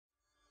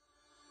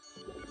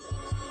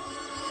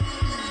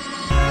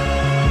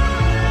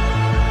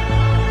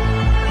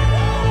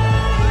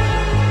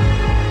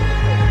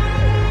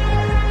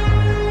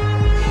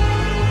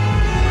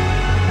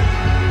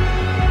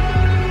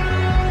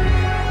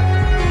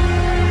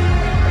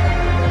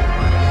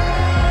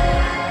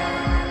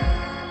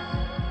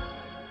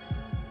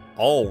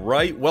All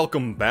right,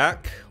 welcome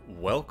back.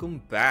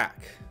 Welcome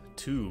back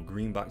to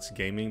Greenbox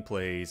Gaming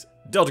Plays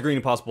Delta Green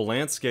Impossible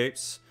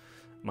Landscapes.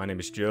 My name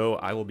is Joe.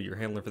 I will be your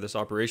handler for this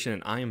operation,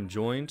 and I am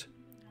joined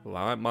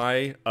by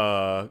my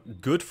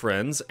good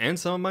friends and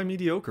some of my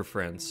mediocre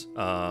friends.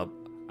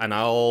 And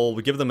I'll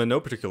give them in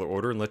no particular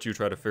order and let you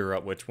try to figure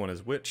out which one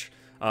is which.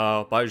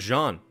 By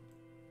Jean,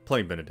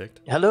 playing Benedict.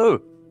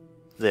 Hello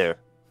there.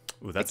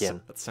 Ooh, that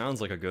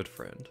sounds like a good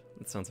friend.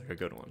 That sounds like a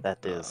good one.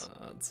 That is.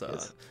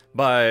 It's,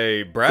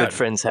 by Brad. Good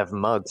friends have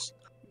mugs.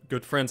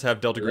 Good friends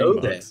have Delta Green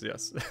mugs.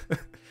 Yes.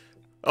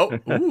 Oh,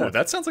 ooh,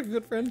 that sounds like a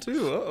good friend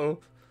too.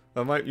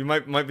 Might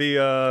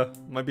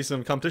be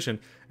some competition.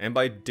 And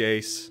by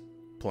Dace,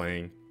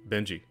 playing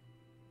Benji.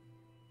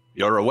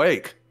 You're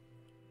awake.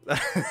 Okay.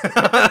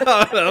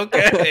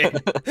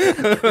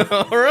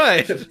 All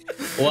right.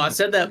 Well, I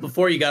said that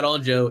before you got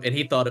on, Joe, and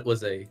he thought it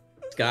was a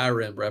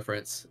Skyrim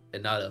reference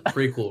and not a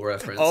prequel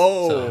reference.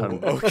 Oh, so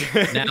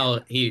okay. Now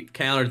he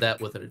countered that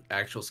with an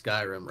actual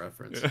Skyrim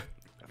reference. Yeah.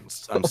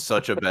 I'm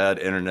such a bad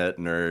internet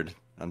nerd.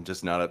 I'm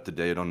just not up to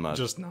date on my.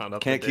 Just not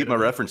up. Can't keep my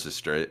references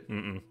straight.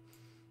 Well,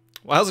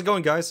 how's it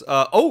going, guys?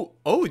 Yeah.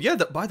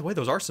 By the way,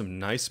 those are some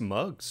nice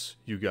mugs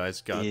you guys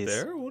got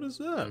there. What is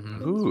that?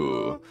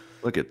 Ooh,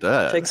 look at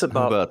that. Takes How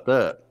about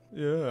that?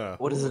 Yeah.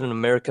 What is it in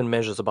American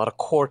measures? About a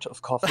quart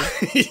of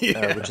coffee,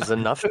 which is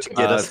enough to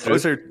get us through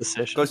the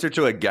session. Closer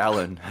to a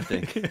gallon, I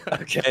think. Yeah.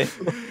 Okay.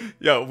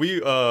 Yeah,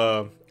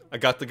 I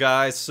got the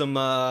guys some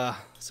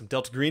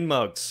Delta Green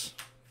mugs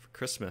for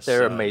Christmas.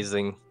 They're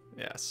amazing.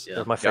 Yes.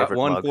 They're my favorite Got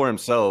one mug. for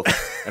himself,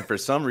 and for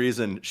some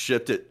reason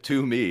shipped it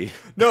to me.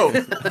 No,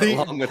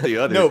 along with the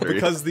other three.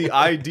 Because the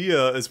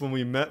idea is when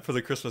we met for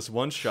the Christmas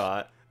one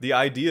shot, the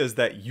idea is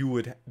that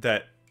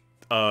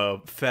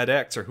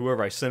FedEx or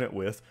whoever I sent it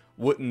with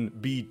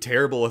wouldn't be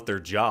terrible at their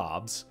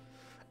jobs,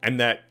 and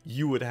that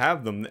you would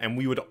have them, and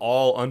we would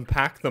all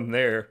unpack them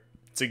there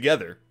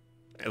together,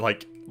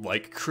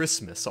 like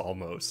Christmas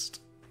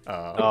almost.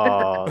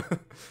 Oh,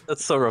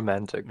 that's so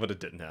romantic. But it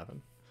didn't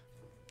happen.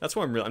 That's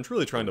why I'm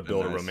really trying to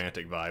build a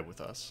romantic vibe with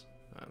us.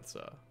 That's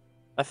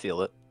I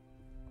feel it.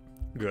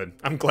 Good.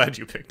 I'm glad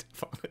you picked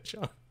up on it,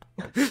 John.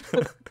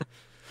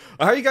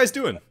 How are you guys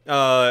doing?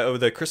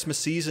 The Christmas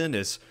season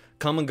is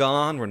come and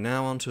gone. We're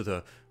now onto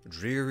the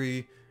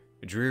dreary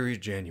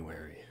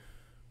January.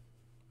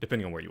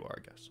 Depending on where you are,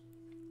 I guess.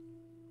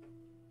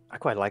 I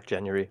quite like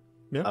January.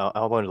 Yeah.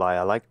 I won't lie.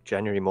 I like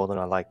January more than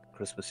I like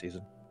Christmas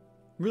season.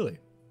 Really?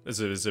 Is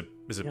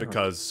it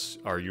because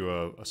are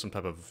you some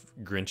type of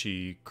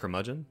Grinchy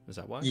curmudgeon? Is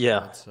that why?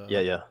 Yeah.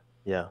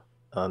 Yeah.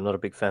 I'm not a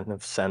big fan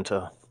of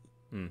Santa.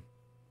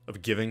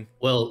 Of giving?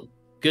 Well,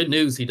 good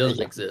news, he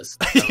doesn't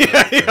exist.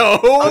 Yeah,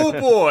 oh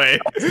boy!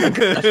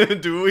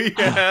 Do we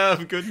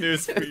have good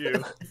news for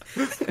you?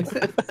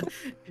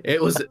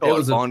 It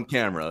was on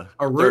camera.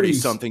 A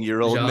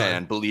 30-something-year-old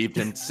man believed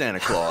in Santa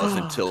Claus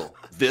until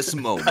this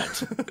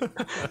moment.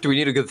 Do we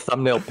need a good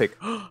thumbnail pic?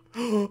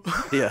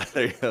 Yeah,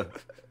 there you go.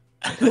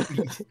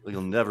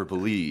 You'll never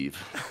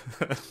believe.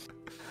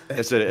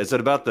 Is it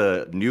about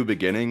the new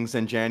beginnings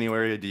in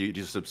January? Do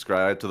you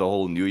subscribe to the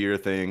whole New Year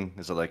thing?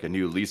 Is it like a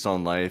new lease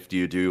on life? Do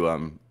you do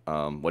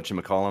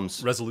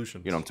whatchamacallums?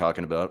 Resolutions. You know what I'm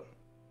talking about?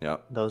 Yeah.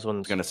 Those ones. I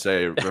was gonna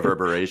say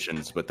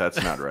reverberations, but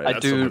that's not right. I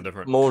do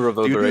more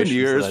reverberations. Do you do New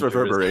Year's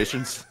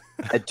reverberations?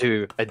 I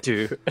do.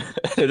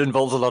 It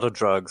involves a lot of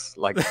drugs,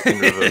 like in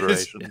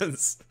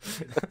reverberations.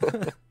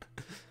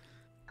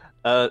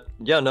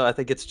 Yeah, no, I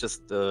think it's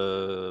just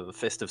the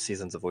festive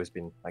seasons have always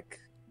been like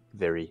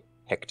very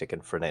hectic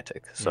and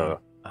frenetic. So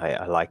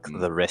I like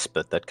the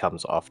respite that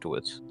comes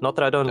afterwards. Not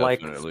that I don't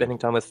like spending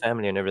time with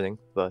family and everything,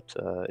 but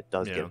it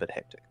does get a bit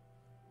hectic.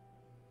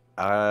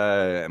 I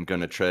am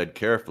going to tread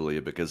carefully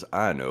because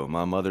I know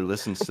my mother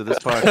listens to this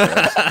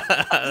podcast.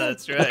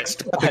 That's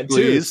right.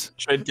 Please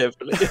tread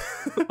carefully.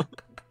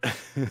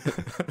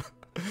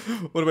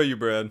 What about you,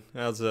 Brad?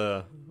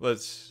 How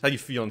you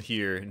feeling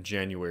here in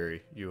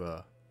January?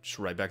 You just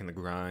right back in the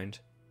grind?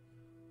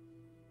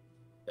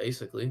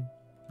 Basically,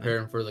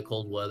 preparing for the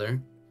cold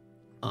weather.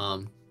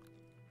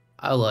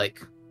 I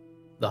like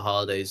the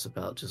holidays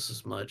about just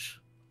as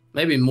much,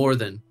 maybe more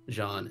than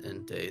Jean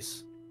and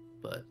Dace,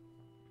 but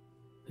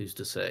who's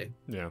to say?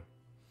 Yeah.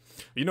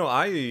 You know,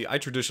 I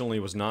traditionally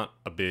was not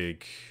a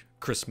big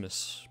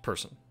Christmas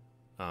person.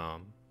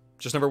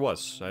 Just never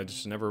was. I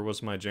just never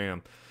was my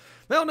jam.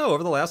 I don't know,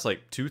 over the last,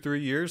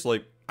 2-3 years,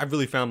 I've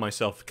really found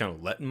myself kind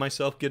of letting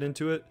myself get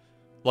into it.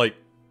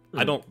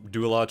 I don't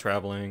do a lot of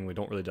traveling. We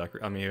don't really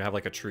decorate. I mean, you have,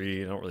 a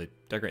tree. I don't really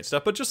decorate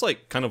stuff. But just,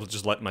 kind of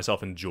just letting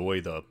myself enjoy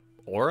the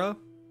aura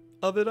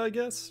of it, I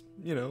guess.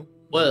 You know.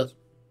 Well,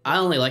 I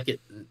only like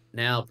it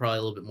now probably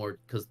a little bit more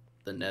because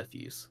the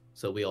nephews.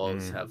 So we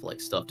always have,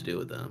 stuff to do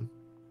with them.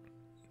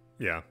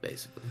 Yeah.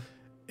 Basically.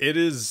 It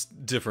is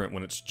different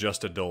when it's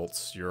just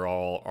adults. Are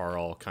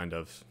all kind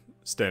of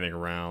standing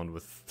around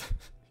with,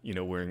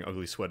 wearing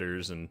ugly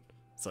sweaters. And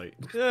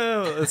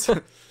it's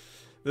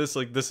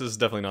this is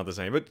definitely not the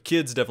same. But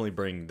kids definitely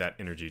bring that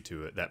energy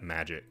to it, that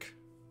magic.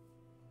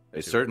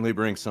 They certainly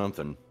bring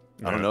something.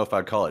 I don't know if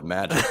I'd call it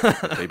magic,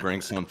 but they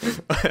bring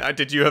something.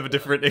 Did you have a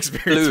different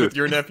experience with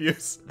your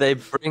nephews? They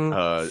bring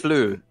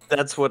flu.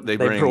 That's what they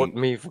brought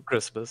me for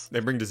Christmas. They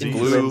bring disease.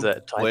 Flu,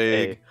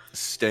 plague,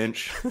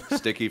 stench,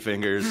 sticky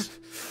fingers.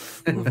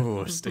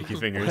 Ooh, sticky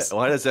fingers.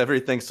 Why is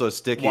everything so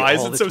sticky? Why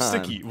is it so time?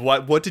 sticky?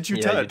 What did you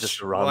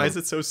touch? Why is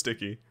it so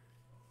sticky?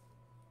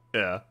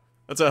 Yeah,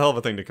 that's a hell of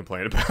a thing to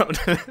complain about.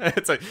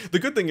 It's like the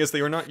good thing is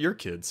they are not your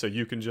kids, so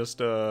you can just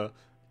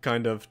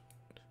kind of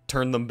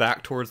turn them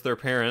back towards their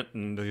parent,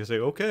 and you say,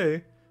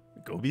 "Okay,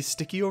 go be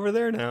sticky over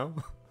there now."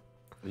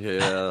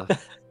 Yeah.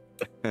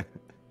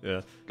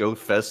 Yeah. Go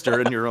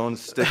fester in your own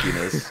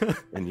stickiness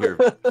and your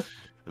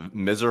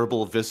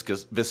miserable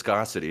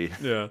viscosity.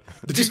 Yeah.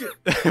 Did you?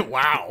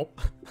 Wow.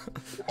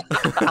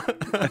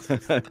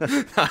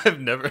 I've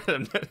never.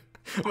 I'm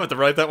about to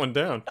write that one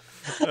down.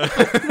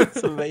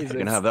 That's amazing.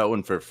 You can have that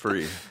one for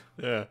free.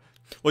 Yeah.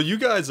 Well, you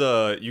guys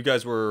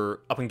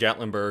were up in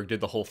Gatlinburg, did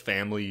the whole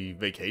family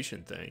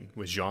vacation thing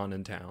with Jean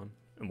in town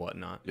and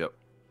whatnot. Yep.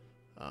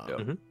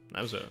 That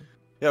was a.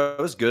 Yeah, it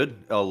was good.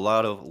 A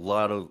lot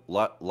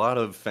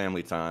of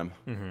family time.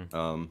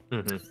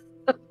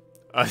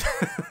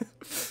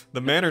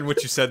 The manner in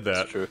which you said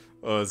that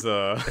was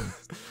a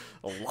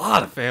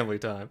lot of family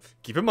time.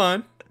 Keep in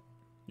mind,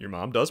 your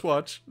mom does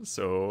watch,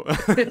 so.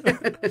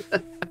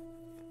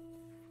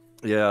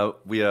 Yeah,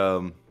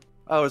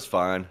 I was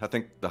fine. I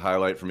think the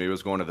highlight for me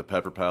was going to the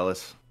Pepper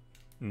Palace.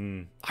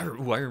 I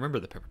remember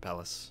the Pepper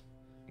Palace.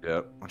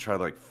 Yep, I tried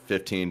like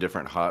 15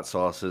 different hot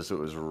sauces. It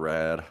was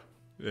rad.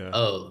 Yeah.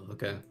 Oh,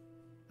 okay. I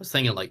was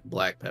thinking like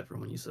black pepper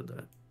when you said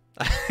that.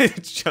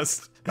 It's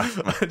just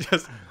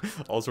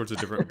all sorts of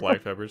different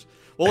black peppers.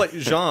 Well, like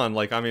Jean,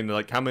 like I mean,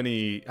 like how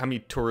many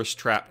tourist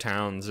trap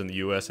towns in the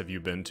U.S. have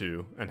you been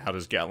to, and how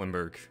does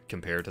Gatlinburg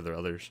compare to the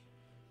others?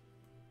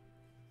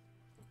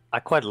 I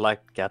quite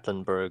liked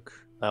Gatlinburg.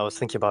 I was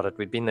thinking about it.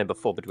 We'd been there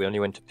before, but we only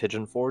went to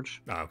Pigeon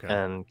Forge. Oh, okay.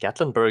 And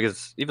Gatlinburg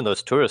is, even though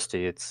it's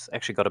touristy, it's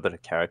actually got a bit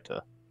of character.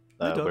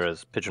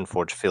 Whereas Pigeon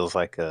Forge feels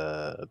like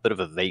a bit of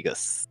a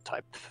Vegas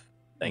type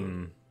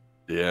thing.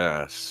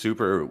 Yeah,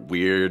 super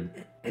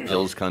weird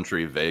hills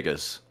country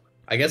Vegas.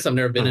 I guess I've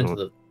never been into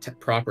the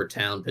proper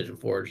town Pigeon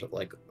Forge.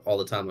 Like all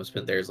the time I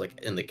spent there is like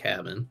in the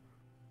cabin.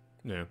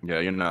 Yeah. Yeah,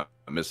 you're not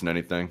missing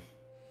anything.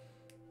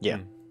 Yeah.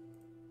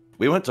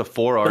 We went to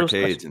 4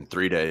 arcades in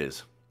 3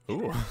 days.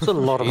 Ooh. It's a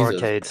lot of Jesus.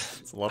 arcades.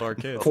 It's a lot of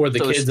arcades. For the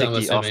So kids, I'm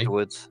sticky assuming.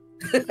 afterwards.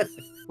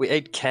 We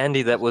ate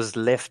candy that was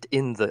left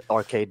in the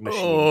arcade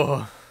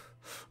machine.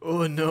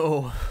 Oh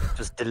no. It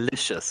was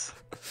delicious.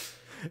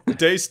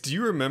 Dace, do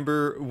you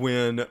remember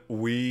when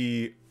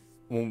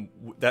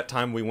that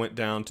time we went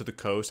down to the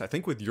coast, I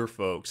think with your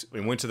folks, we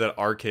went to that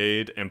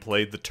arcade and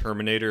played the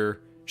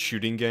Terminator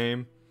shooting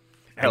game?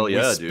 And Hell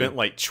yeah, we spent dude.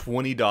 like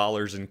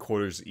 $20 in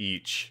quarters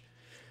each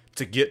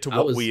to get to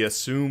what we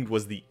assumed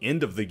was the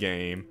end of the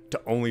game,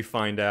 to only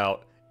find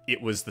out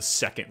it was the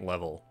second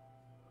level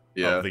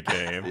of the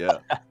game. Yeah.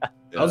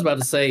 I was about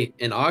to say,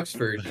 in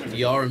Oxford, do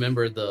y'all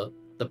remember the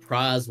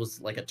prize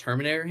was like a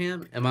Terminator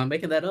hand? Am I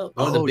making that up?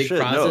 One of the big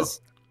prizes?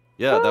 No.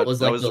 Yeah, that Was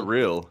was like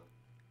real.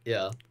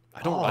 Yeah.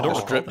 I don't A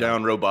stripped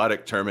down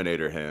robotic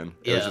Terminator hand.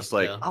 It was just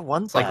like I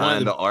want like that. one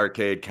of behind the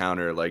arcade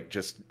counter, like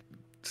just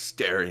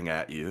staring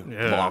at you,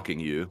 mocking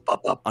you,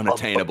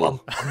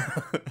 unattainable.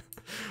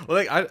 Well,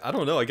 like, I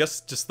don't know. I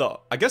guess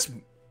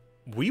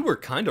we were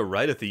kind of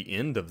right at the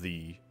end of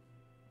the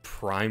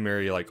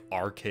primary like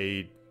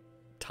arcade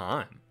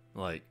time.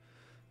 Like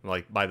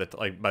by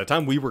the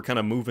time we were kind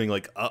of moving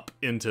like up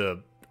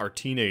into our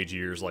teenage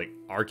years, like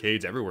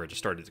arcades everywhere just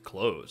started to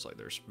close. Like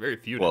there's very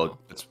few now. Well,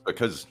 it's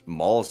because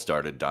malls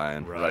started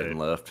dying right and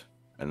left,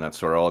 and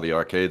that's where all the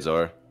arcades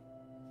are.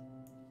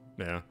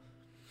 Yeah.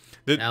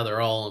 Now they're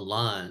all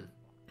online.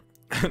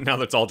 Now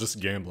that's all just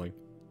gambling,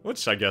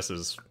 which I guess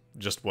is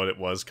just what it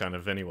was kind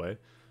of anyway.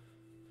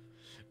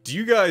 Do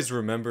you guys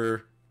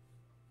remember...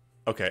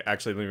 Okay,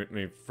 actually, let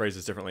me phrase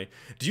this differently.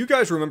 Do you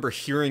guys remember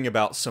hearing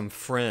about some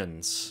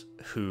friends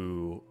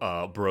who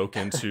broke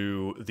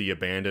into the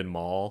abandoned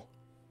mall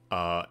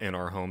in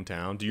our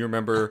hometown? Do you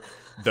remember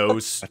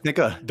those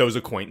those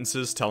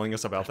acquaintances telling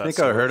us about that? I think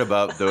story? I heard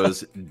about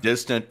those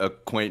distant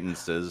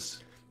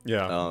acquaintances.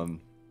 Yeah.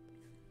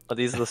 Are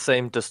these the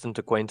same distant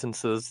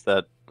acquaintances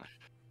that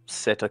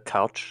set a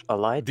couch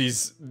alight?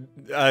 These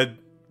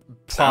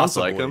Sounds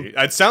possibly. like them.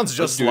 It sounds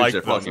just Those dudes like are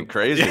them. fucking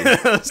crazy. Yeah,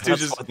 those That's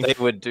dudes just what they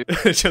would do.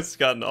 just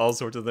gotten all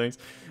sorts of things.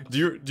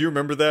 Do you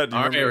remember that? Do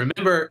you All right,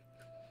 remember,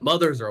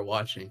 mothers are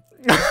watching.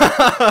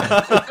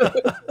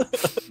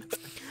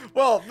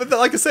 Well, but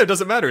like I said, it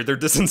doesn't matter. They're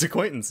distant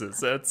acquaintances.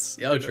 That's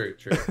Oh, true.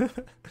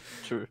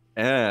 True.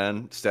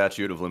 And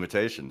statute of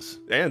limitations,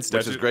 and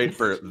which is great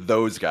for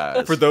those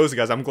guys. for those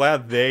guys. I'm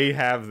glad they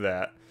have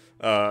that.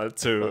 To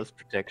Those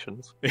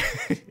protections.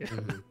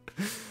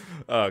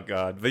 Oh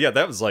god, but yeah,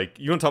 that was like,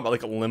 you want to talk about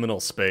like a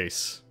liminal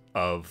space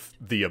of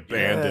the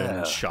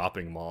abandoned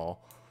shopping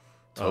mall.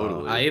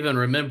 Totally. I even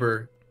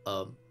remember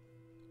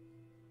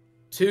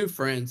two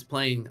friends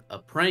playing a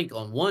prank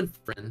on one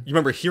friend. You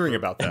remember hearing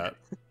about that?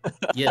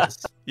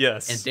 Yes.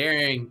 Yes. And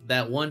daring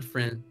that one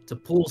friend to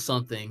pull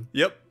something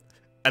Yep.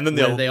 And then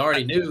they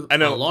already knew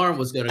the alarm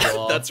was going to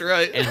go off. That's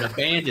right. And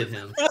abandoned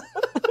him.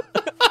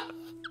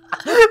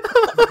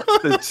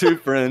 The two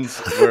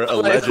friends were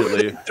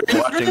allegedly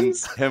watching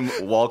him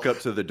walk up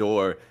to the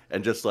door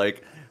and just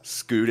like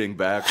scooting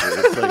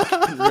backwards,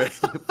 like ready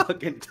to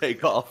fucking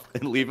take off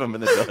and leave him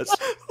in the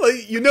dust.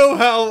 Like, you know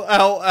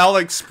how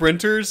like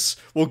sprinters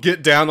will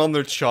get down on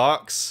their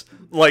chalks,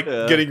 like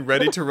getting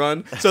ready to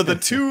run. So the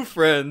two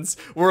friends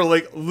were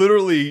like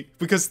literally,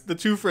 because the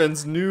two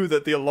friends knew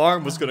that the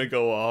alarm was gonna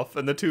go off,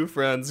 and the two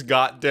friends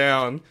got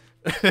down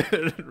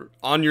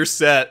on your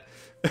set,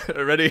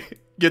 ready,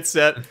 get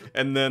set,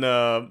 and then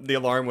the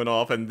alarm went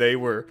off, and they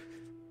were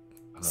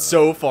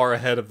so far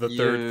ahead of the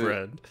third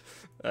friend.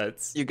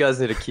 You guys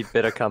need to keep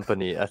better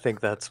company. I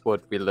think that's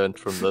what we learned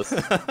from this.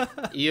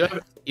 You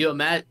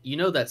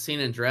know that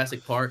scene in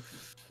Jurassic Park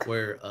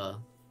where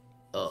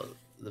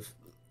the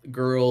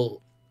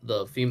girl,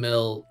 the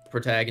female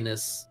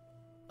protagonist,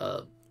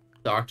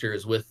 doctor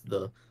is with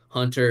the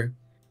hunter,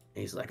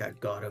 and he's like, "I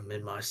got him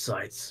in my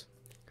sights,"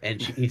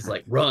 and he's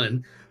like,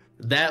 "Run."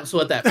 That's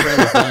what that friend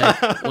was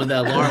like when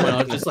the alarm went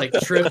off, just like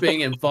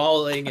tripping and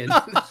falling, and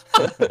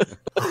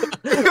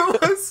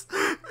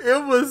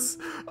it was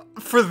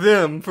for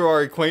them, for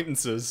our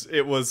acquaintances,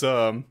 it was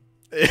a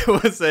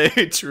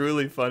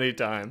truly funny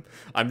time,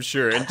 I'm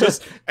sure.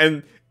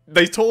 And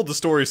they told the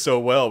story so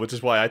well, which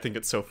is why I think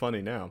it's so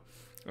funny now.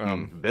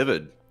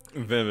 Vivid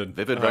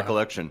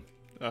recollection.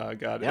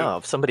 God, yeah,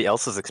 of somebody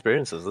else's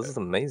experiences. This is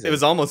amazing. It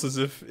was almost as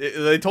if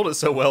they told it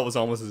so well. It was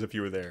almost as if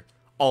you were there.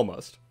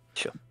 Almost.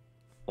 Sure.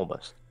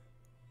 Almost.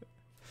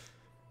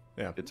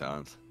 Yeah. Good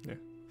times. Yeah.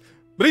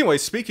 But anyway,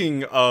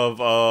 speaking of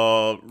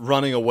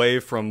running away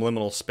from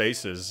liminal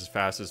spaces as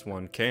fast as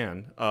one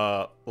can,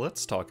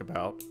 let's talk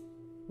about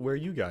where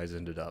you guys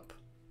ended up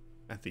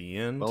at the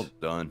end. Well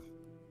done.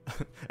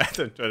 I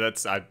don't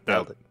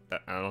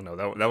know.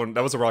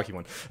 That was a rocky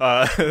one.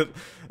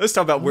 Let's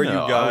talk about where you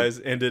guys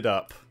ended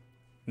up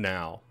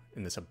now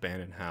in this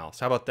abandoned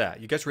house. How about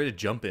that? You guys ready to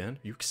jump in? Are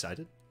you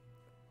excited?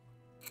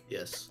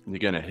 yes. You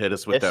gonna hit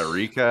us with that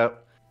recap?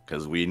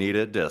 Because we need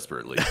it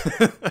desperately.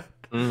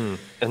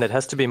 And it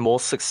has to be more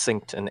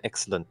succinct and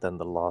excellent than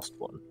the last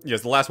one.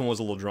 Yes, the last one was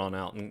a little drawn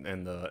out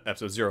in the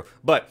episode 0.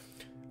 But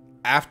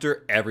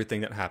after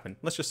everything that happened,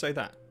 let's just say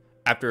that.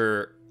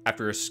 After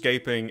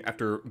escaping,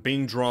 after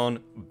being drawn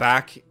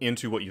back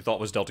into what you thought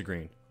was Delta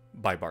Green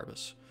by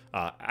Barbas,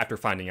 after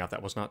finding out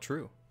that was not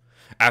true,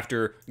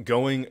 after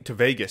going to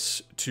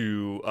Vegas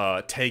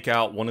to take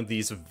out one of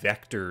these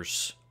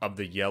vectors of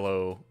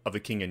the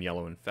King in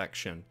Yellow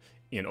infection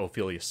in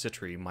Ophelia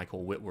Ch3,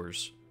 Michael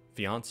Whitwer's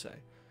fiance,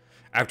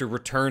 after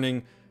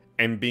returning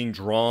and being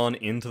drawn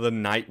into the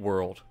night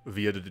world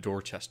via the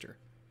Dorchester,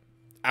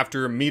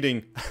 after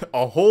meeting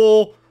a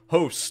whole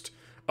host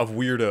of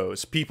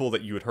weirdos, people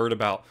that you had heard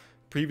about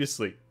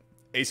previously,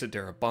 Asa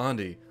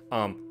Darabandi,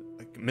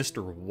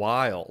 Mr.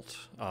 Wild,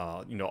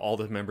 all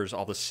the members,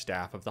 all the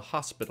staff of the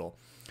hospital,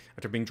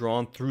 after being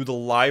drawn through the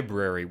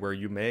library where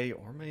you may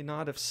or may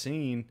not have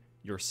seen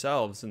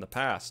yourselves in the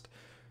past,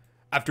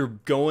 after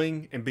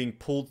going and being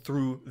pulled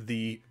through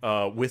the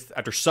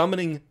after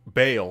summoning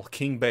Bale,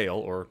 King Bale,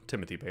 or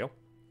Timothy Bale,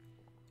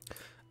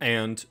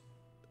 and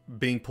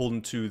being pulled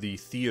into the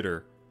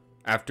theater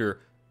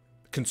after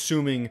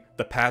consuming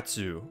the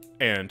Patsu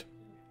and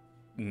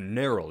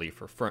narrowly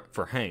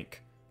for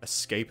Hank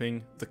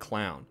escaping the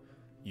clown,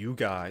 you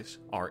guys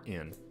are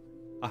in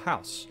a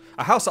house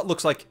that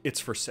looks like it's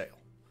for sale.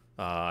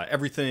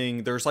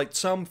 Everything, there's like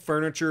some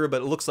furniture,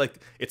 but it looks like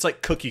it's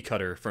like cookie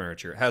cutter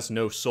furniture. It has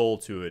no soul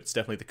to it. It's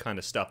definitely the kind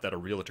of stuff that a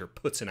realtor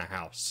puts in a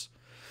house.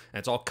 And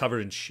it's all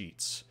covered in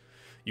sheets.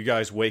 You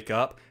guys wake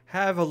up,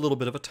 have a little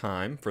bit of a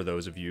time for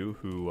those of you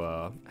who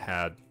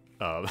had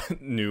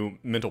new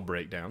mental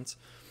breakdowns.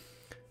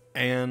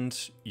 And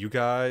you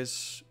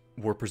guys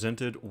were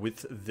presented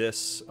with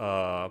this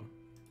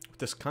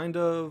kind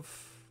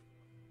of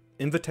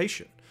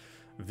invitation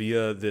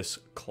via this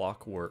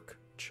clockwork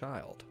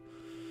child.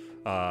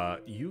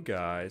 You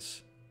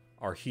guys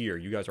are here.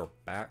 You guys are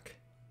back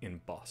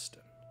in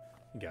Boston.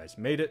 You guys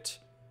made it,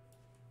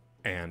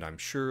 and I'm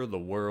sure the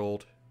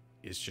world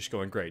is just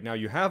going great. Now,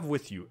 you have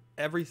with you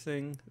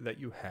everything that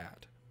you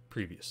had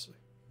previously.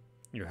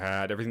 You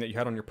had everything that you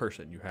had on your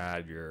person. You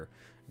had your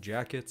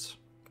jackets.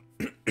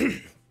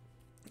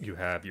 You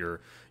have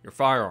your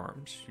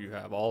firearms. You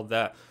have all of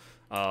that.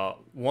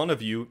 One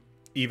of you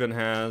even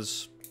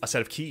has a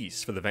set of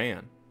keys for the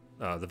van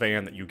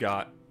that you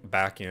got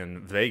back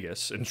in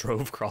Vegas and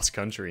drove cross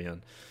country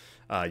in.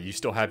 You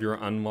still have your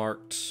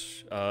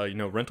unmarked,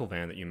 rental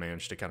van that you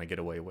managed to kind of get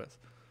away with.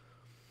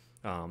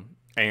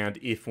 And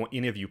if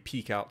any of you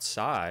peek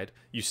outside,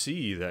 you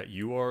see that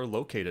you are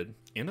located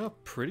in a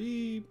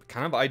pretty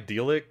kind of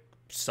idyllic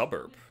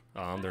suburb.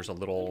 There's a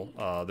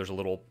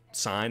little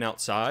sign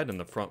outside in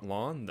the front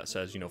lawn that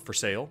says, for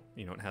sale.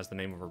 It has the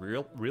name of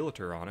a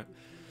realtor on it.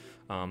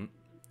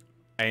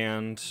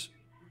 And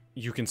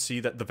you can see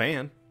that the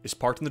van is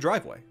parked in the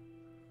driveway.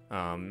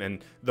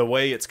 And the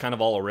way it's kind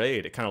of all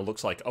arrayed, it kind of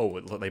looks like,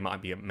 they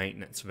might be a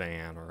maintenance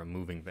van or a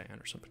moving van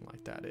or something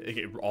like that.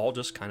 It all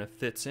just kind of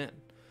fits in.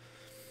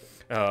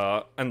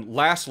 And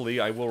lastly,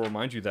 I will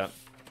remind you that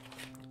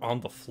on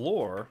the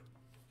floor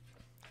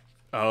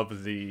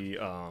of the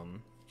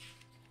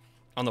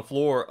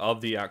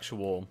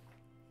actual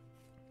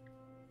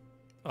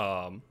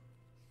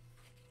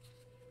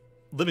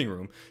living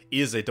room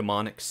is a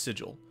demonic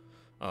sigil.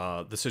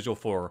 The sigil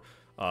for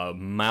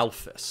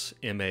Malphas,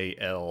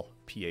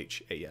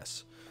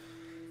 Malphas.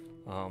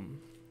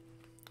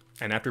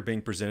 And after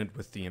being presented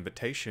with the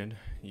invitation,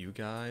 you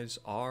guys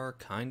are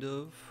kind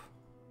of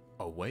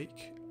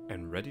awake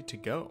and ready to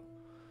go.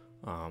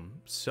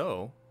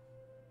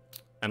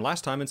 And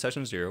last time in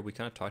session 0, we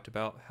kind of talked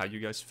about how you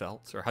guys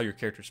felt, or how your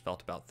characters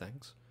felt about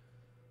things.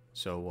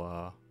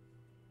 So,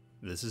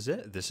 this is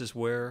it. This is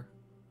where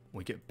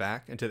we get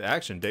back into the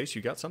action. Dace,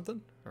 you got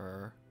something?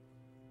 Or...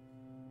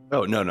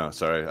 Oh, no,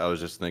 sorry. I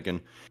was just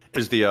thinking.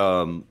 Is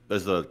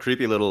the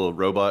creepy little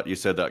robot you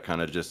said that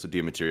kind of just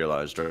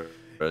dematerialized,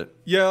 right?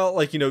 Yeah,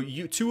 like,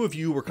 two of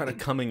you were kind of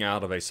coming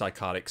out of a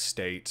psychotic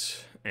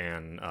state,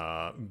 and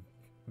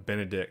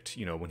Benedict,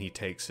 when he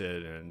takes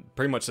it, and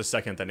pretty much the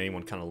second that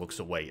anyone kind of looks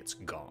away, it's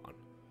gone.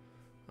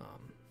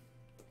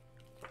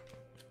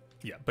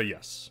 Yeah, but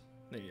yes,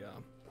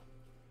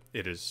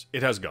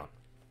 it has gone.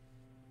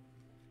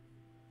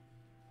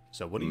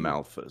 So what do you...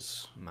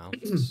 Malphas.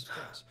 Yes.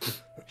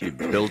 He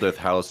buildeth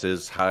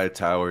houses, high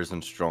towers,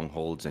 and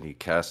strongholds, and he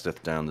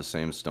casteth down the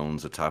same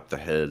stones atop the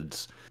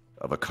heads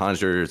of a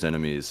conjurer's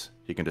enemies.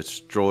 He can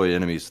destroy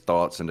enemies'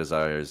 thoughts and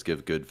desires,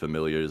 give good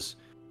familiars,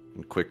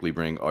 and quickly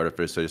bring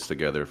artificers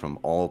together from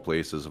all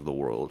places of the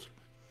world.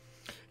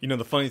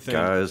 The funny thing...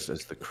 Guys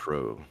as the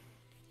crow.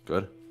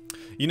 Good?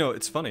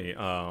 It's funny.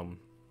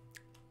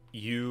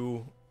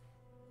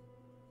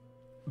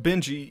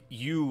 Benji,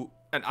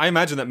 and I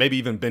imagine that maybe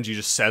even Benji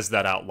just says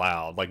that out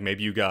loud. Like,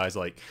 maybe you guys,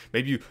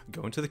 maybe you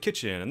go into the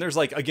kitchen, and there's,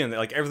 again,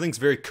 everything's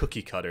very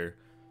cookie cutter.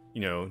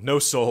 No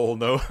soul,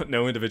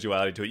 no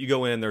individuality to it. You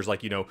go in, there's,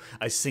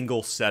 a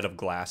single set of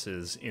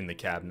glasses in the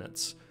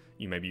cabinets.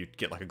 Maybe you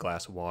get, a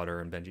glass of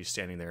water, and Benji's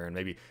standing there, and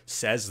maybe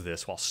says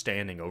this while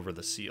standing over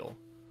the seal.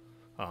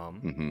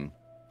 And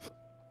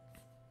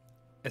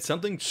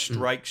something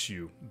strikes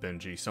you,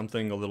 Benji,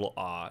 something a little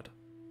odd.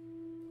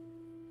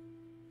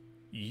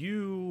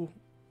 You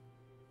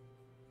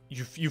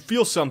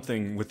feel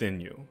something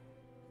within you.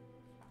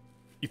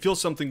 You feel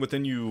something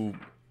within you,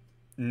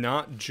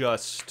 not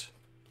just...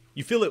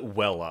 You feel it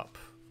well up.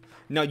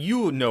 Now,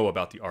 you know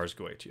about the Ars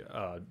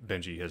Goetia.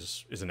 Benji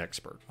is an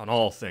expert on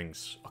all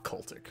things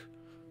occultic.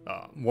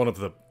 One of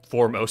the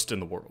foremost in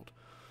the world.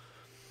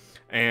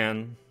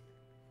 And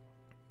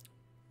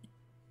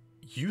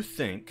you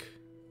think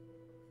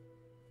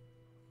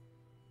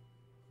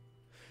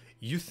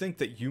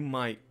that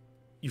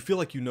you feel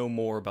like you know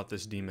more about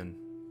this demon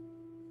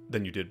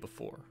than you did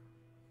before.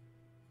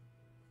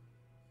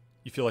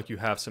 You feel like you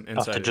have some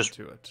insight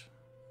into it.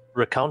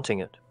 Recounting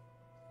it.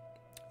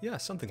 Yeah,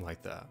 something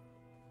like that.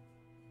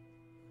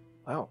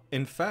 Wow.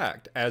 In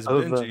fact, as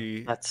Over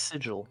Benji... that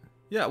sigil.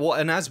 Yeah, well,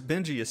 and as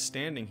Benji is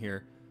standing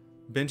here,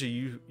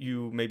 Benji,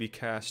 you maybe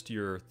cast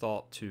your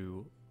thought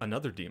to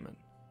another demon.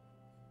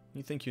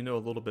 You think you know a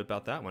little bit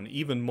about that one.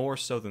 Even more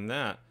so than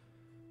that.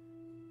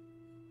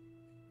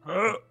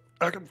 I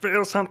can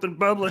feel something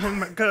bubbling in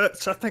my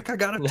guts. I think I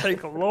gotta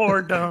take a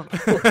lore dump.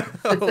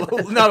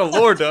 Not a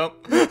lore dump.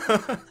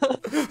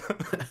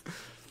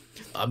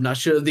 I'm not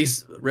sure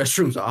these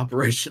restrooms are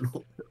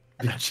operational.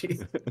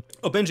 Benji.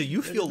 Oh, Benji,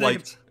 you feel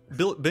like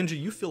Benji,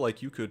 you feel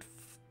like you could.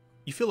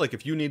 You feel like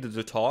if you needed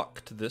to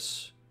talk to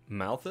this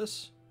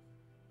Malphas,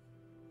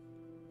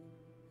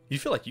 you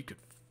feel like you could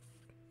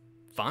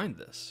find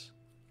this.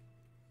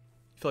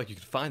 You feel like you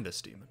could find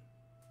this demon.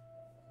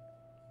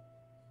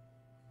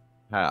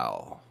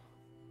 How?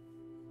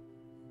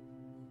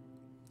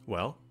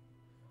 Well,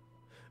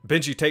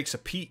 Benji takes a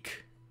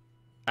peek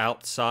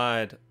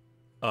outside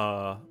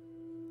at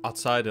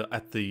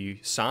the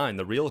sign,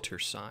 the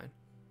realtor's sign.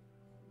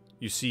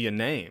 You see a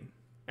name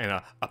and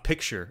a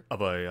picture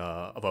of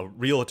a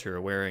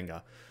realtor wearing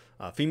a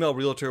female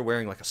realtor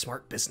wearing a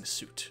smart business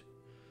suit.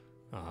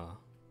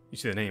 You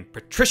see the name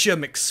Patricia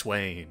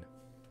McSwain.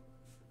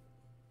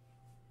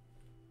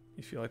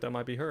 You feel like that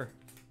might be her.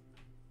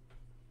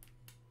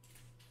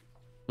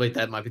 Wait,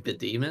 that might be the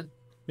demon?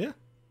 Yeah.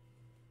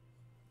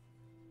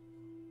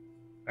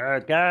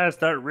 Guys,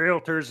 that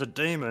realtor's a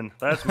demon.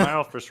 That's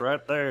Malphas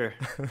right there.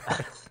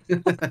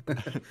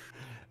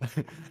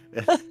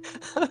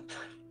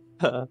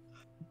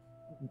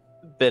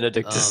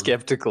 Benedict is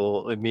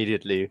skeptical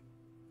immediately.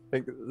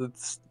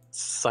 It's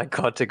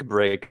psychotic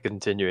break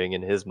continuing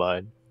in his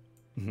mind.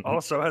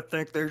 Also, I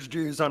think there's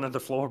Jews under the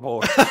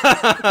floorboard.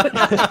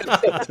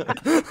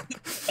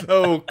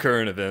 Oh,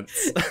 current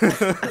events.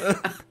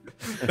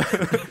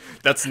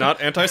 That's not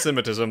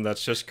anti-Semitism.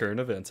 That's just current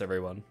events,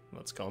 everyone.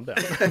 Let's calm down.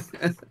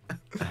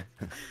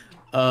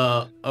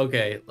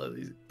 Okay. Let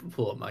me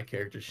pull up my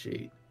character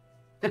sheet.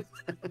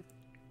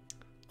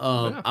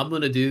 I'm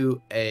gonna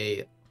do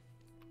a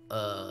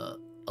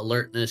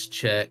alertness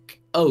check.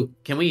 Oh,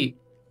 can we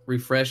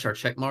refresh our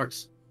check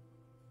marks?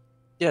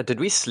 Yeah. Did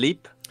we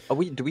sleep?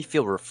 Do we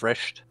feel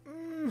refreshed?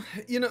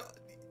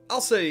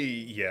 I'll say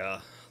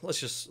yeah.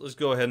 Let's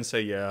go ahead and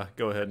say yeah.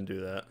 Go ahead and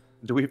do that.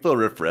 Do we feel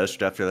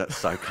refreshed after that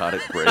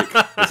psychotic break?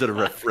 Is it a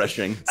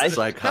refreshing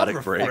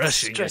psychotic break?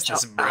 Refreshing is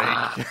this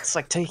break. It's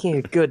like taking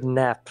a good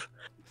nap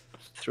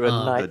through a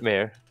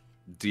nightmare.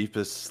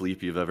 Deepest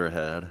sleep you've ever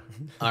had.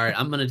 All right,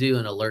 I'm gonna do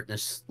an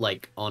alertness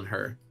like on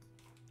her,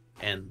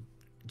 and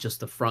just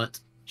the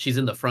front. She's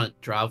in the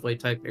front driveway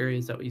type area.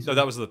 Is that what you said? No,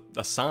 that was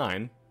a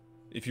sign.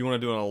 If you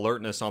want to do an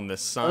alertness on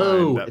this sign,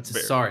 oh, it's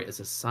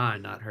a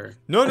sign, not her.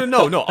 No.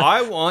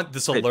 I want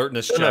this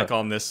alertness check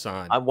on this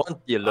sign. I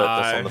want the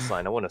alertness on the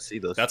sign. I want to see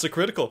this. That's a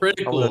critical.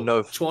 Critical. I want to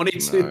know.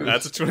 22.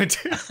 Nice. That's a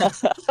 22.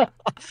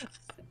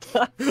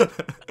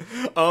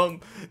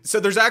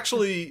 So there's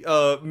actually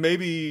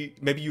maybe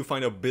you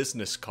find a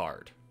business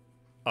card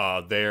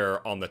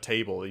there on the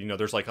table. You know,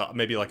 there's like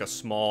maybe like a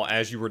small,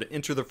 as you were to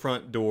enter the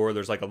front door,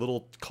 there's like a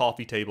little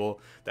coffee table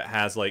that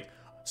has like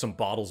some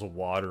bottles of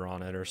water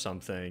on it or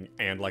something,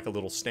 and like a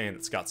little stand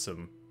that's got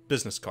some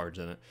business cards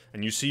in it.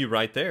 And you see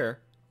right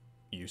there,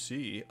 you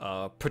see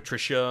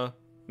Patricia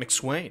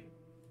McSwain.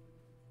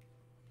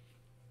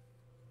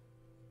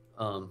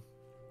 I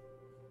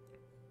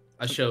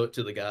show it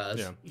to the guys.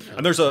 Yeah, you know,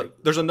 and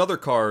there's another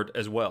card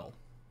as well.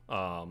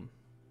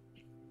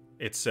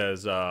 It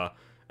says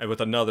and with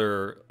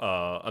another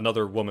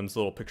woman's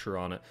little picture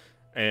on it,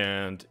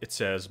 and it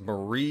says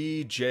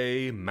Marie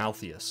J.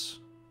 Malthius.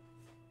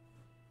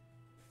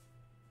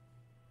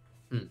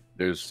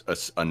 There's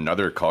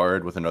another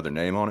card with another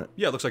name on it.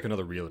 Yeah, it looks like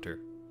another realtor.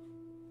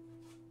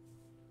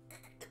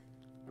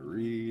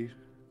 Marie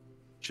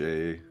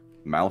J.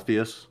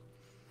 Malthius.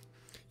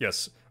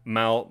 Yes,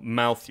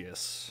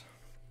 Malthius.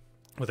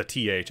 With a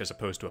TH as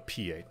opposed to a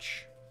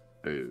PH.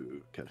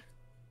 Okay.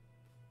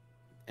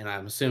 And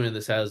I'm assuming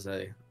this has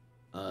a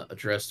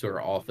address to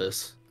her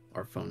office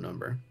or phone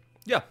number.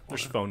 Yeah,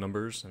 there's phone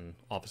numbers and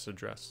office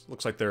address.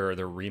 Looks like they're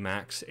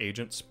Remax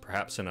agents,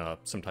 perhaps in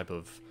some type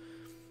of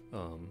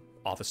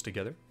office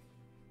together.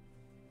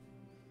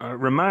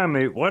 Remind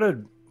me, what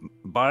did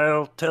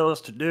Bile tell us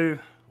to do?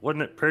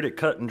 Wasn't it pretty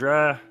cut and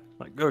dry?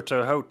 Like go to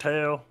a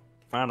hotel,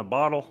 find a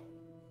bottle?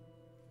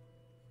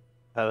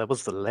 That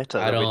was the letter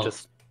that we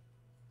just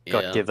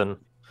got given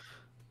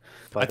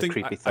by the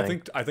creepy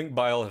thing. I think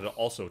Bile had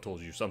also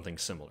told you something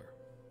similar.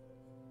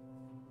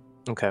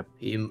 Okay.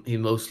 He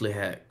mostly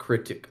had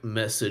cryptic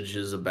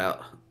messages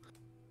about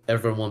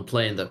everyone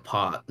playing the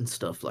pot and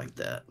stuff like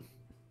that.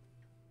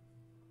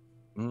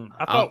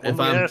 I thought when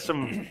we asked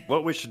him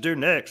what we should do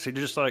next, he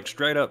just like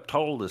straight up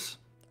told us.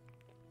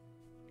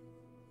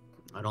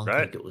 I don't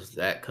think it was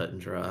that cut and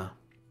dry.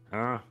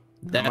 That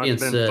That might being have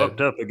been said,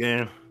 fucked up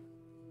again.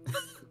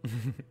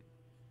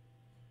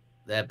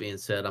 that being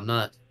said, I'm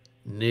not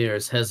near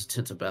as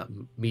hesitant about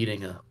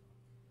meeting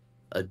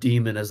a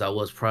demon as I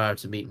was prior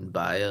to meeting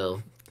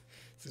Bael.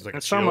 Seems like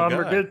And a some chill of them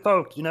are guy. good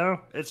folk, you know?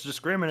 It's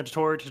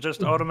discriminatory to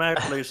just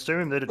automatically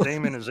assume that a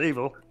demon is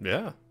evil.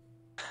 Yeah.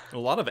 A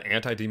lot of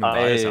anti-demon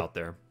bias out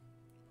there.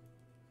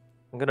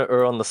 I'm gonna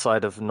err on the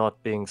side of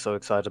not being so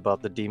excited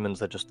about the demons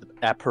that just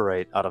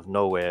apparate out of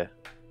nowhere.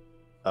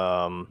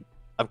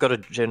 I've got a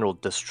general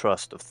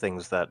distrust of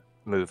things that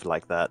move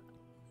like that.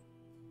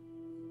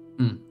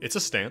 It's a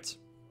stance.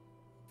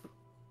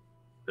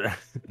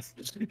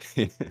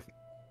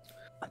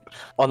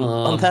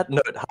 On that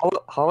note,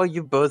 how are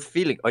you both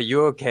feeling? Are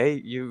you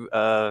okay?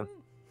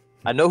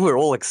 I know we're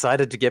all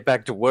excited to get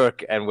back to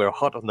work and we're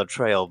hot on the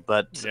trail,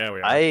 but Yeah, we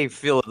are. I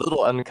feel a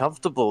little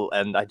uncomfortable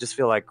and I just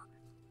feel like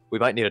we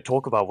might need to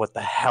talk about what the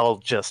hell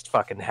just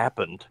fucking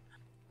happened.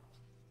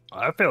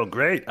 I feel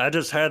great. I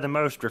just had the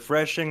most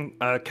refreshing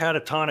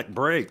catatonic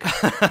break.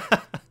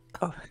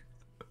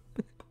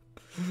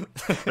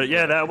 But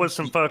yeah, that was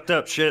some fucked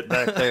up shit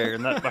back there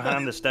in that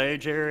behind the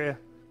stage area.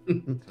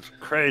 It's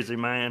crazy,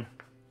 man.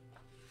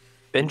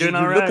 Benji, Doing you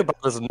all look right?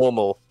 about as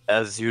normal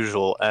as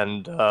usual,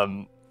 and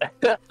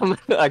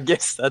I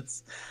guess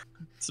it's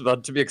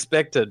about to be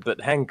expected. But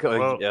Hank,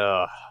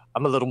 Well-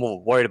 I'm a little more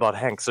worried about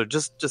Hank. So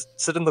just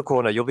sit in the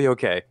corner. You'll be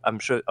okay. I'm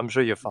sure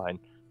you're fine.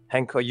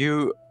 Hank, are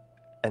you?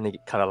 And he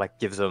kind of like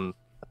gives him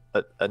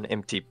an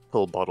empty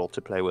pill bottle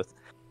to play with.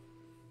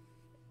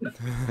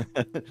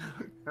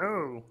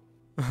 Oh,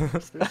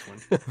 what's this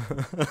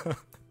one?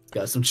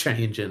 Got some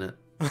change in it.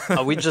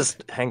 Are we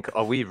just Hank?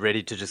 Are we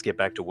ready to just get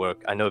back to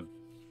work? I know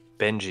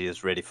Benji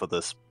is ready for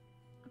this.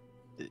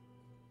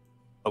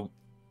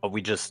 Are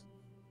we just?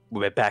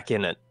 We're back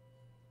in it.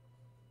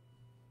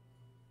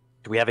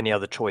 Do we have any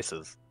other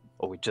choices,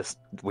 or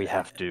we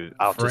have to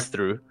out this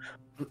through?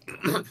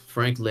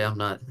 Frankly, I'm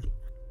not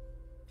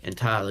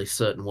entirely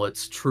certain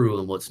what's true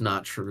and what's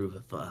not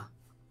true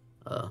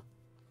of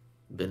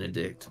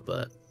Benedict,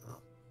 but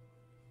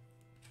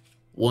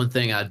one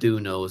thing I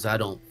do know is I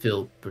don't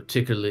feel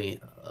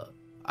particularly.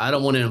 I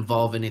don't want to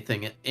involve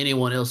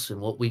anyone else in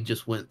what we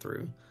just went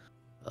through.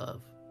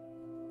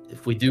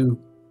 If we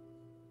do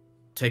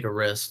take a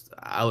rest,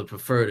 I would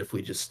prefer it if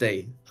we just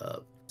stay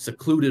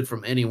secluded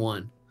from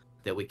anyone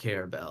that we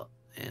care about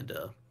and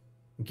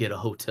get a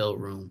hotel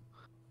room.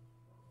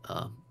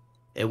 A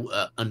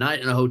night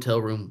in a hotel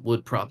room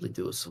would probably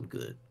do us some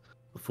good.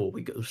 before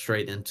we go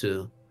straight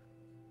into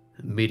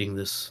meeting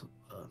this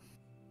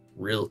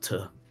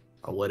realtor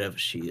or whatever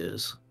she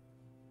is.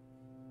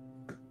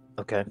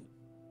 Okay.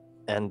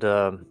 And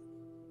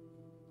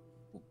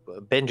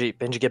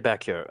Benji, get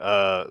back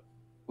here.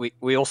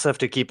 We also have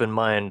to keep in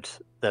mind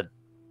that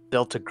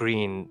Delta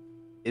Green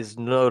is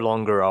no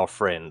longer our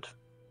friend,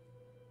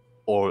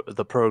 or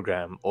the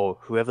program, or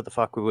whoever the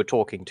fuck we were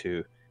talking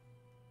to.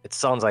 It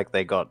sounds like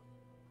they got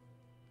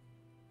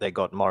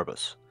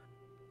Marbus.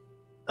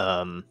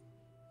 And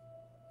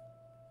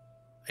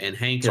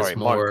Hank Sorry, is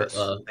more Marcus.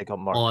 They got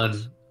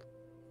Marcus.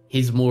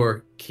 He's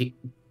more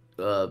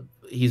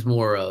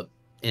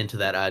into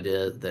that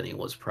idea than he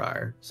was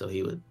prior, so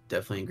he would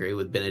definitely agree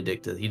with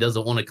Benedict. He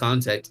doesn't want to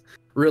contact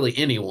really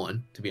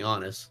anyone, to be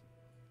honest.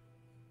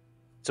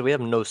 So we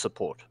have no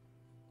support.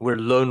 We're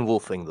lone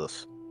wolfing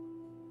this.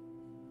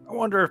 I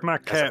wonder if my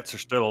cats are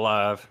still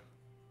alive.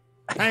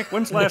 Hank,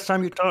 when's the last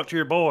time you talked to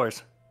your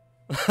boys?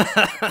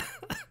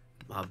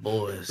 My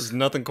boys. There's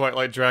nothing quite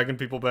like dragging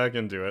people back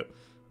into it.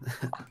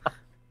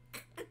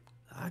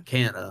 I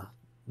can't.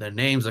 Their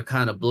names are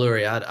kind of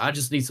blurry. I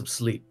just need some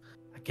sleep.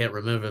 I can't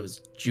remember if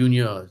it's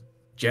Junior or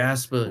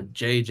Jasper or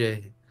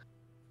JJ.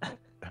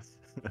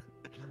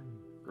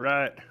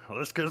 Right. Well,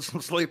 let's get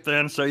some sleep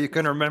then, so you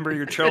can remember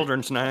your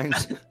children's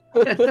names.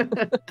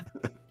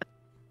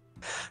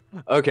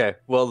 Okay,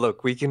 well,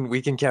 look, we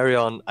can carry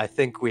on. I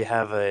think we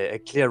have a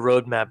clear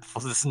roadmap for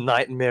this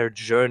nightmare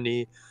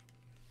journey.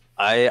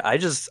 I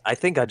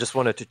think I just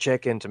wanted to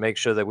check in to make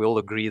sure that we all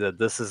agree that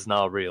this is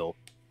now real.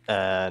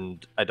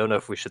 And I don't know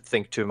if we should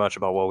think too much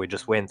about what we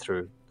just went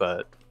through,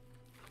 but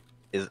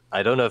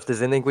I don't know if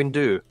there's anything we can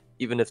do,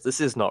 even if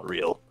this is not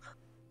real.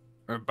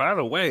 By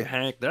the way,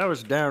 Hank, that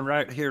was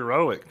downright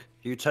heroic.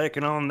 You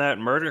taking on that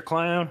murder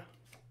clown?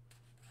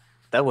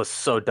 That was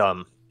so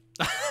dumb.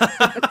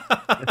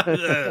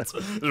 Yeah, it's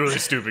really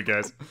stupid,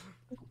 guys.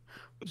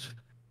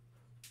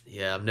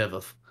 Yeah, I've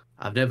never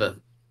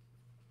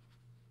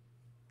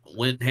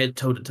went head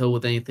toe to toe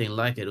with anything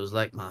like it. It was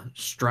like my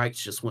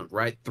strikes just went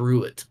right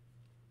through it.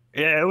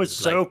 Yeah, it was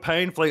so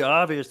painfully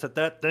obvious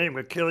that thing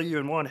would kill you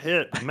in one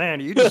hit. Man,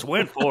 you just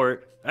went for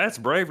it. That's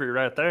bravery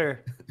right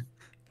there.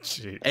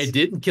 Jeez. It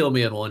didn't kill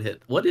me in one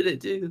hit. What did it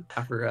do?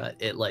 I forgot.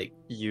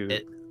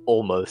 It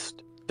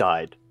almost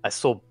died. I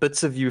saw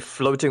bits of you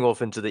floating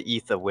off into the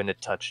ether when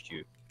it touched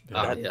you.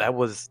 Yeah. That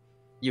was...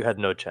 You had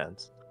no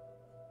chance.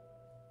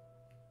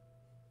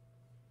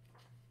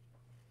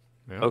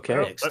 Yeah. Okay.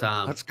 Next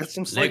time. Let's get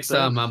some sleep. Next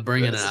time I'm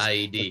bringing an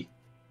IED,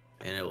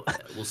 and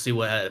we'll see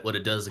what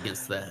it does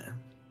against that.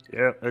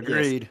 Yeah,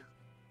 agreed. Yes.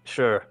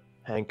 Sure,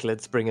 Hank.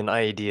 Let's bring an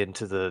IED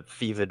into the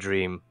fever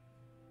dream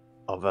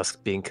of us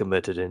being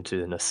committed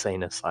into an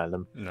insane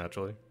asylum.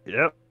 Naturally.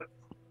 Yep.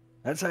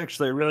 That's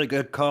actually a really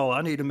good call.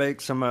 I need to make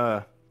some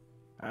I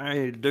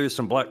need to do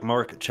some black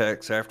market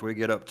checks after we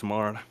get up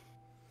tomorrow.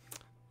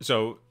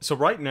 So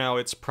right now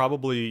it's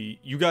probably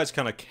you guys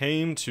kind of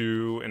came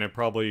to, and it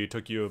probably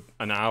took you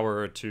an hour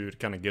or two to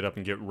kind of get up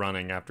and get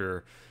running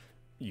after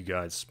you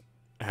guys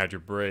had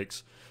your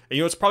breaks. And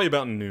it's probably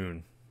about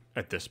noon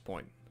at this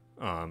point.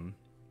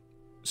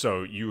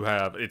 So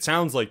it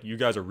sounds like you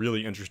guys are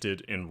really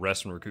interested in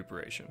rest and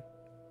recuperation.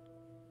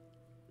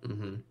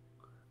 Mm-hmm.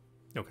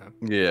 Okay.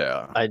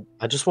 Yeah.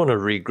 I just want to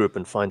regroup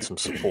and find some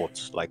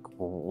supports. Like,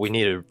 we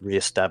need to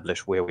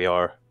reestablish where we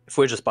are. If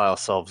we're just by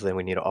ourselves, then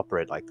we need to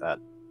operate like that.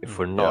 If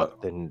we're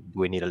not, then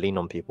we need to lean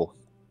on people.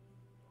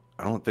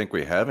 I don't think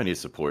we have any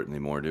support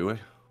anymore, do we?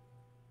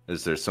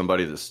 Is there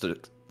somebody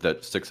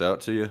that sticks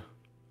out to you?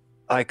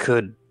 I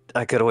could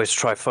always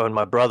try phone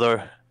my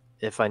brother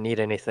if I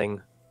need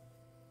anything.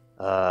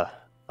 I'm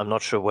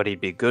not sure what he'd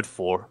be good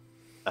for.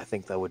 I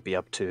think that would be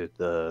up to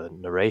the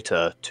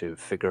narrator to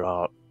figure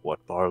out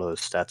what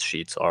Barlow's stats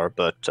sheets are,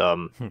 but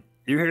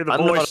You hear the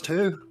voice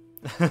too?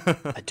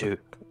 I do.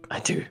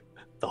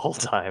 The whole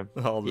time.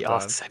 He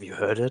asks, "Have you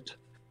heard it?"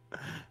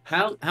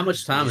 How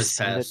much time has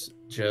passed,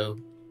 Joe?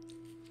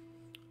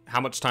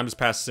 How much time has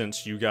passed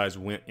since you guys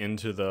went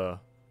into the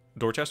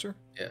Dorchester?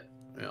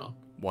 Yeah.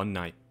 One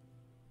night.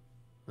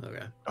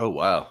 Okay. Oh,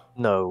 wow.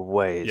 No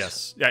ways.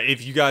 Yes. Yeah,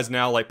 if you guys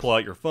now pull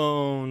out your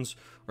phones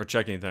or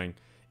check anything,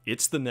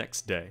 it's the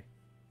next day.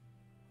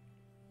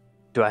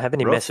 Do I have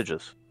any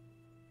messages?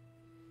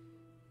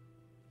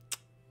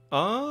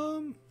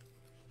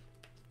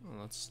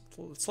 Let's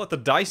let the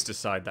dice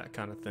decide that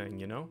kind of thing,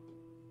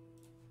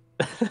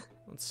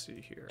 Let's see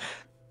here.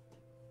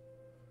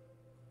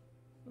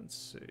 Let's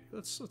see.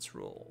 Let's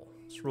roll.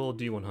 Let's roll a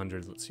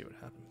D100. Let's see what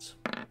happens.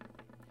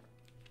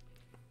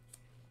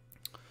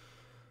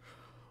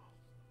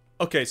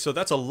 Okay, so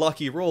that's a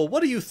lucky roll.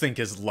 What do you think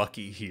is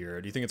lucky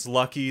here? Do you think it's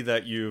lucky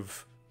that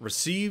you've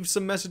received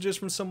some messages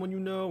from someone you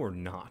know or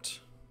not?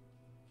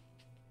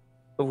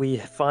 We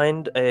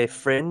find a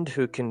friend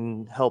who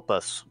can help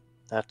us.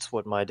 That's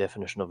what my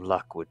definition of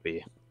luck would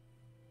be.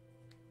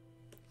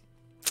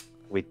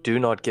 We do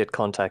not get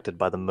contacted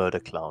by the murder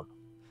clown.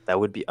 That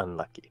would be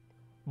unlucky.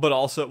 But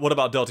also, what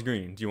about Delta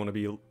Green? Do you want to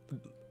be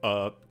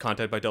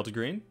contacted by Delta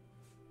Green?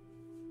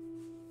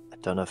 I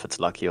don't know if it's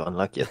lucky or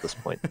unlucky at this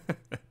point.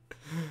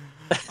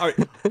 All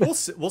right,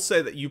 we'll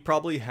say that you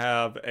probably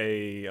have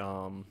a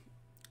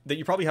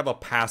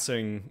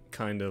passing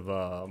kind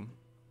of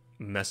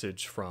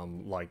message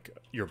from like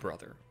your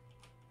brother,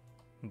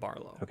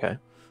 Barlow. Okay.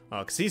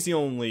 Because he's the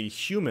only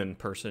human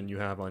person you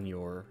have on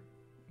your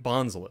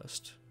bonds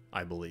list,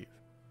 I believe.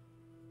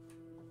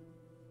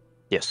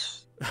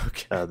 Yes.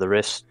 Okay. The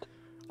rest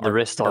are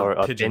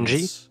Benji,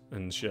 pigeons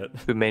and shit,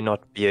 who may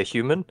not be a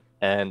human,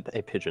 and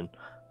a pigeon.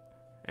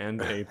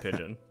 and a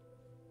pigeon.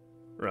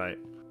 Right.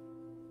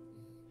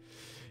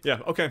 Yeah.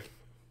 Okay.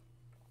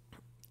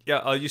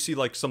 Yeah. You see,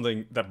 like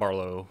something that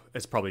Barlow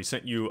has probably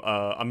sent you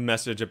a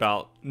message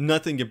about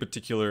nothing in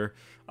particular.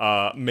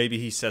 Maybe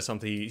he says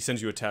something. He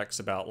sends you a text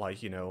about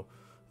like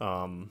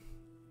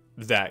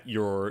that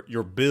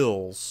your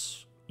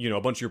bills, a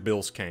bunch of your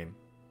bills came.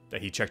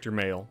 That he checked your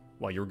mail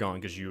while you were gone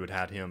because you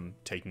had him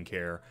taking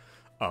care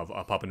of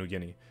Papua New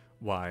Guinea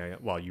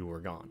while you were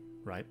gone,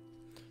 right?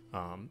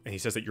 And he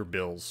says that your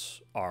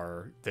bills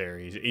are there.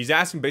 He's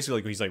asking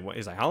basically, he's like,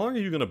 how long are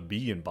you gonna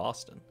be in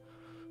Boston?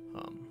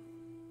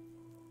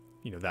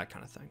 That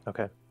kind of thing.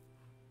 Okay.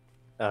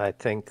 I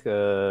think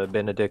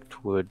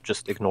Benedict would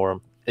just ignore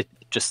him.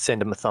 Just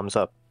send him a thumbs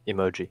up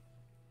emoji.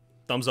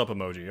 Thumbs up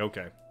emoji.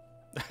 Okay.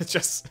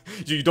 Just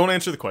you don't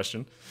answer the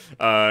question.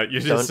 You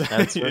just Don't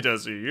answer. you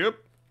just yep.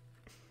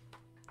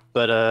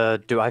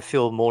 But do I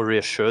feel more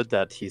reassured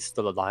that he's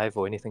still alive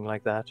or anything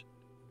like that?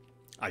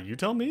 You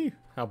tell me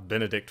how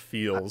Benedict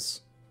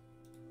feels.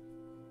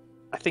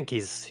 I think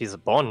he's a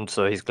Bond,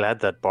 so he's glad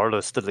that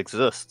Barlow still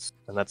exists,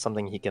 and that's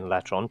something he can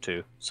latch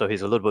onto. So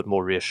he's a little bit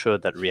more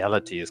reassured that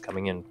reality is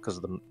coming in because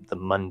of the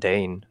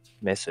mundane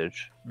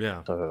message.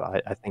 Yeah. So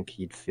I think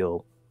he'd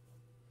feel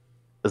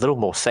a little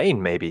more sane,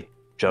 maybe.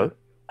 Joe?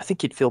 I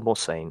think he'd feel more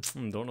sane.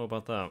 Don't know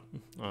about that.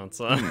 It's,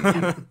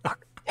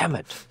 Fuck, damn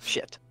it.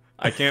 Shit.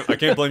 I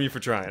can't blame you for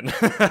trying.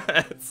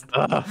 Hank's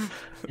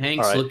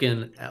Alright.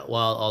 looking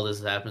while all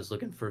this happens,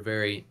 looking for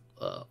very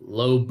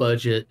low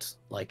budget,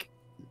 like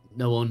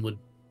no one would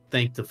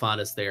think to find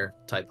us there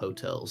type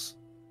hotels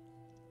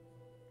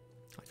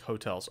Like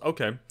hotels.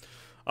 Okay.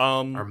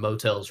 or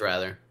motels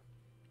rather.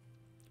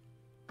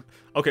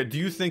 Okay. Do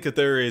you think that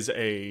there's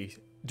a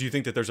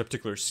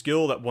particular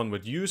skill that one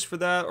would use for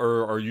that,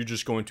 or are you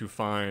just going to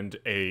find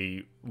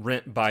a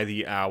rent by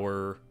the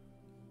hour,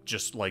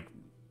 just like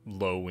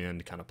low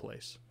end kind of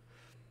place?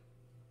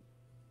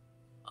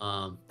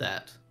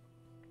 That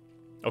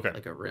Okay.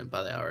 like a rent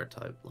by the hour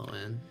type low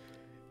end.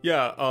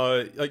 Yeah,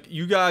 like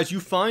you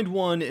find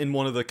one in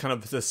one of the kind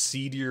of the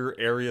seedier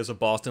areas of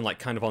Boston, like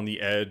kind of on the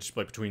edge,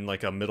 like between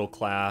like a middle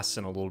class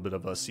and a little bit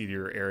of a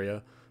seedier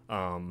area.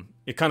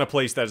 It kind of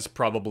place that is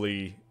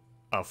probably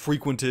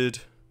frequented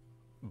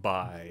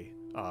by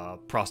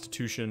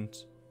prostitution,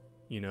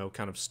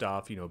 kind of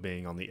stuff,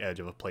 being on the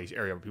edge of a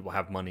area where people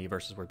have money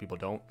versus where people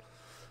don't.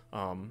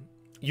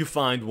 You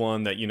find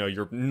one that,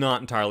 you're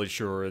not entirely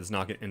sure is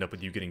not going to end up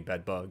with you getting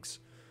bed bugs.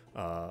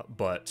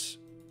 But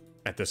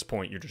at this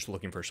point, you're just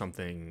looking for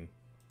something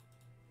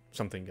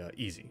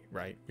easy,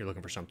 right? You're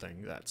looking for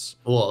something that's...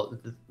 Well,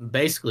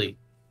 basically,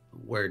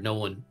 where it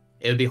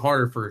would be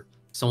harder for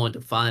someone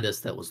to find us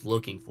that was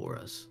looking for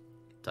us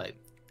type.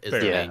 Is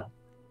the Yeah. main.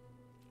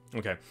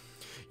 Okay.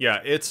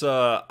 Yeah, it's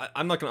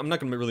I'm not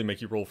gonna really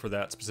make you roll for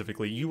that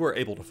specifically. You were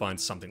able to find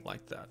something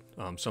like that,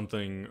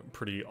 something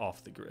pretty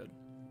off the grid.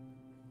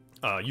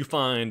 You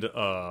find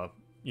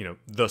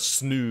the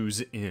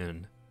Snooze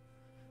Inn,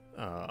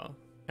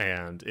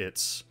 and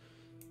it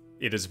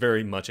is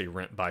very much a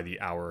rent by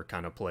the hour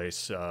kind of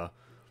place.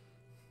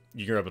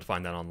 You're able to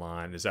find that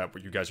online. Is that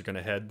where you guys are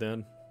gonna head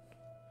then?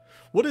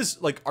 What is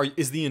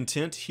is the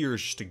intent here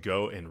just to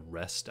go and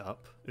rest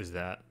up? Is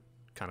that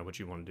kind of what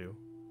you want to do?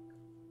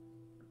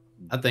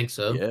 I think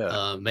so.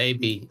 Yeah.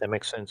 Maybe That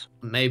makes sense.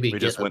 maybe We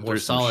get just a went more through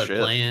some solid shit.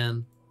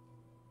 plan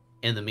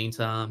in the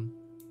meantime.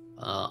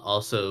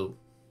 Also,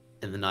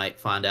 in the night,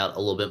 find out a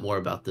little bit more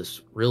about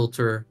this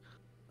realtor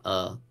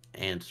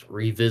and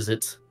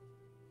revisit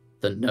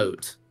the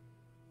note.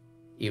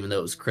 Even though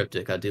it was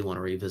cryptic, I do want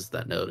to revisit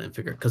that note and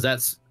figure, because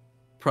that's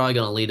probably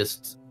going to lead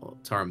us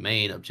to our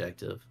main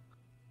objective.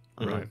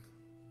 Right.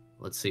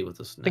 Let's see what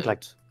this I think, note.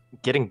 like,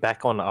 getting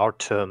back on our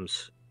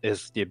terms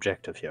is the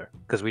objective here,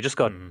 because we just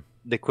got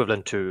the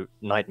equivalent to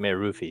Nightmare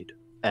Roofied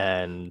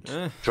and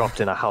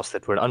dropped in a house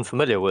that we're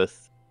unfamiliar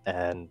with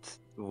and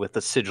with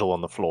a sigil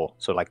on the floor.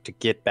 So, like, to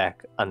get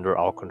back under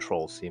our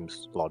control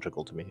seems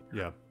logical to me.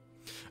 Yeah.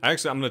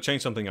 Actually, I'm going to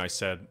change something I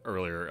said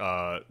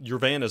earlier. Your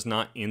van is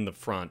not in the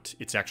front.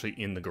 It's actually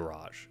in the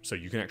garage. So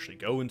you can actually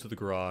go into the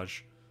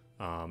garage.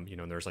 And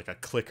there's like a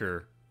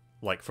clicker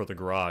like for the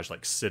garage,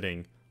 like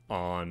sitting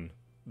on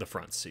the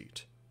front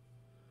seat.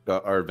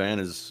 Our van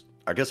is...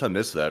 I guess I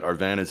missed that. Our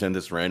van is in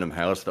this random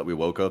house that we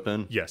woke up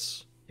in?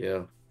 Yes.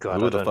 Yeah. God,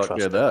 Who I the don't fuck trust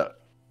did it. that?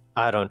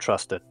 I don't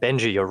trust it.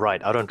 Benji, you're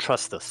right. I don't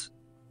trust this.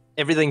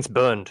 Everything's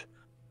burned.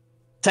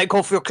 Take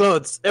off your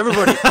clothes.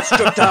 Everybody,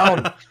 strip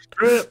down.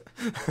 Strip.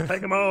 Take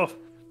them off.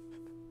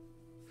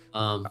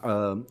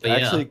 But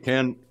Actually,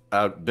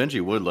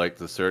 Benji would like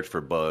to search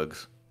for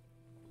bugs.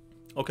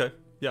 Okay.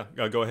 Yeah.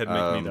 Go ahead and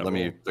make me that Let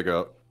roll. me figure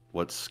out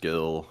what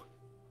skill.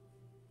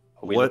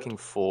 Are we looking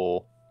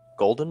for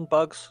golden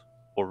bugs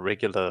or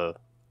regular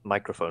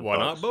microphone Why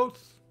bugs? not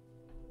both?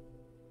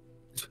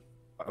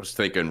 I was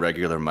thinking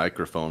regular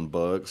microphone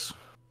bugs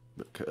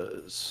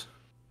because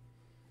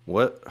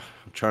what?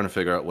 I'm trying to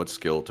figure out what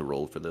skill to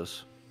roll for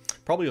this.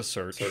 Probably a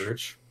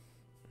search.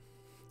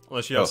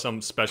 Unless you have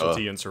some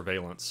specialty in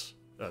surveillance.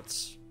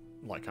 That's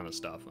like kind of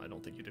stuff. I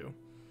don't think you do.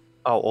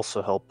 I'll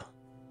also help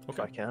if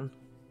I can.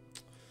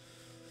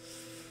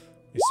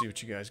 Let me see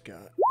what you guys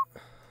got.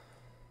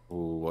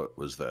 Ooh, what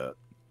was that?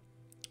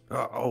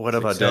 Oh, what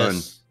have I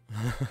done?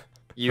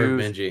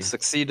 You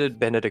succeeded,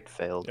 Benedict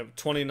failed. You have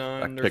 29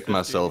 I under picked 50.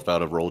 myself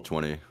out of roll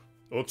 20.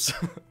 Oops.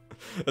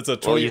 That's a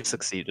 20. Well, you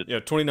succeeded. Yeah,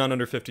 29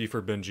 under 50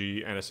 for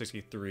Benji and a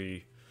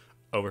 63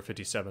 over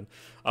 57.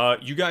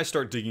 You guys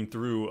start digging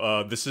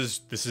through. This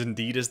is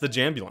indeed is the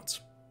Jambulance.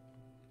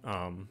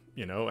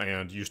 You know,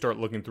 and you start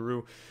looking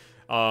through.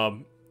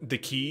 The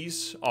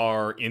keys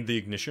are in the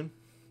ignition.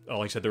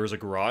 Like I said, there was a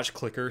garage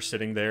clicker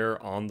sitting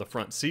there on the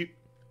front seat.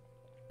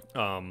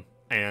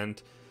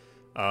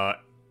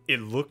 It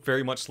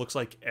looks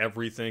like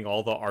everything,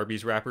 all the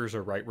Arby's wrappers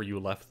are right where you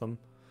left them.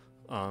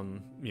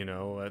 You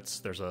know,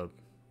 there's a,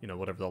 you know,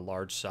 whatever the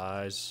large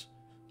size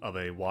of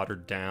a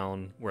watered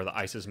down where the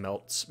ice is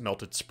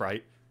melted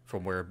Sprite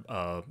from where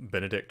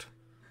Benedict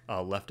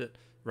left it,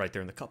 right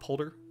there in the cup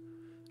holder.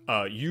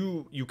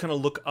 You kind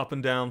of look up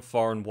and down,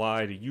 far and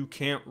wide. You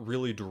can't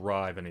really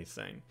derive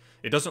anything.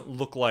 It doesn't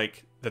look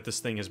like that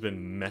this thing has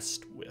been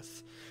messed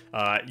with.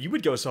 You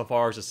would go so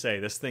far as to say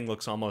this thing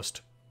looks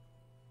almost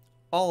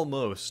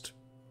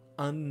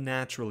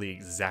unnaturally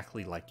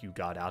exactly like you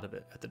got out of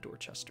it at the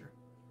Dorchester.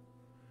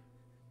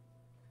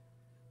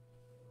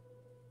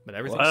 But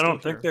everything's I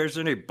don't think there's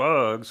any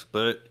bugs,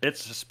 but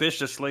it's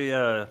suspiciously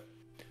the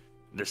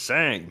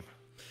same.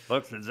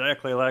 Looks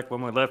exactly like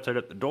when we left it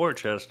at the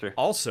Dorchester.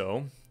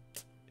 Also,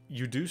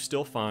 you do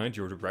still find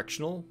your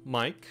directional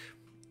mic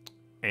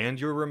and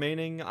your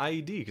remaining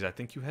IED, because I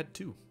think you had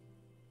 2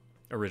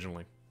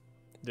 originally,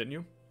 didn't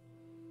you?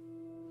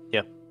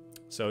 Yeah.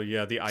 So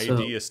yeah, the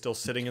IED is still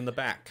sitting in the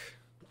back.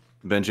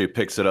 Benji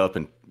picks it up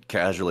and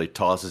casually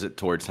tosses it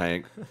towards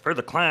Hank. For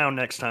the clown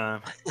next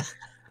time.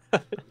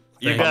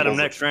 You got him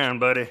next round,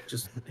 buddy.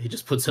 He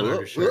just puts it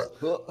under his shirt.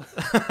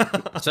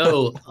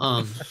 So,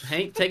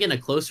 Hank, taking a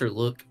closer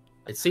look,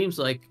 it seems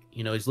like,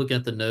 you know, he's looking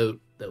at the note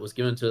that was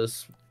given to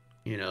us.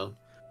 You know,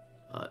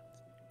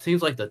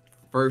 seems like the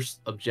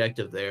first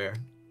objective there.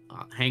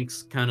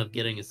 Hank's kind of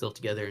getting himself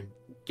together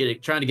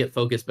and trying to get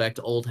focused back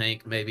to old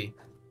Hank, maybe.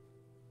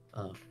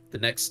 The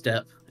next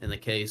step in the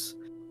case.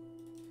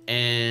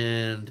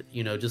 And,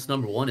 you know, just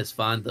number 1 is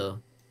find the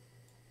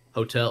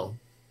hotel.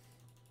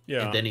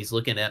 Yeah. And then he's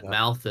looking at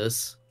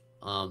Malthus,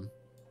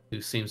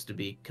 who seems to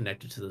be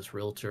connected to this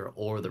realtor,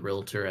 or the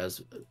realtor,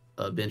 as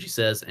Benji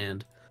says.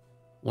 And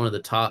one of the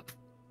top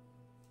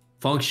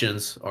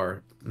functions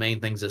or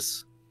main things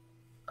this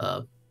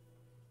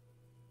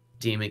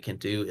demon can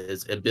do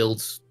is it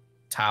builds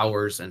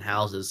towers and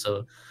houses.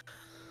 So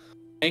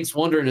Hank's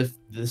wondering if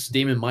this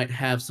demon might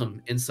have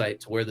some insight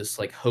to where this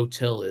like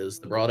hotel is,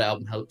 the Broad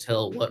Album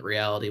Hotel, what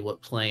reality,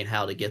 what plane,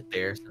 how to get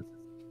there. Since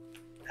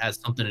it has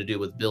something to do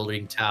with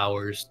building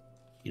towers,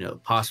 you know,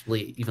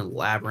 possibly even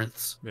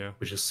labyrinths,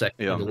 which is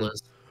second on the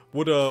list.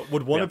 Would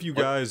one of you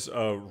guys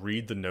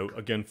read the note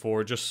again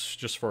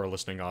just for our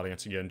listening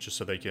audience again, just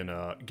so they can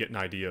get an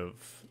idea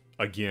of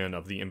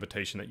the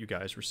invitation that you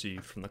guys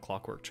received from the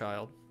Clockwork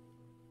Child?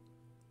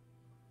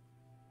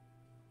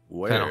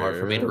 Kind of hard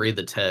for me to read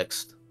the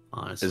text,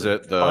 honestly. Is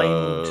it the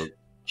Find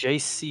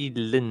J.C.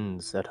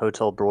 Linz at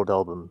Hotel Broad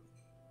Album.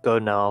 Go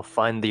now,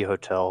 find the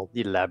hotel,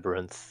 the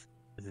labyrinth,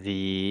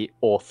 the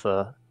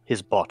author,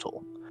 his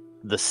bottle,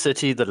 the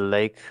city, the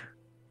lake,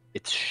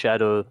 its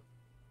shadow,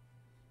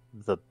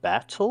 the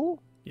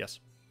battle? Yes.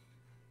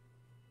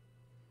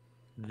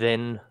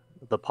 Then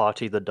the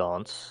party, the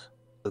dance,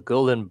 the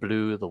girl in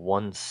blue, the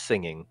one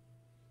singing.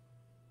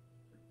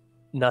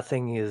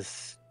 Nothing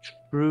is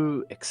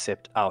true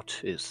except out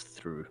is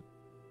through.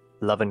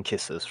 Love and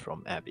kisses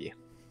from Abby.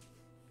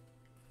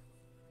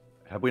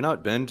 Have we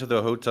not been to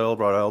the Hotel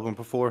Broad Album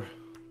before?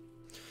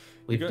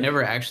 We've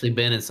never actually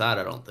been inside,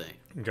 I don't think.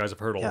 You guys have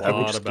heard a we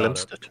lot just about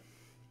glimpsed it.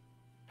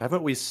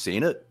 Haven't we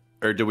seen it?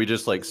 Or do we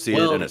just like see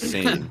it in a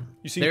scene?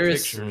 You see There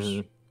pictures.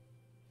 is.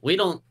 We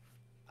don't.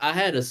 I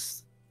had a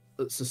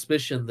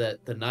suspicion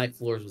that the night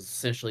floors was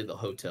essentially the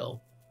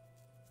hotel.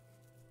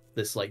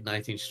 This like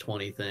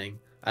 1920 thing.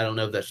 I don't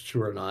know if that's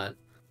true or not,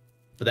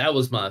 but that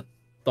was my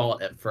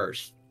thought at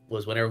first.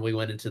 Was whenever we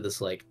went into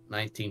this like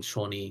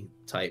 1920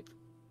 type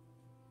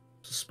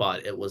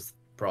spot, it was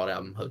Broad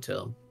Album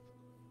Hotel.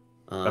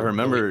 I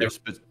remember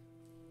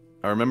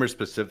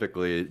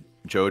specifically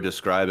Joe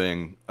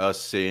describing us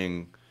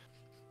seeing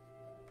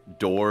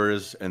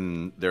doors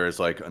and there's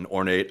like an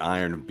ornate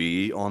iron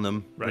bee on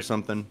them or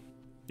something.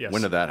 Yes.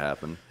 When did that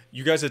happen?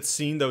 You guys had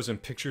seen those in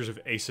pictures of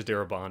Asa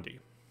Darabandi,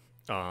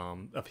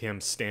 of him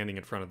standing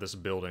in front of this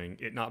building,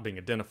 it not being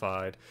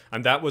identified,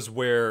 and that was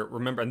where,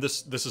 remember, and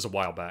this is a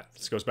while back.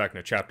 This goes back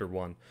into chapter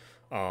 1.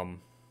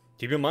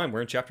 Keep in mind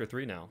we're in chapter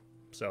 3 now.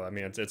 So I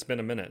mean, it's been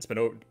a minute. It's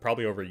been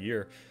probably over a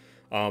year.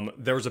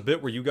 There was a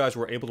bit where you guys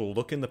were able to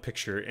look in the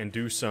picture and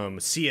do some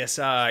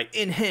CSI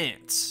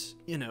enhance,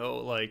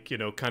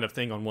 kind of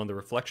thing on one of the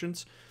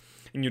reflections,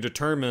 and you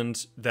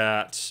determined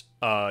that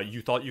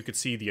you thought you could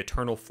see the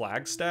Eternal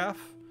Flagstaff,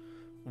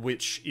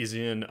 which is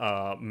in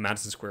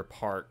Madison Square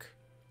Park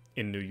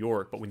in New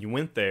York. But when you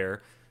went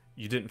there,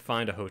 you didn't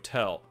find a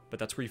hotel, but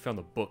that's where you found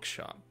the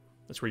bookshop.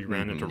 That's where you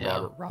ran into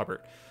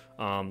Robert.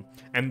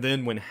 And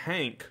then when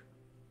Hank,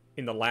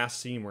 in the last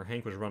scene where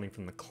Hank was running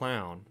from the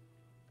clown,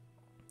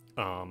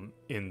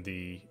 in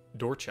the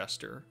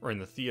Dorchester, or in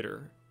the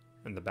theater,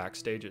 in the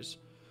backstages,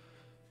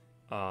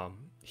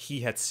 he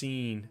had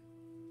seen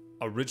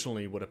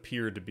originally what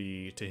appeared to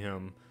be to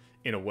him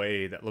in a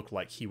way that looked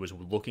like he was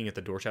looking at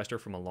the Dorchester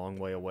from a long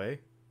way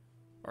away,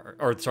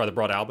 or sorry, the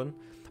Broad Albin,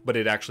 but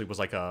it actually was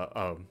like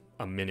a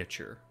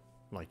miniature,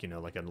 like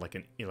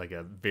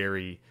a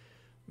very,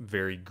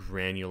 very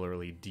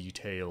granularly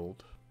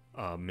detailed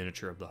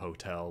miniature of the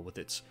hotel with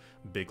its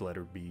big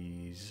letter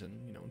B's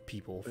and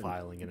people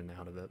filing in and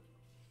out of it.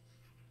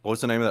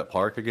 What's the name of that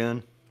park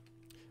again?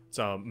 It's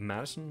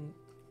Madison.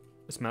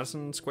 It's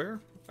Madison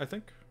Square, I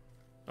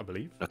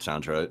believe. That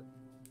sounds right.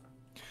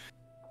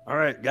 All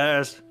right,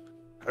 guys,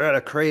 I got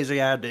a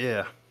crazy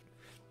idea.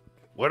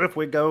 What if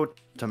we go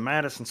to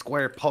Madison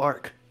Square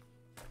Park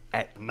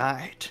at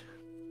night?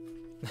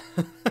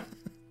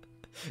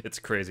 It's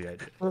a crazy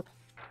idea.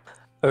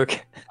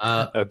 Okay.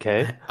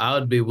 Okay. I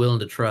would be willing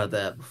to try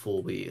that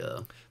before we.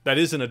 That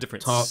is in a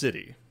different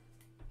city.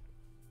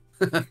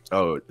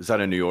 Oh, is that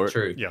in New York?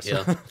 True. Yes.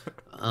 Yeah.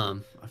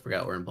 I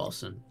forgot we're in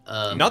Boston.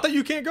 Not that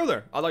you can't go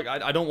there.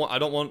 I don't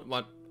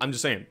want. I'm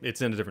just saying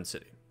it's in a different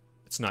city.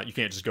 It's not. You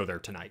can't just go there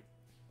tonight.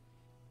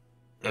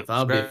 If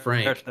I'll be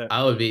frank,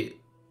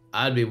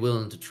 I'd be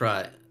willing to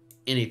try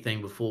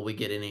anything before we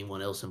get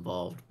anyone else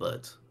involved.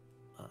 But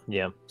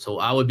yeah. So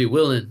I would be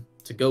willing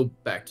to go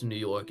back to New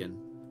York and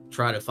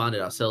try to find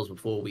it ourselves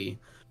before we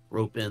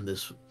rope in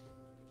this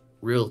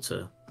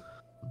realtor.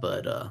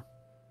 But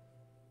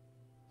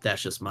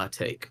that's just my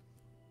take.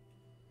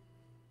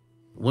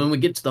 When we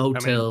get to the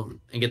hotel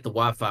and get the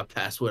Wi-Fi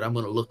password, I'm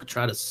gonna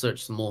try to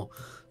search some more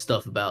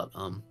stuff about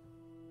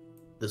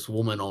this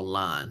woman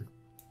online.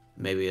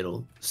 Maybe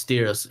it'll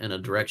steer us in a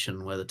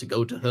direction whether to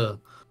go to her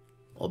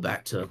or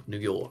back to New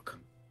York.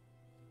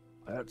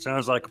 That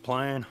sounds like a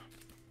plan.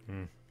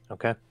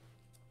 Okay.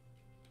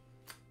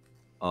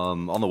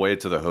 On the way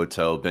to the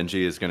hotel,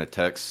 Benji is gonna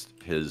text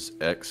his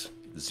ex,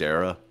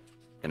 Zara,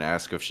 and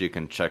ask if she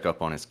can check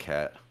up on his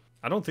cat.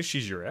 I don't think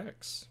she's your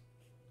ex.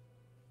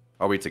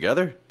 Are we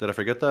together? Did I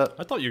forget that?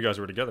 I thought you guys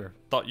were together.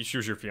 She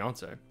was your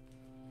fiance.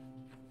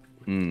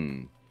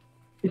 I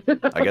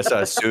guess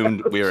I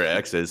assumed we were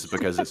exes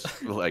because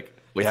it's like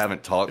we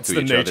haven't talked to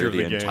each other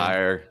the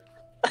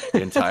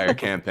entire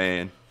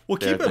campaign. Well,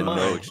 keep in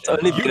mind, it's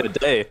only been a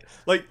day.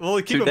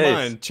 Keep in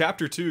mind,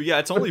 chapter 2. Yeah,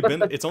 it's only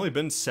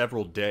been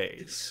several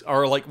days.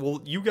 Or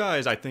you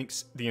guys, I think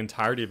the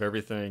entirety of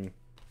everything.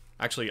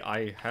 Actually,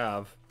 I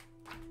have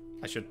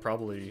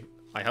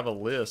a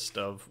list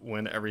of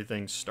when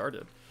everything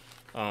started.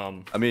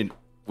 I mean,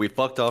 we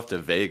fucked off to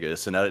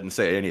Vegas, and I didn't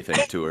say anything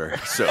to her,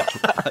 so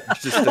I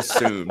just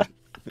assumed.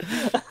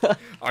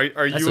 Are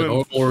that's you a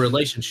normal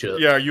relationship?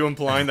 Yeah, are you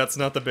implying that's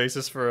not the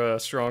basis for a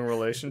strong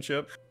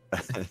relationship?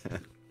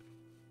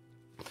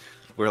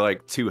 We're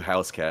like two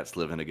house cats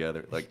living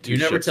together. Like you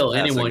never tell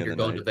anyone you're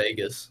going to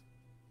Vegas.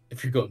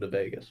 If you're going to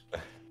Vegas.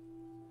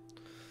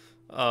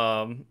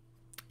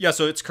 Yeah,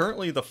 so it's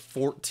currently the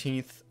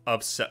 14th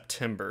of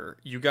September.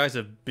 You guys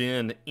have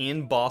been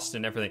in Boston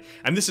and everything.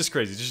 And this is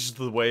crazy. This is just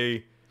the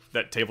way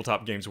that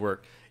tabletop games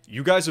work.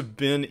 You guys have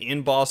been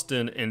in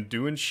Boston and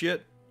doing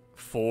shit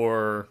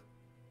for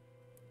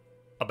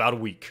about a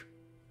week.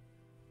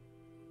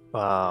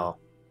 Wow.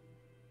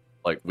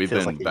 Like we've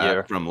been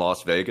back from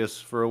Las Vegas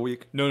for a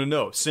week?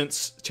 No.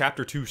 Since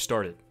chapter 2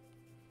 started.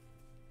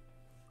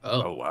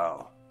 Oh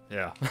wow.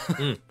 Yeah.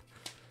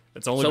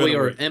 It's only so we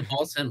were in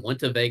Boston, went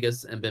to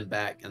Vegas, and been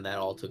back, and that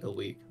all took a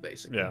week,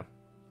 basically. Yeah.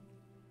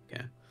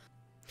 Okay.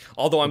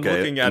 Although I'm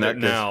looking at it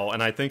now,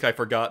 and I think I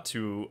forgot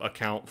to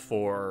account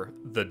for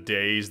the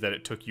days that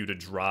it took you to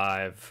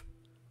drive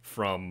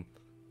from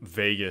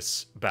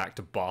Vegas back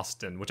to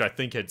Boston, which I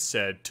think had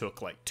said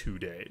took like 2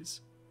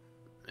 days.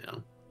 Yeah.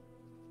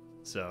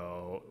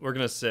 So we're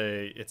going to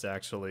say it's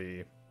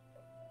actually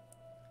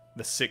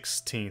the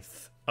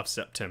 16th of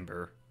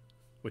September,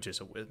 which is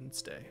a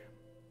Wednesday.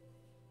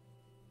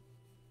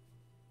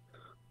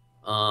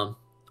 All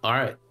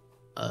right.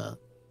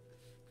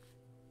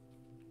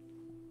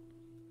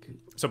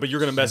 So, but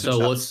you're gonna message.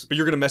 But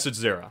you're gonna message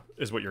Zara,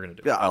 is what you're gonna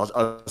do. Yeah,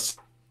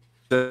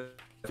 I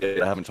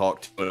haven't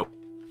talked to a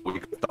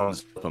week.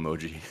 Thumbs up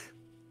emoji.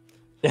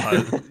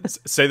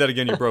 Say that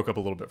again. You broke up a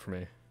little bit for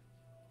me.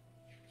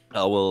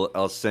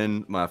 I'll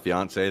send my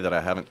fiance that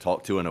I haven't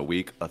talked to in a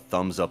week a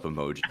thumbs up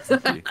emoji.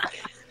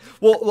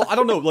 Well, I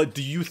don't know. Like,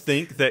 do you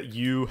think that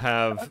you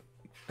have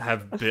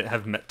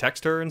met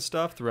text her and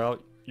stuff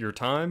throughout your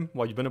time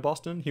while you've been in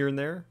Boston, here and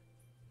there?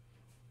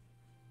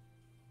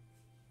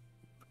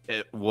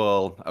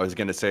 Well, I was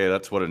gonna say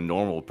that's what a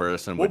normal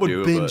person What would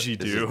would do. Benji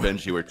but do? This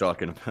is Benji we're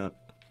talking about.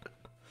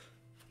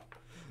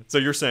 So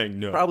you're saying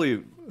no? Probably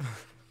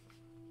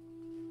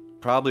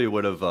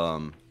would have.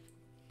 I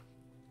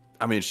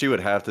mean, she would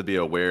have to be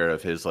aware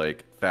of his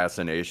like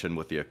fascination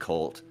with the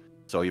occult.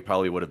 So he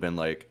probably would have been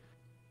like,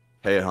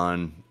 "Hey,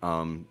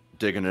 hon,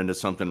 digging into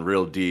something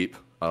real deep.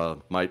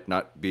 Might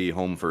not be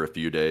home for a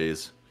few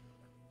days.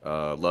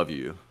 Love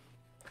you."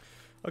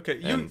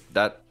 Okay, And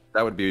that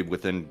would be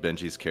within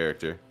Benji's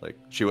character. Like,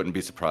 she wouldn't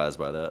be surprised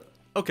by that.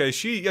 Okay,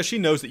 she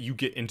knows that you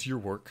get into your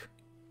work,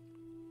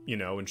 you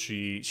know, and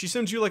she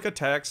sends you like a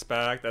text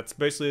back that's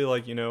basically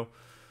like, you know,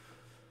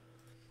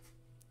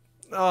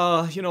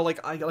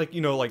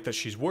 like that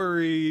she's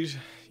worried,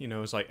 you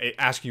know, it's like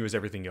asking you, is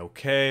everything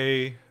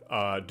okay?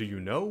 Do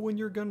you know when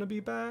you're gonna be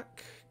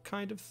back?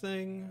 Kind of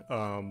thing.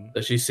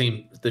 Does she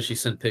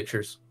send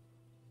pictures?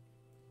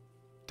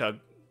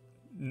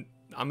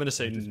 I'm gonna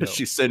say no.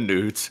 She send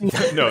nudes. No,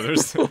 she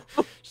doesn't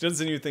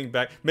send you anything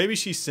back. Maybe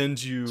she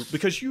sends you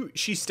because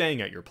she's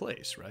staying at your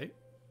place, right?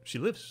 She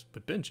lives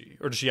with Benji,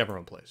 or does she have her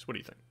own place? What do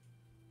you think?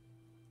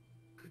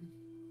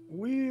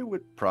 We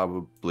would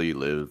probably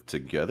live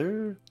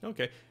together.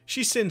 Okay,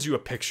 she sends you a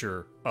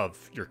picture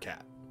of your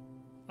cat,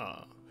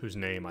 whose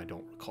name I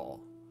don't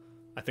recall.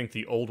 I think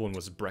the old one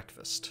was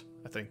Breakfast.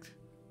 I think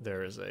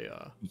there is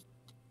a.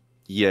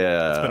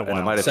 Yeah, it's been a while. And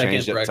I might have Second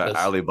changed it Breakfast. to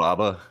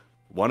Alibaba.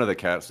 One of the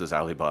cats is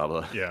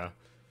Alibaba. Yeah.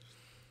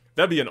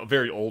 That'd be a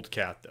very old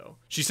cat, though.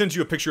 She sends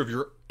you a picture of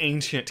your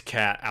ancient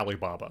cat,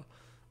 Alibaba.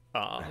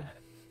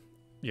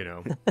 You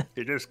know.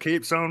 He just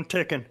keeps on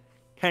ticking.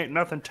 Can't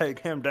nothing take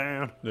him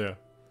down. Yeah.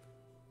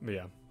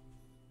 Yeah.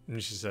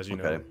 And she says, you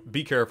know, Okay.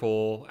 be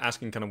careful,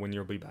 asking kind of when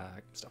you'll be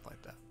back, stuff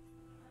like that.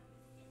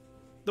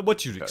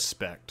 What you'd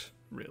expect,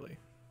 really.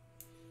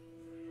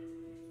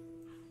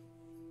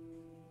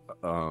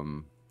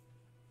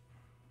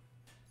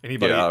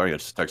 Anybody? Yeah, I'll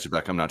just text you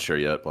back. I'm not sure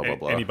yet. Blah blah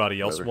blah.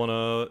 Anybody else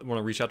Whatever.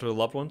 wanna reach out to their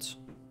loved ones?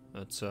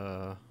 That's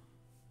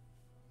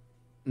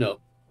No.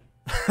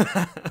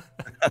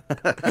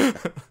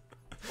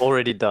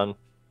 Already done.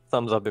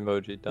 Thumbs up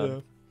emoji done.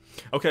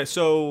 Yeah. Okay,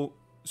 so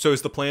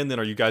is the plan then?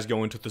 Are you guys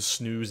going to the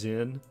Snooze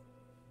Inn?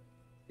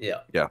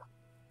 Yeah. Yeah.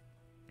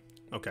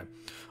 Okay.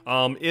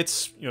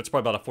 It's probably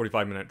about a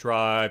 45-minute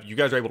drive. You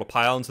guys are able to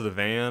pile into the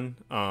van,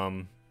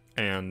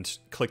 and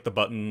click the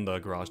button. The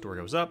garage door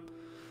goes up,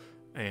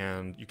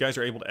 and you guys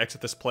are able to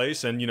exit this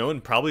place. And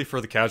and probably for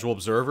the casual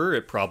observer,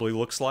 it probably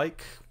looks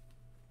like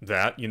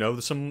that.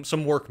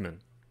 Some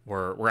workmen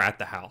were at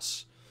the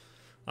house.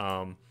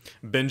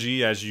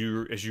 Benji, as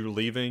you're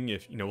leaving,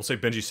 if we'll say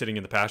Benji's sitting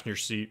in the passenger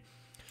seat.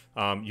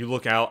 You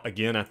look out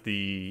again at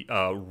the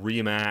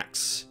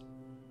Remax,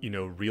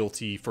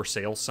 realty for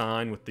sale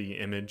sign with the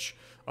image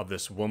of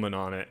this woman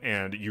on it,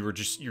 and you're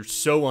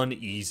so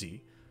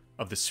uneasy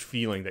of this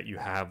feeling that you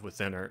have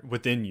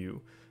within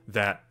you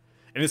that,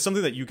 and it's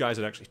something that you guys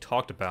had actually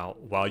talked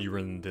about while you were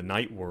in the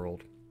night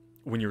world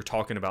when you were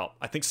talking about.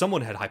 I think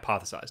someone had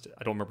hypothesized it.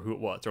 I don't remember who it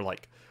was. They're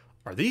like,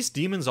 are these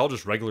demons all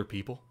just regular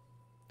people?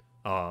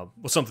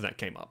 Was something that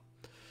came up.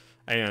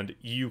 And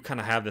you kind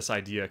of have this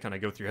idea kind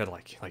of go through your head,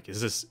 like,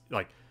 is this,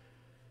 like,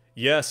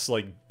 yes,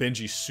 like,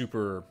 Benji's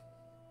super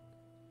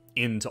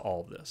into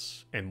all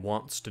this and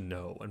wants to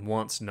know and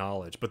wants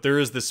knowledge, but there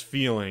is this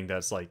feeling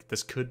that's like,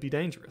 this could be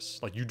dangerous.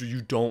 Like, you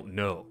don't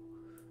know.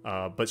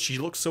 But she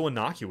looks so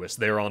innocuous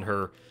there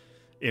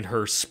in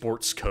her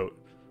sports coat,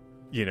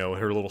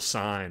 her little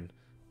sign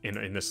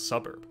in this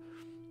suburb.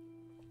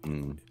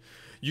 Mm.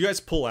 You guys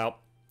pull out,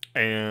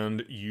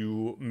 and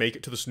you make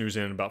it to the Snooze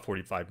Inn in about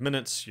 45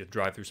 minutes. You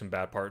drive through some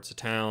bad parts of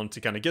town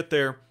to kind of get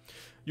there.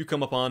 You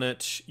come up on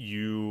it.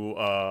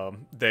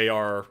 They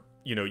are,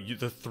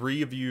 the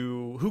three of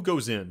you. Who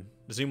goes in?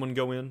 Does anyone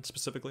go in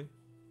specifically?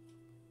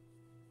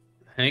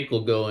 Hank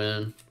will go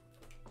in.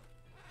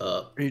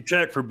 You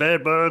check for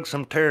bed bugs.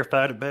 I'm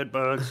terrified of bed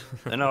bugs.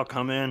 Then I'll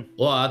come in.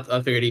 Well,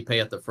 I figured he'd pay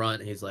at the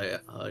front. He's like,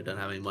 he doesn't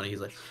have any money.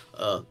 He's like,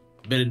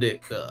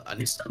 Benedict, I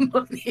need some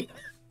money.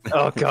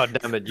 Oh, god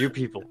damn it, you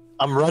people.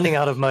 I'm running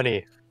out of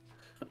money.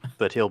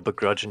 But he'll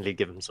begrudgingly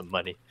give him some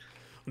money.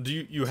 Do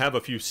you have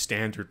a few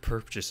standard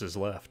purchases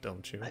left,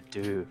 don't you? I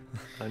do.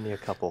 Only a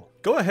couple.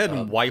 Go ahead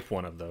and wipe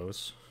one of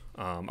those.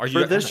 Are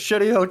you For this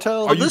shitty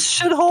hotel? Are you- This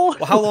shithole?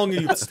 Well, how long are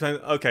you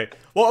spend? Okay.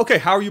 Well, okay.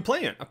 How are you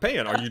paying?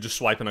 Are you just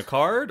swiping a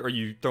card, or are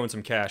you throwing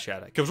some cash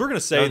at it? Because we're gonna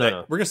say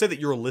we're gonna say that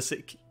your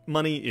illicit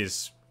money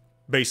is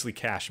basically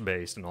cash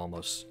based and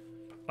almost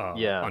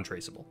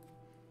untraceable.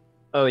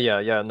 Oh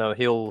yeah, no,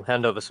 he'll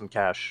hand over some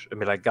cash. I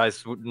mean, like,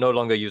 guys, no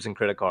longer using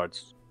credit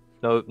cards.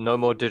 No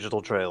more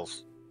digital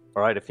trails.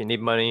 All right, if you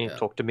need money,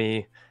 talk to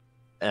me.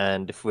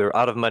 And if we're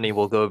out of money,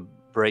 we'll go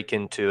break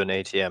into an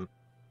ATM.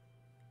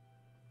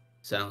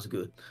 Sounds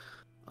good.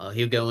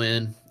 He'll go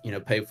in,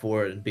 pay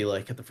for it, and be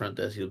like at the front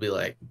desk. He'll be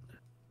like,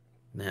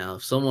 now,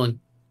 if someone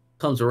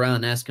comes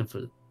around asking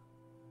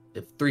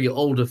if three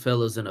older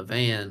fellas in a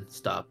van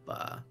stop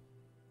by,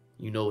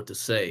 you know what to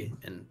say,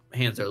 and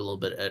hands her a little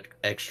bit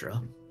extra.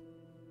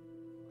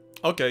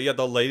 Okay, yeah,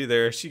 the lady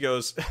there, she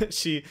goes,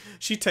 she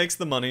takes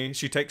the money.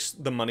 She takes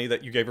the money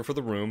that you gave her for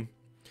the room.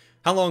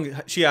 How long?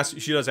 She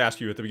does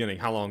ask you at the beginning.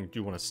 How long do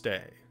you want to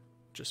stay?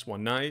 Just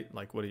one night?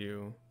 Like, what do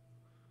you?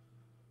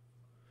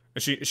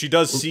 And she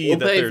does see we'll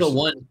that pay there's. For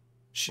one.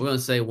 She, We're gonna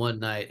say one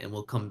night, and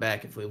we'll come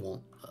back if we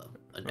want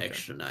an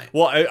extra night.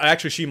 well,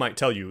 actually, she might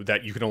tell you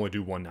that you can only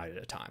do one night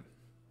at a time.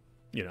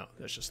 You know,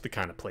 that's just the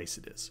kind of place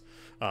it is.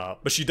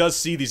 But she does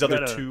see these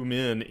other two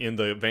men in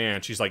the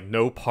van. She's like,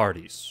 no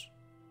parties.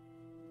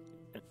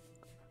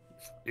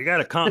 You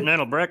got a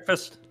continental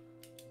breakfast?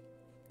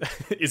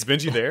 Is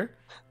Benji there?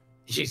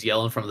 She's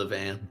yelling from the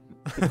van.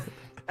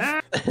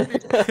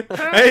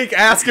 Hank,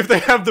 ask if they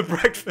have the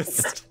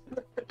breakfast.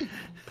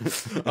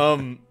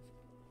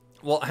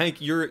 Well, Hank,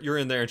 you're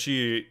in there, and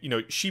she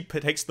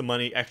takes the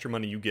money, extra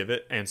money you give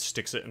it, and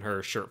sticks it in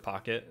her shirt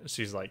pocket.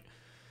 She's like,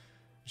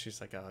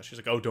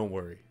 oh, don't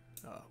worry,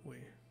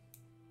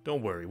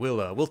 don't worry,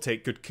 we'll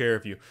take good care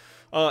of you.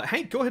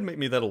 Hank, go ahead and make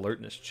me that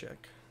alertness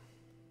check.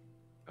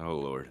 Oh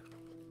Lord.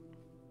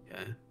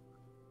 Okay.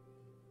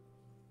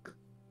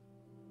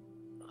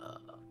 Let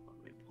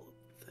me pull up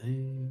the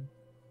thing.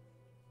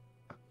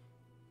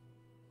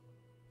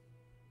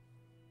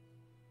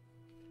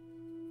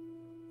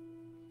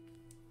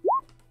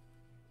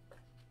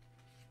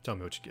 Tell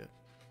me what you get.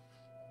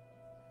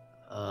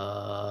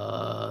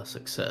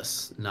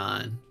 Success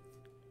 9.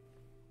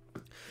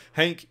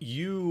 Hank,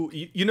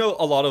 you know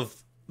a lot of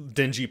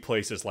dingy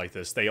places like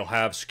this, they'll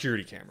have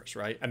security cameras,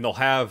 right? And they'll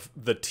have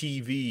the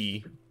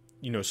TV,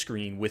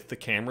 screen with the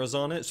cameras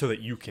on it so that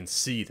you can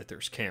see that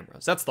there's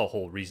cameras. That's the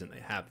whole reason they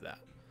have that.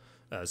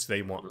 So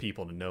they want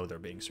people to know they're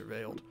being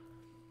surveilled.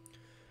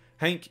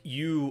 Hank,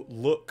 you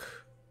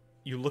look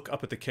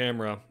up at the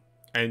camera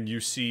and you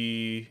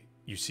see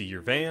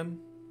your van.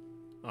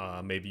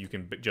 Maybe you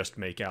can just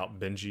make out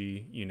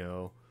Benji,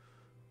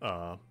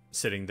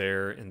 sitting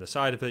there in the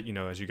side of it,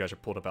 as you guys are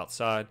pulled up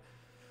outside.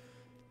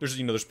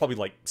 There's probably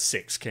like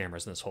 6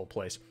 cameras in this whole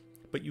place.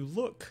 But you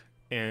look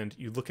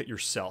at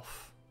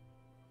yourself,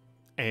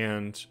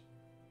 and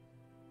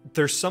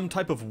there's some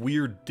type of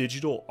weird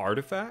digital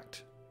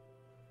artifact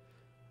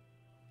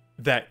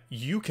that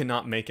you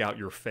cannot make out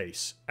your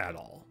face at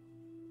all.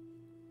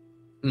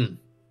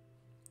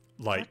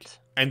 What?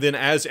 And then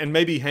and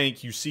maybe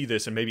Hank, you see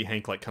this, and maybe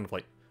Hank kind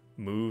of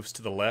moves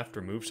to the left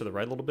or moves to the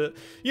right a little bit.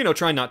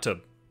 Trying not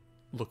to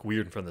look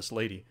weird in front of this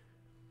lady.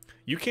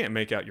 You can't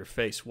make out your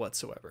face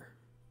whatsoever.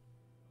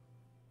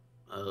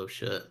 Oh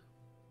shit.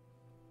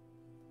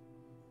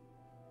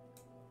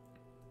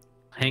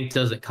 Hank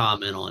doesn't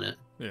comment on it.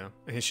 Yeah.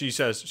 And she's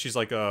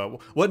like,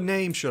 what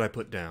name should I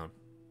put down?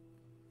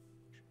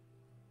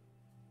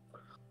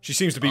 She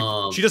seems to be,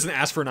 she doesn't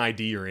ask for an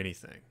ID or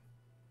anything.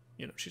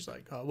 She's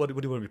like, what do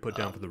you want to be put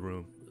down for the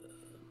room?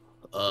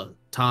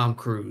 Tom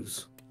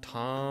Cruise.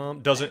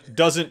 Tom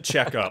doesn't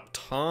check up.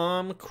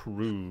 Tom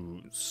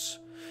Cruise.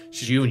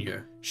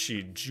 Junior.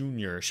 She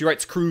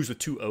writes Cruise with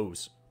 2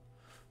 O's.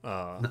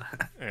 And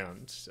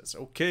says,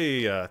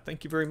 okay,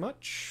 thank you very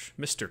much,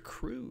 Mr.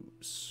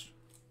 Cruise.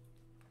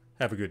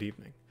 Have a good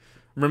evening.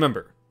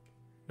 Remember,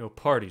 no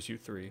parties, you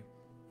 3.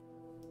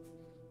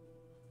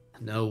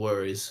 No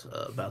worries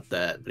about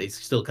that, but he's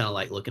still kind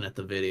of looking at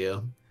the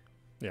video.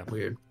 Yeah.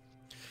 Weird.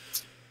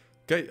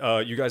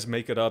 Okay, you guys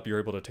make it up. You're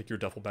able to take your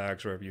duffel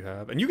bags wherever you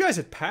have. And you guys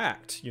had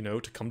packed,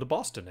 to come to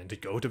Boston and to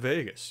go to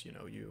Vegas.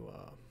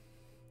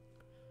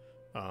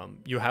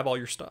 You have all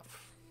your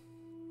stuff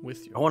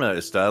with you. I want to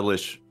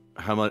establish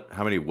how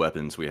many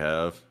weapons we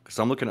have, because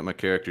I'm looking at my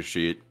character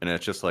sheet and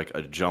it's just like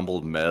a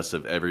jumbled mess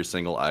of every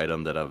single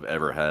item that I've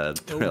ever had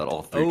throughout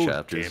all 3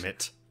 chapters. Damn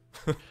it.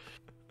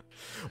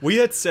 We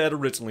had said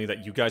originally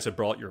that you guys had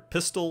brought your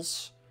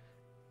pistols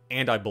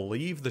and I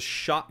believe the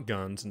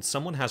shotguns, and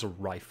someone has a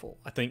rifle.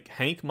 I think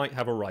Hank might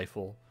have a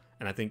rifle,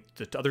 and I think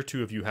the other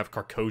 2 of you have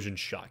Carcosian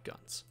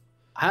shotguns.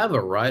 I have a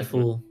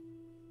rifle.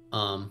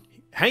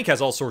 Hank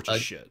has all sorts of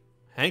shit.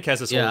 Hank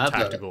has this whole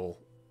tactical.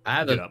 I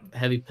have a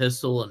heavy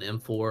pistol, an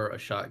M4, a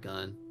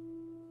shotgun.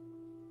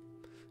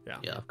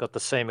 Yeah. I've got the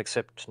same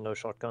except no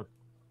shotgun.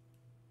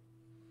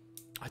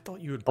 I thought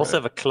you would also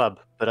have a club,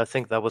 but I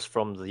think that was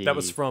from the. That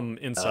was from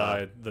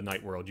inside the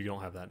Night World. You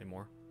don't have that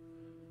anymore.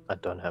 I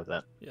don't have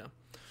that. Yeah.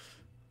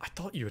 I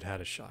thought you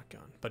had a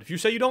shotgun, but if you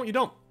say you don't, you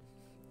don't.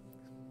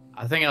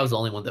 I think I was the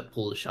only one that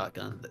pulled a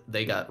shotgun.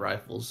 They got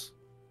rifles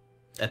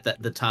at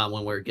the time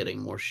when we were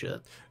getting more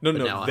shit.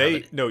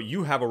 No,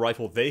 you have a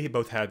rifle. They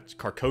both had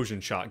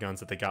Carcosian shotguns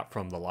that they got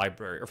from the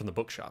library or from the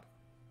bookshop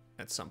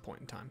at some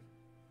point in time.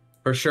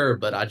 For sure,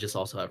 but I just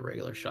also have a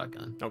regular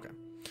shotgun. Okay.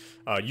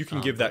 You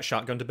can give that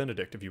shotgun to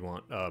Benedict if you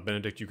want.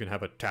 Benedict, you can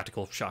have a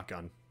tactical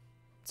shotgun.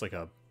 It's like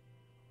a...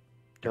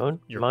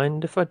 Don't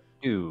mind if I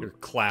do. Your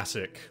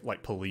classic,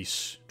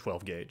 police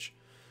 12 gauge.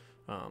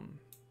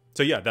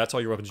 So yeah, that's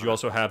all your weapons. You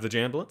also have the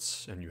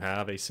jamblets, and you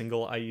have a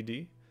single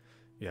IED.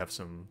 You have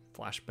some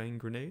flashbang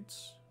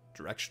grenades,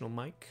 directional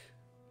mic.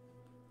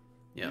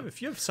 Yeah.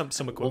 If you have some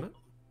equipment.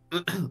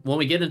 When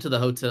we get into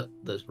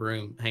the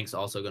room, Hank's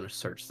also going to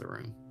search the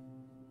room.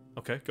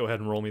 Okay, go ahead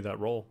and roll me that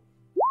roll.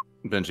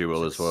 Benji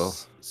will as well.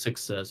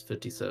 Success,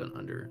 57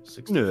 under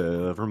 60.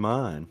 Never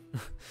mind.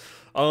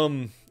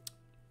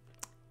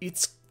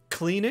 It's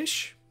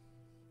cleanish.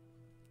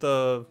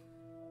 The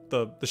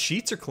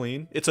sheets are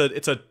clean. It's a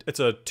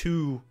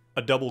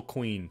double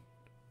queen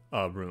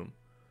room.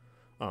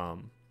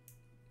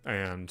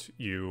 And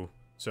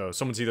so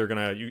someone's either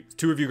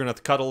two of you are gonna have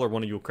to cuddle, or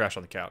one of you will crash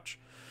on the couch.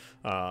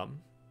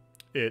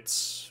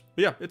 It's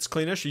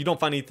cleanish. You don't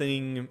find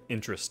anything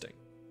interesting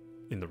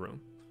in the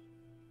room.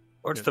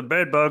 What's the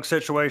bed bug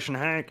situation,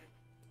 Hank?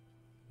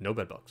 No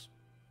bed bugs.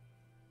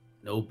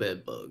 No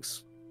bed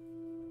bugs.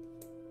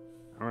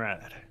 All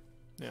right.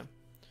 Yeah.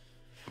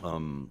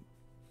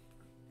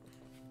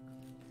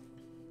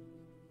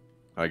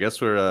 I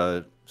guess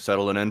we're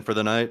settling in for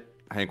the night.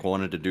 Hank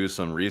wanted to do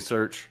some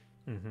research.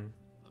 Mm-hmm.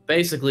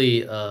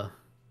 Basically,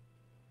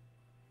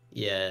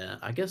 yeah,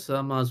 I guess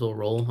I might as well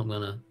roll. I'm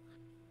gonna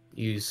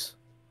use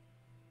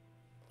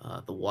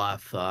the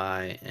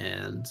Wi-Fi,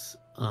 and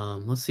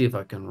let's see if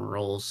I can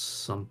roll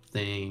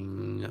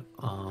something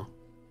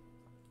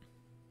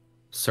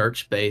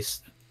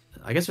search-based.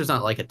 I guess there's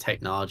not like a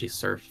technology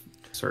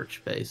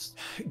search-based.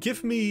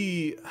 Give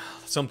me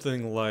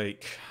something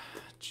like,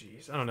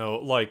 geez, I don't know,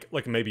 like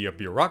maybe a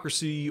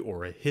bureaucracy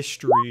or a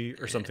history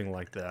or something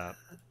like that.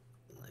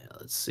 Yeah,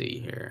 let's see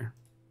here.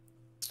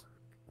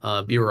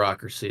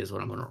 Bureaucracy is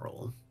what I'm gonna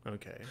roll.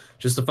 Okay.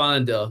 Just to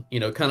find,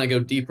 kind of go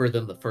deeper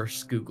than the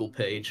first Google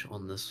page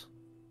on this.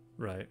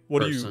 Right.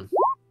 What are you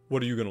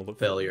gonna look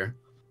failure?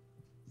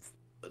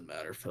 Doesn't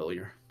matter.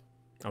 Failure.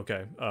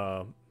 Okay.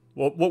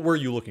 What were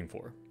you looking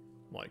for?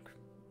 Like.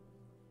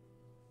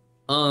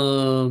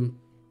 I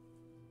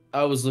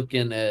was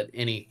looking at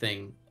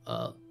anything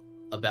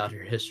about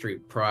your history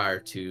prior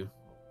to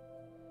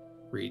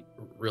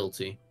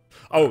realty.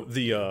 Oh,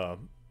 the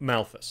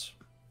Malthus.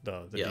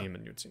 The Yeah.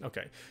 demon you'd seen.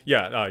 Okay.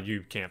 Yeah,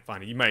 you can't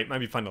find it. You might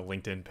maybe find a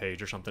LinkedIn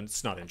page or something.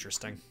 It's not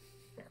interesting.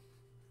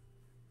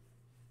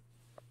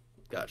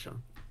 Gotcha.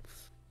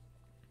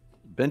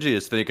 Benji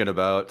is thinking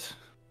about,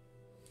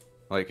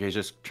 like, he's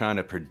just trying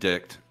to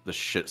predict the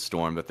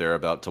shitstorm that they're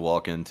about to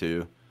walk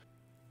into.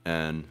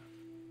 And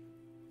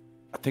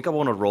I think I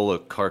want to roll a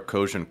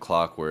Carcosian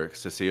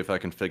Clockworks to see if I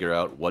can figure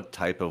out what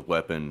type of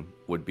weapon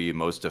would be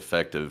most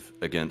effective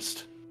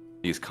against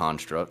these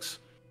constructs.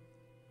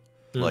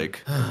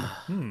 Like,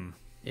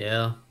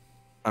 Yeah.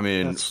 I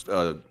mean,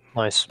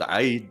 Nice. the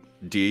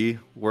ID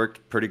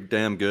worked pretty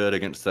damn good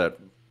against that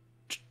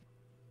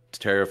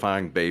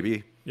terrifying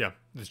baby. Yeah,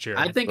 the chair.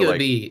 I think But, it would like-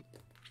 be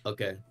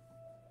okay.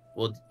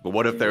 Well, But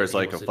what if there's Yeah,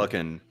 like a what's it-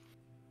 fucking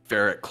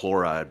ferric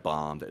chloride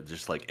bomb that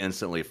just like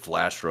instantly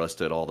flash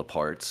rusted all the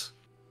parts?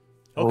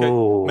 Okay.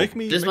 Ooh. Make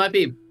me. this might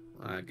be.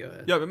 Go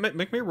ahead. Yeah, but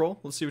make me a roll.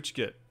 Let's see what you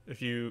get.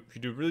 If you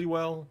do really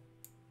well,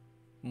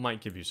 might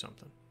give you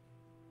something.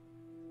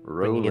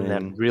 Bringing in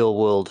Rolling. that real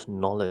world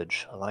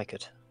knowledge. I like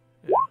it.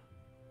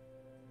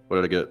 What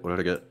did I get? What did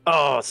I get?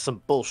 Oh, it's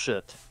some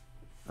bullshit.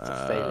 It's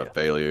a failure.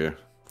 Failure.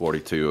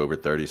 42 over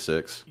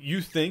 36.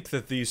 You think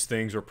that these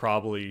things are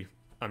probably,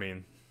 I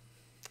mean,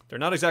 they're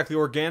not exactly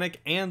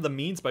organic, and the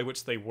means by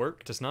which they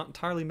work does not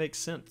entirely make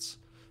sense.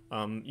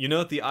 You know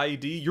that the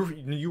IED,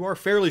 you are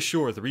fairly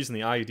sure the reason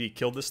the IED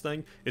killed this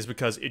thing is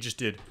because it just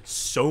did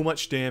so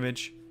much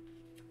damage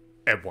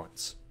at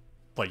once.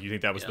 Like, you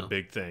think that was the Yeah.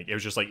 big thing. It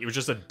was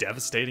just a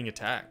devastating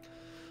attack.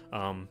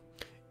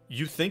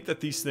 You think that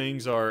these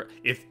things are,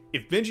 if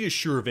Benji is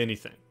sure of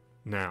anything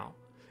now,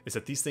 is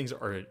that these things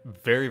are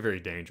very, very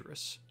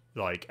dangerous.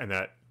 Like, and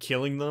that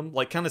killing them,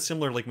 like, kind of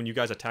similar, like when you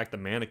guys attacked the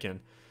mannequin,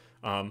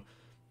 when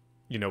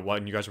you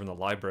guys were in the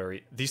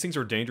library, these things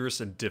are dangerous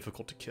and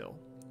difficult to kill.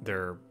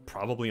 They're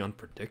probably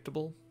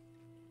unpredictable.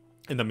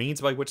 And the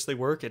means by which they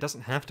work, it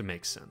doesn't have to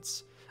make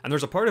sense. And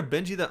there's a part of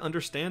Benji that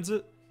understands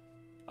it,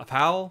 of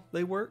how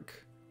they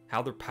work,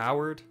 how they're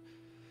powered,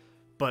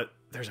 but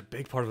there's a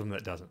big part of them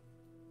that doesn't,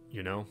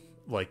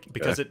 like,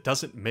 because it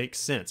doesn't make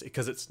sense,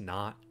 because it's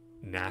not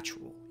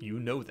natural. You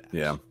know that.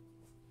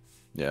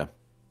 Yeah.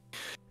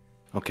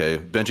 Okay,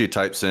 Benji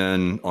types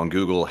in on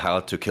Google how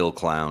to kill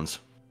clowns.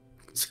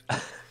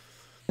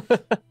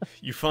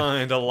 You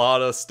find a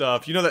lot of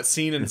stuff. You know that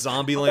scene in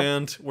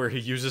Zombieland where he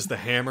uses the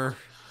hammer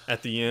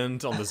at the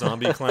end on the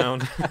zombie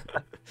clown?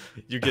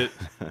 You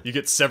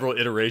get several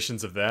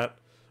iterations of that.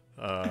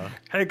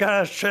 Hey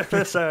guys, check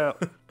this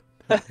out.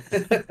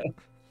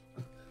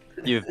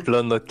 You've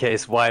blown the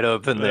case wide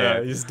open Yeah,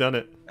 there. he's done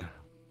it.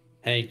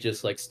 Hank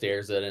just like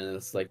stares at it, and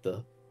it's like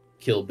the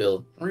Kill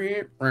Bill.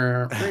 like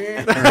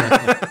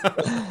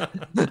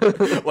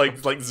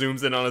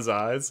zooms in on his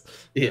eyes.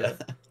 Yeah.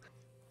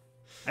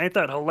 Ain't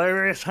that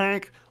hilarious,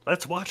 Hank?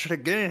 Let's watch it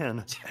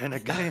again and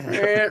again.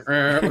 A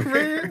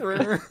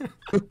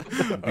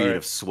bead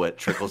of sweat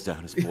trickles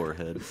down his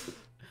forehead.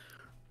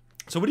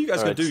 So what are you guys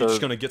gonna Alright, do? You're so-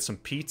 just gonna get some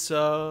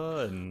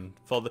pizza and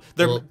fold.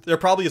 Well- There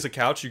probably is a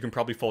couch. You can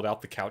probably fold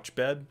out the couch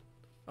bed,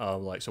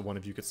 so one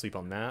of you could sleep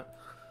on that.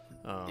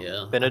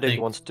 Yeah. Benedict I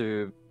think- wants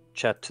to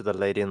chat to the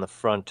lady in the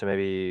front to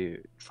maybe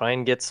try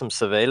and get some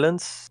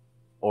surveillance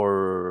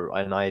or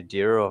an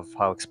idea of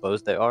how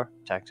exposed they are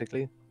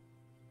tactically.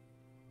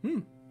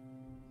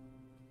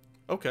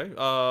 Okay.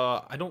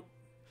 I don't.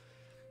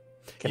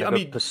 Can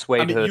I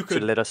persuade her to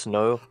let us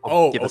know?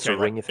 Or give us a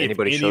ring if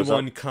anybody shows up. If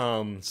anyone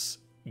comes,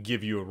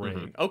 give you a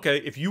ring. Okay,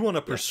 if you want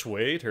to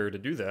persuade her to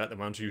do that, then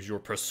why don't you use your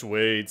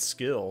persuade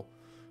skill?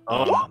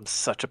 Oh, I'm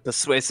such a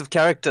persuasive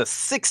character.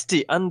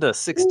 60 under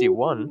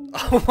 61.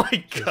 Oh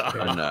my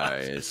god.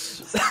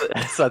 Nice.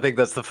 So I think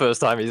that's the first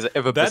time he's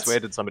ever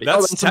persuaded somebody.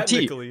 That's some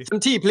tea. Some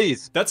tea,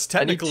 please. That's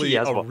technically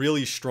a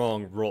really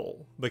strong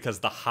roll, because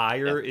the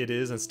higher it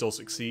is and still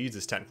succeeds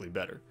is technically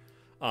better.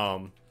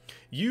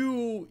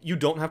 You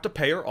don't have to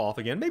pay her off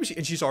again. Maybe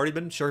she's already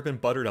been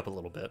buttered up a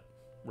little bit,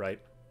 right?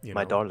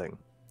 My darling.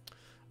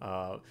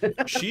 And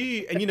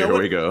you know Here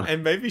what? we go.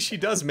 And maybe she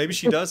does.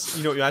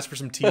 You know, you ask for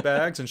some tea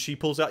bags, and she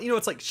pulls out. You know,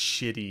 it's like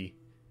shitty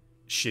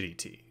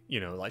tea. You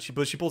know, like she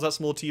pulls out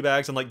some little tea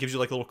bags and like gives you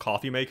like a little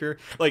coffee maker.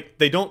 Like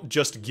they don't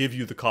just give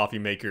you the coffee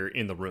maker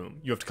in the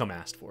room. You have to come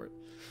ask for it.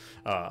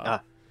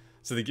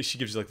 So she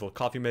gives you like a little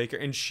coffee maker,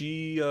 and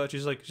she's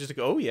like,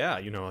 oh yeah,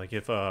 you know, like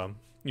if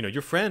you know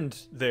your friend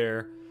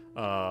there,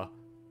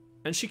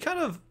 and she kind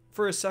of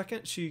for a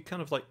second she's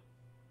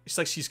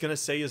like she's gonna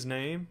say his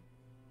name.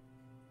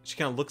 She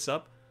kind of looks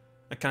up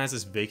and kind of has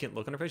this vacant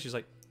look on her face. She's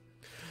like,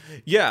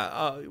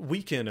 yeah,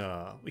 we can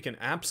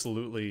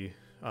absolutely,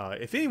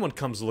 if anyone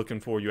comes looking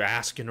for you,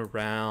 asking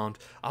around,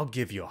 I'll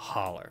give you a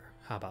holler.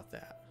 How about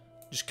that?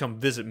 Just come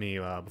visit me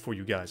before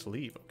you guys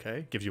leave,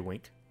 okay? Gives you a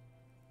wink.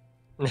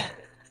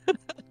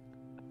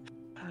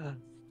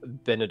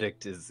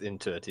 Benedict is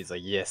into it. He's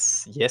like,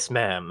 yes,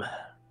 ma'am.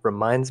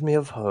 Reminds me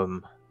of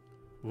home.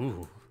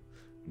 Ooh,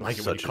 I like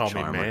it when you call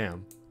me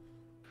ma'am.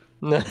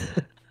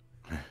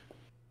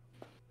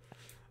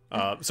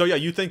 So yeah,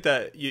 you think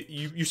that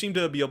you seem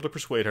to be able to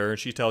persuade her, and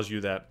she tells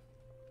you that,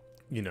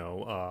 you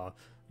know,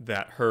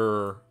 that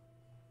her,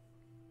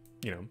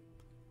 you know,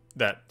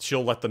 that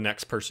she'll let the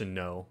next person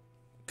know,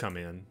 come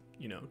in,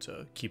 you know,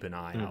 to keep an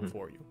eye out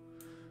for you.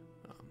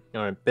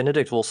 All right.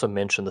 Benedict also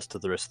mentioned this to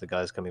the rest of the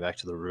guys coming back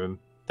to the room,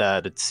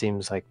 that it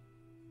seems like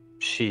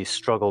she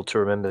struggled to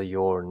remember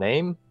your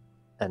name,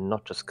 and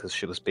not just because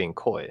she was being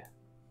coy,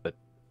 but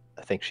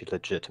I think she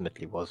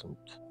legitimately wasn't.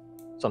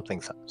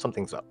 Something's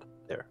up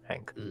there,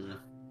 Hank.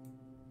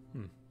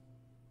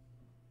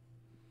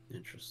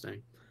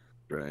 Interesting.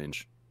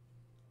 Strange.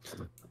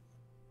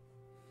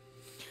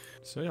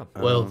 So yeah.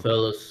 Well,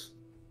 fellas,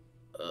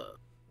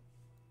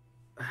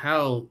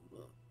 how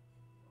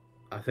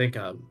I think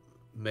I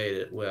made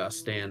it where I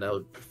stand. I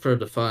would prefer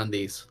to find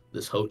this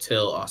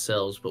hotel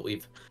ourselves, but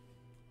we've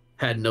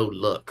had no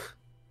luck.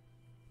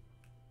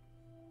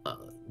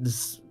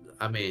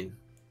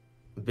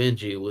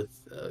 Benji,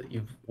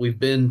 we've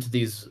been to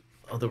these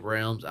other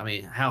realms. I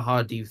mean, how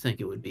hard do you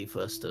think it would be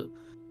for us to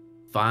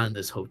find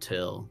this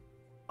hotel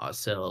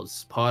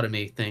ourselves? Part of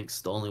me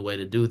thinks the only way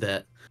to do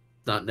that,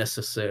 not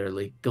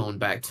necessarily going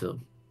back to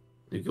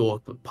New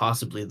York, but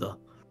possibly the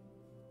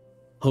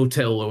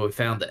hotel where we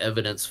found the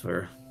evidence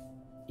for,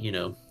 you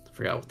know, I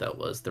forgot what that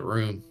was, the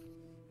room.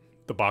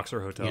 The Boxer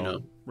Hotel, you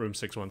know, room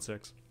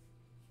 616.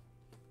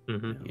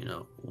 You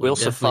know, we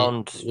also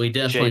found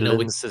Jay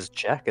Linz's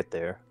jacket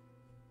there.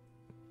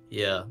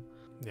 Yeah.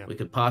 We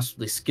could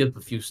possibly skip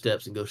a few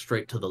steps and go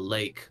straight to the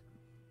lake.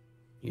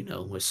 You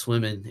know, we're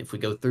swimming. If we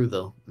go through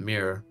the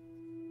mirror,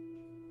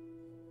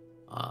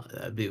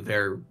 that'd be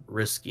very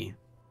risky.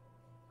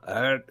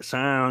 That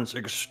sounds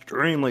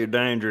extremely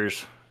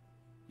dangerous.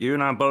 You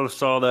and I both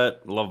saw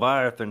that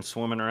Leviathan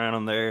swimming around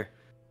in there.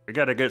 We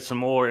got to get some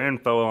more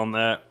info on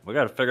that. We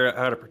got to figure out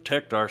how to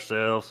protect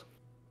ourselves.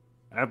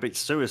 That'd be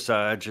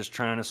suicide just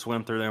trying to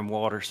swim through them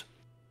waters.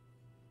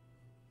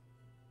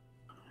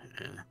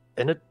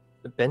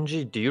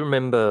 Benji, do you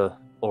remember,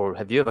 or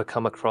have you ever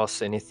come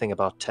across anything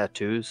about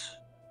tattoos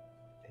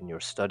in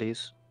your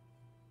studies?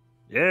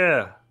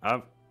 Yeah,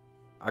 I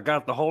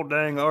got the whole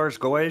dang Ars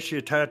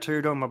Goetia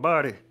tattooed on my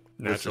body.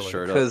 Naturally.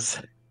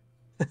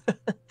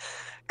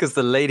 Because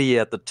the lady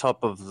at the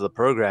top of the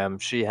program,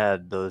 she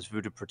had those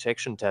voodoo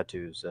protection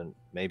tattoos, and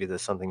maybe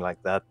there's something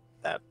like that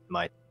that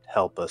might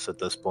help us at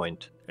this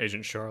point.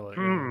 Agent Charlotte.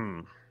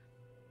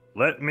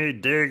 Let me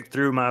dig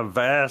through my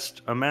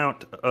vast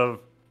amount of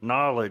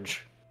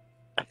knowledge.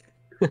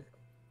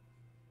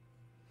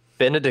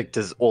 Benedict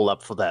is all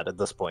up for that at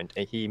this point.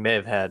 He may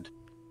have had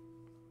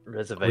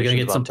reservations. We're gonna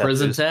get some tattoos.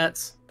 prison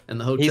tats in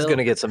the hotel. He's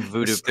gonna get some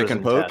voodoo Stick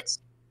and prison poke? tats.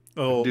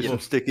 Oh, Do some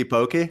sticky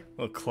pokey.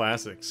 a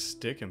classic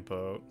stick and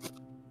poke.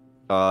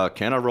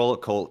 Can I roll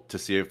occult to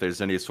see if there's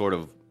any sort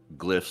of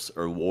glyphs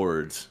or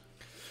wards,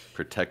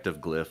 protective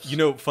glyphs? You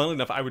know, funnily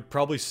enough, I would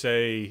probably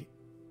say,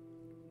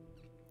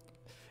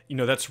 you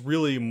know, that's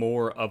really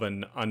more of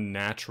an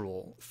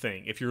unnatural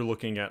thing. If you're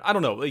looking at, I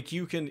don't know, like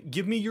you can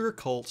give me your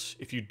occult.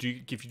 If you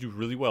do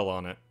really well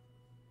on it,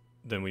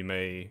 then you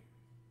may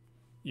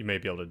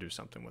be able to do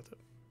something with it.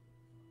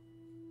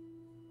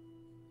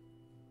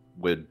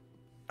 Would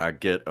I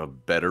get a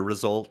better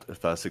result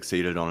if I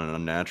succeeded on an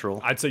unnatural?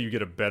 I'd say you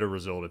get a better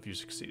result if you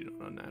succeeded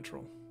on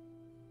unnatural.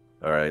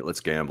 All right, let's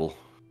gamble.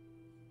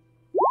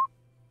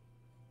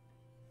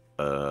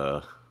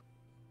 What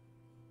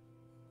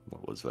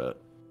was that?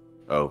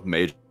 Oh,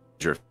 major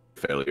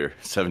failure.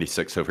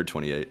 76 over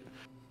 28.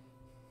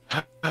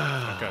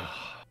 Okay.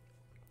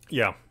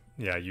 Yeah.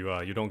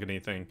 You don't get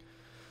anything.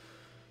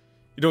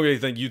 You don't get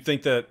anything. You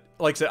think that,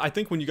 like I said, I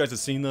think when you guys have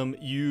seen them,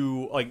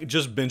 you like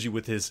just Benji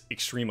with his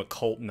extreme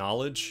occult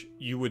knowledge,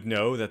 you would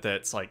know that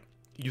that's like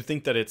you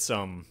think that it's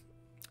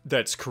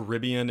that's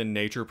Caribbean in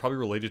nature, probably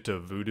related to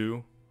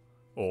voodoo,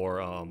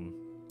 or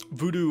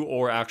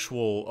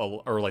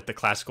actual or like the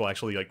classical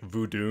actually like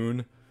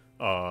voodoo,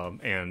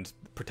 and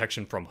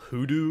protection from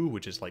hoodoo,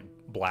 which is like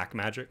black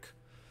magic.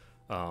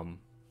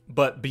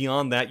 But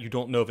beyond that, you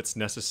don't know if it's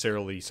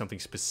necessarily something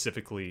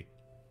specifically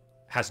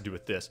has to do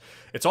with this.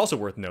 It's also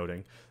worth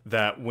noting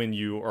that when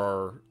you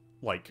are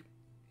like,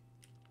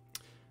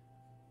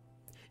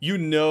 you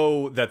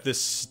know that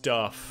this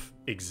stuff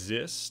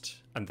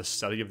exists and the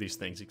study of these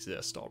things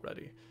exist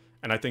already.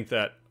 And I think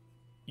that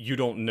you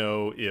don't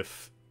know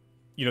if,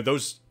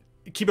 those,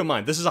 keep in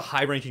mind, this is a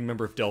high-ranking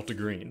member of Delta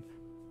Green.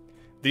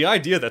 The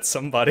idea that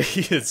somebody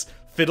is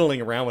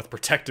fiddling around with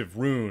protective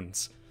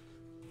runes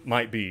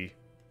might be,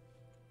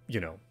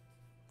 kind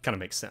of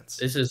makes sense.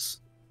 This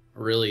is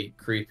really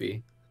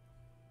creepy.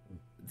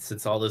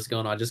 Since all this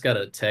going on, I just got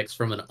a text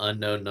from an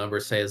unknown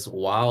number says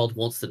Wild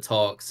wants to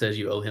talk, says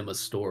you owe him a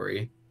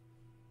story.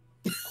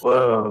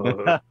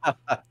 Whoa.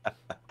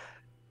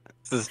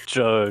 This is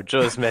Joe.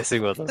 Joe's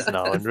messing with us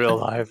now in real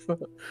life.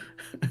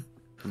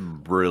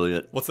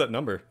 Brilliant. What's that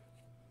number?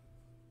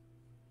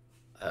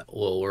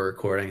 Well, we're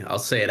recording. I'll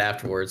say it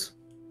afterwards.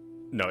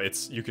 No,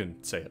 you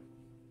can say it.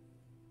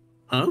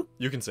 Huh?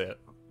 You can say it.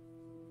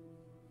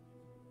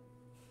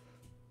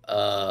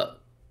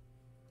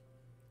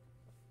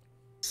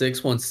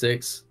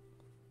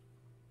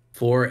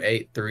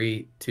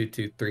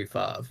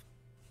 616-483-2235.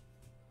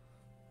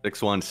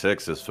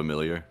 616 is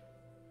familiar.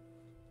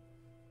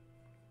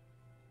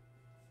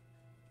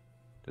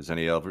 Does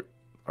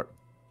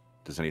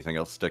anything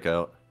else stick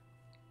out?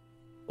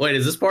 Wait,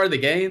 is this part of the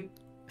game?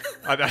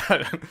 I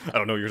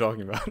don't know what you're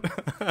talking about.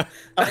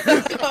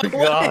 Oh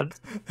God.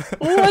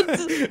 What?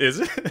 Is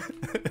it?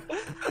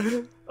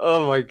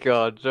 Oh my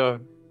God, Joe.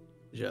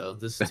 Joe,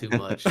 this is too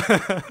much.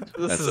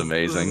 That's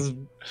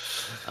amazing.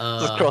 This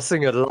is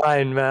crossing a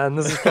line, man.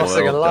 This is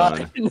crossing a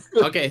line.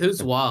 Okay,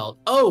 who's Wild?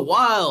 Oh,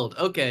 Wild.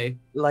 Okay.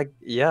 Like,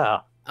 yeah.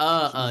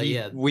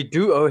 Yeah. We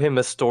do owe him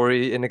a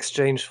story in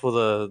exchange for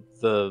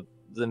the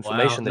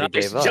information that he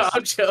gave us.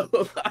 Job, Joe.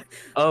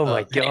 Oh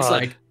my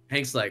God.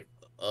 Hank's like,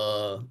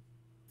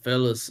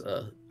 fellas,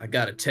 I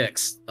got a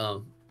text.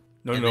 No,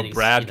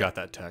 Brad got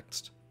that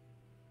text.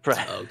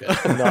 Brad. Okay.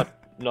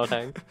 not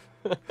Hank.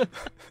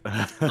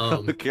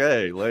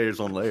 Okay, layers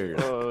on layers.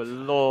 Oh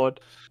Lord.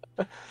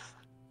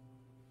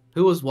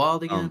 Who was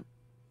Wild again?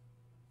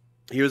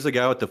 He was the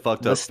guy with the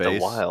fucked up Mr.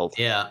 face. Wild.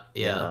 Yeah.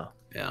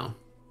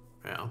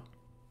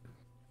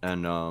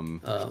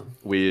 And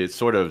we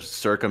sort of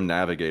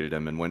circumnavigated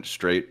him and went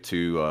straight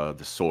to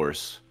the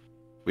source.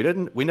 We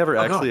never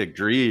actually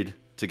agreed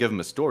to give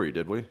him a story,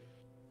 did we?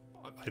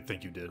 I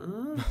think you did.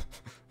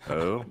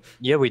 Oh.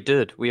 Yeah, we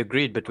did. We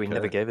agreed, but we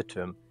never gave it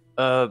to him.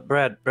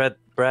 Brad,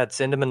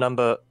 send him a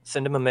number,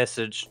 send him a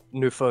message.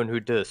 New phone, who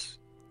dis?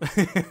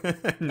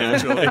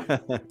 Naturally.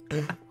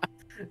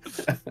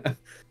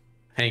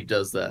 Hank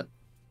does that.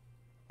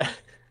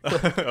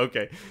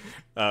 Okay.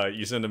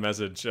 You send a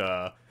message.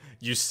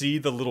 You see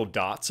the little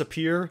dots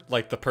appear,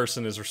 like the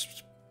person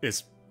is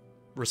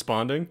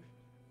responding,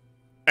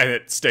 and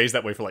it stays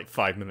that way for like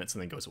 5 minutes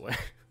and then goes away.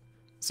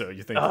 So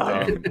you think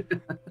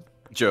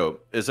Joe,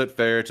 is it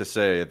fair to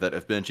say that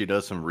if Benji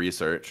does some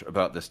research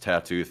about this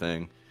tattoo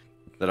thing,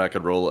 that I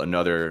could roll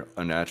another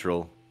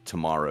unnatural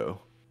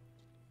tomorrow?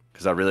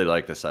 Because I really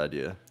like this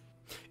idea.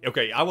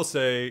 Okay, I will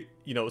say,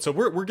 so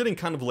we're getting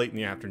kind of late in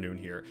the afternoon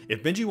here.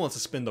 If Benji wants to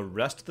spend the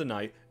rest of the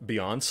night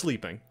beyond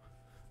sleeping,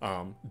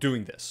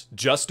 doing this,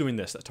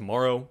 that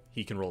tomorrow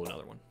he can roll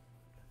another one.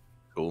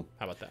 Cool.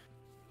 How about that?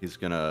 He's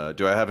gonna.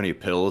 Do I have any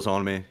pills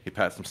on me? He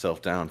pats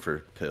himself down for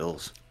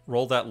pills.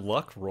 Roll that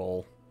luck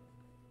roll.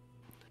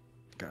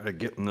 Gotta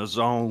get in the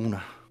zone.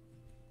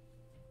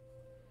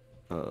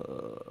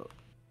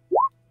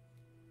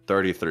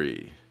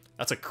 33.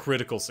 That's a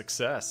critical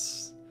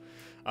success.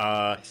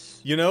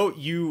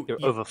 You're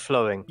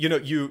overflowing.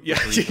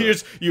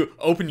 You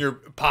open your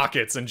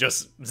pockets and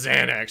just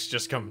Xanax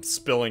just come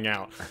spilling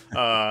out.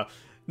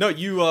 No,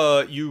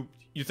 you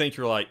think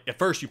you're like, at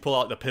first you pull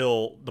out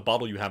the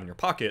bottle you have in your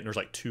pocket, and there's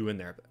like 2 in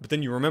there. But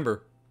then you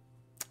remember,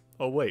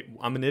 oh wait,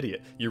 I'm an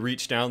idiot. You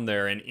reach down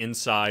there, and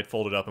inside,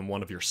 folded up in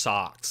one of your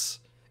socks,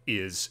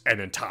 is an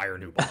entire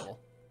new bottle.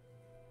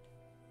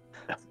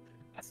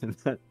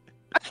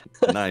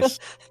 Nice.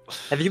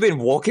 Have you been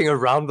walking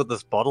around with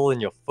this bottle in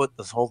your foot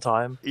this whole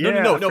time?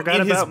 No,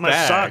 in his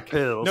bag. Sock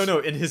pills. No,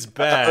 in his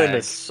bag. Oh, in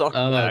his sock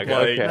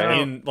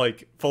bag.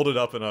 Like folded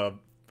up in a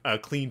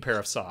clean pair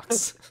of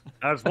socks.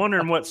 I was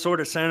wondering what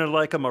sort of sounded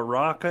like a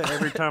maraca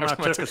every time I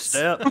took a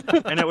step,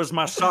 and it was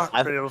my sock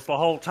pills the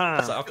whole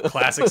time.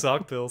 Classic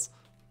sock pills.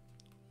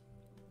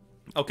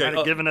 Okay, Kind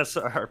of giving us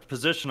our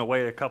position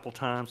away a couple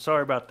times.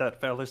 Sorry about that,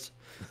 fellas.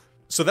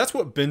 So that's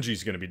what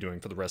Benji's going to be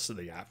doing for the rest of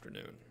the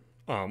afternoon.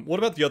 What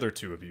about the other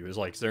two of you? Is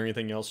there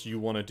anything else you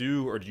want to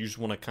do, or do you just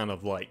want to kind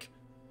of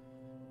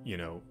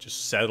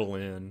just settle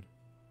in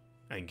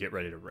and get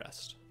ready to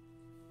rest?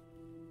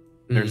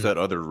 There's that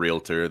other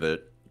realtor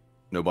that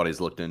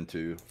nobody's looked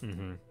into.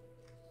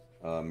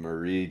 Mm-hmm.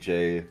 Marie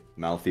J.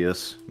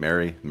 Malthius.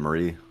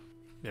 Marie.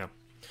 Yeah.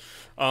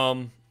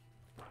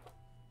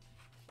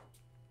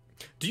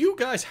 Do you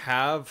guys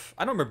have...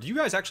 I don't remember. Do you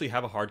guys actually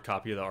have a hard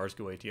copy of the Ars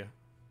Goetia?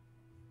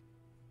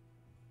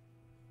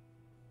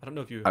 I don't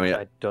know if you...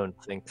 I don't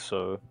think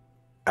so.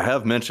 I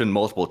have mentioned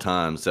multiple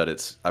times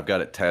that I've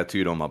got it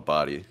tattooed on my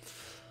body.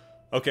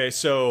 Okay,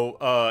 so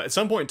at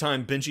some point in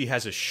time, Benji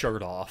has his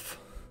shirt off.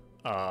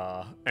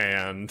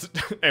 And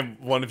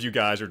one of you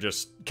guys are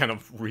just kind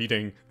of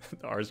reading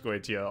the Ars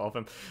Goetia off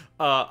him.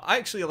 I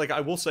actually,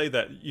 I will say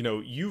that,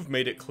 you've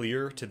made it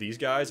clear to these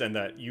guys and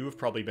that you have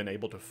probably been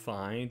able to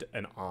find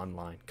an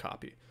online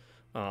copy.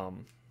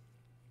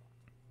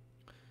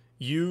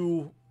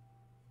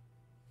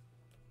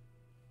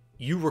 You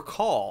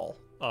recall,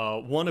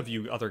 one of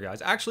you other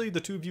guys, actually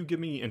the two of you give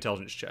me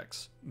intelligence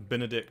checks,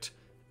 Benedict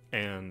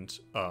and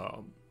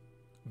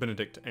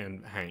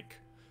Hank.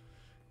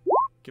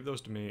 Give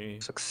those to me.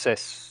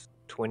 Success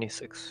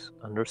 26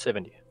 under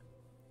 70.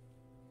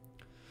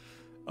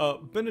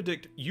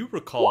 Benedict, you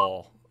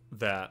recall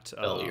that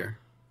Failure.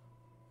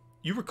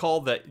 You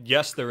recall that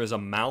yes, there is a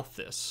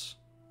Malthus,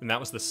 and that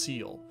was the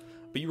seal.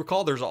 But you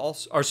recall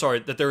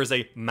that there is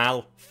a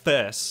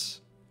Malthus.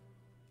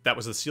 That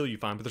was the seal you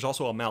find, but there's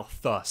also a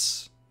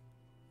Malthus.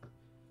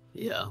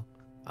 Yeah,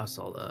 I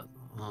saw that.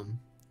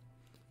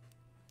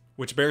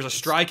 Which bears a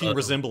striking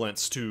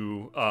resemblance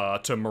to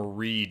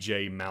Marie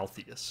J.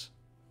 Malthius.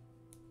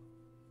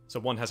 So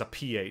one has a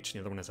PH, and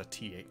the other one has a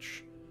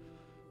TH.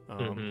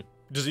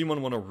 Does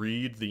anyone want to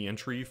read the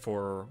entry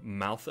for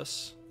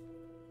Malthus?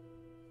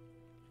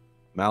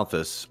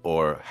 Malthus,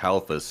 or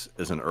Halthus,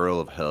 is an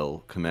Earl of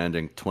Hell,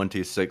 commanding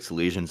 26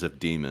 legions of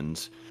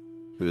demons,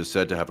 who is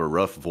said to have a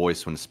rough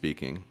voice when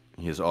speaking.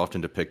 He is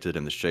often depicted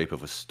in the shape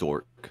of a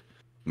stork.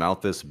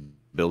 Malthus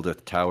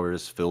buildeth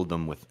towers, filled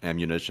them with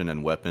ammunition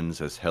and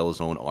weapons as Hell's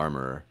own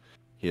armorer.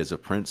 He is a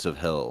prince of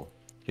Hell.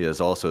 He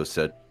is also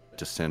said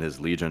to send his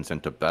legions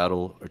into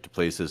battle or to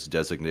places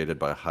designated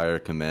by higher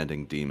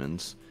commanding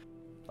demons.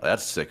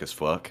 That's sick as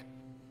fuck.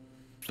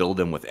 Filled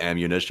them with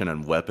ammunition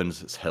and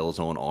weapons as Hell's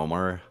own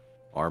armorer.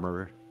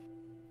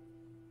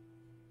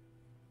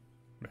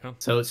 Yeah.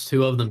 So it's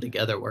two of them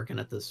together working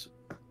at this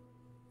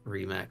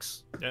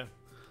remix. Yeah.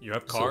 You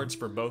have cards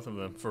for both of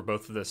them, for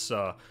both of this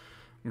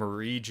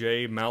Marie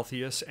J.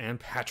 Malthius and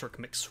Patrick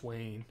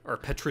McSwain, or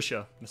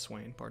Patricia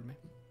McSwain, pardon me.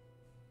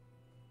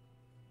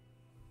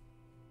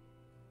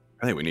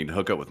 I think we need to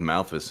hook up with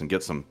Malthus and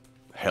get some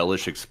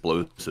hellish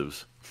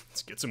explosives.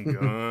 Let's get some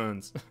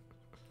guns.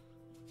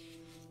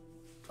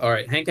 All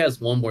right, Hank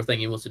has one more thing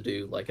he wants to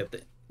do, late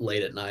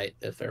at night,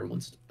 if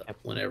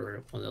whenever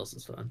everyone else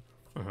is fine.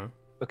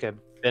 Okay,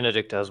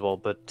 Benedict as well,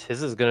 but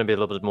his is going to be a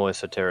little bit more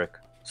esoteric.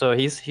 So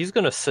he's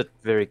going to sit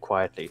very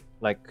quietly.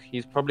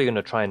 He's probably going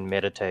to try and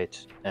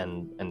meditate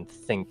and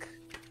think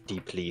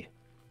deeply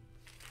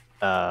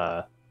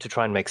to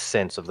try and make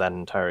sense of that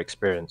entire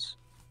experience.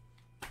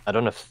 I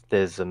don't know if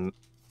there's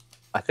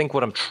I think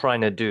what I'm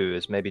trying to do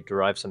is maybe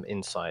derive some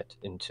insight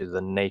into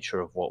the nature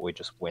of what we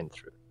just went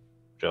through,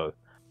 Joe.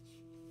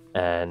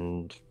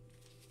 And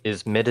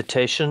is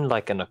meditation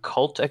like an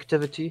occult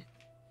activity?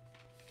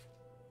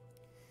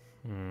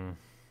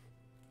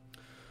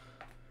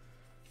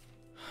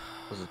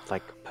 Was it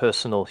like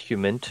personal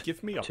hument?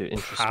 Give me a to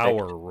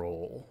power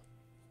roll.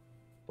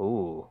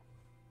 Ooh.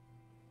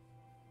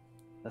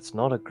 That's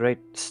not a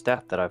great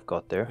stat that I've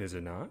got there. Is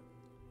it not?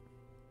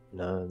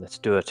 No, let's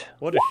do it.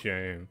 What a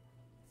shame.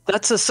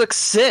 That's a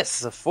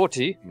success! A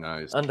 40.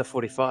 Nice. Under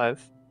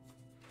 45.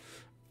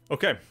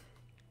 Okay.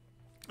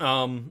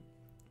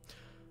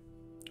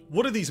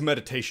 What do these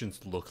meditations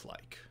look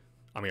like?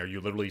 I mean, are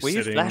you literally Were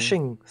sitting... you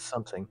flashing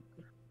something?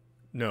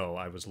 No,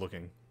 I was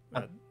looking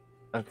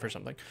for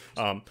something.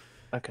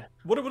 Okay.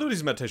 What do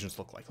these meditations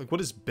look like?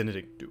 What is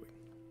Benedict doing?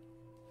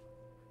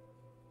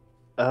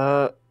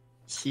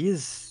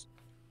 He's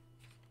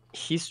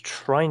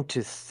trying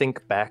to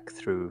think back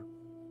through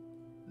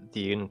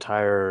the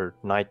entire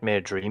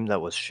nightmare dream that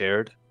was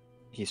shared.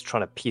 He's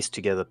trying to piece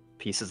together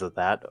pieces of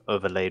that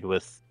overlaid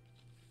with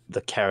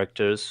the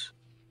characters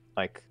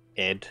like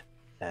Ed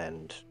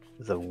and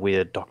the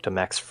weird Dr.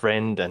 Max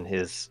friend and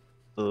his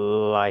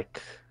likeness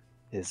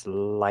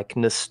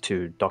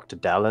to Dr.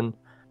 Dallin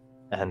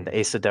and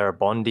Asa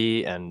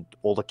Darabondi and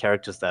all the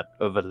characters that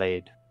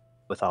overlaid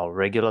with our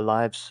regular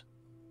lives.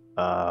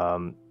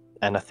 And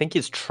I think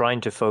he's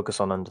trying to focus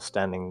on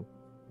understanding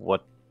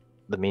what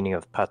the meaning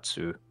of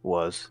Patsu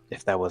was,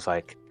 if that was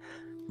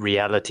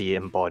reality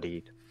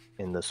embodied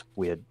in this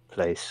weird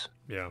place.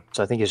 Yeah.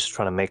 So I think he's just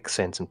trying to make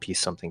sense and piece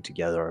something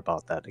together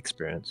about that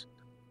experience.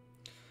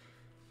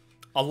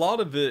 A lot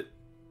of it,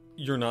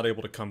 you're not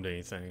able to come to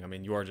anything. I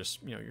mean, you are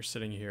just, you're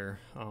sitting here.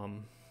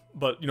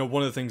 But,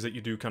 one of the things that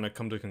you do kind of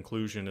come to a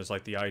conclusion is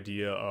the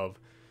idea of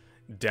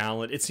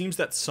Dallin. It seems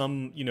that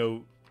some,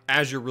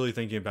 as you're really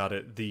thinking about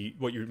it,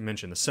 what you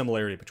mentioned, the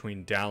similarity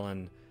between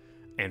Dallin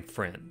and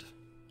Friend.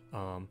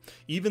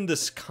 Even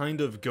this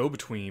kind of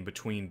go-between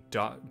between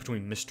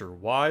Mr.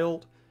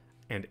 Wilde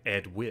and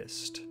Ed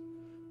Wist.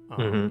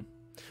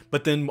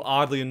 But then,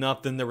 oddly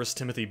enough, then there was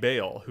Timothy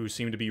Bale, who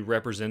seemed to be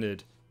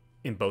represented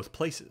in both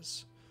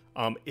places.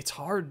 It's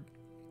hard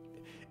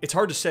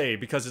to say,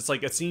 because it's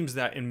like, it seems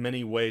that in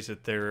many ways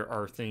that there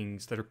are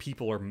things that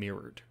people are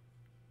mirrored,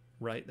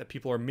 right? That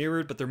people are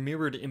mirrored, but they're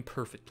mirrored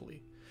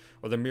imperfectly,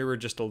 or they're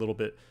mirrored just a little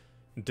bit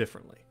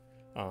differently.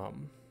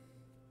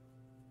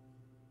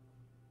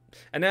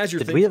 And as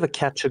you're Did we ever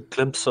catch a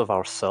glimpse of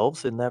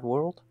ourselves in that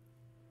world?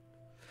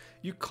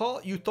 You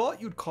thought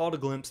you'd caught a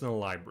glimpse in the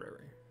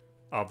library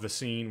of the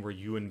scene where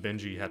you and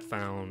Benji had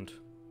found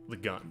the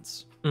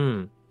guns.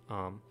 In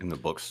the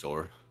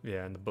bookstore.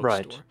 Yeah, in the bookstore.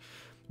 Right.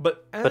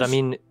 But I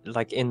mean,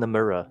 like in the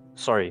mirror.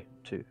 Sorry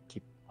to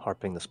keep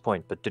harping this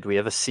point, but did we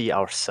ever see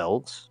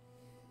ourselves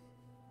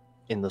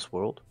in this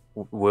world?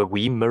 Were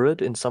we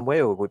mirrored in some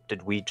way, or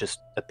did we just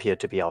appear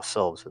to be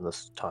ourselves in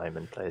this time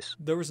and place?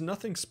 There was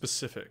nothing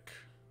specific,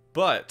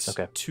 but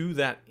to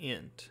that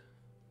end,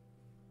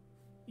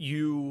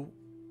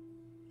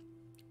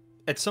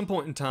 at some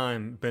point in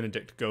time,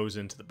 Benedict goes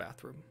into the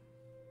bathroom.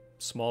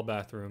 Small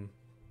bathroom,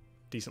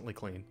 decently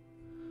clean.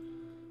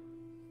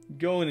 You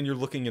go in and you're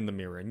looking in the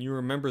mirror, and you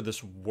remember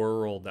this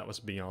world that was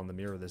beyond the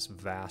mirror, this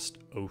vast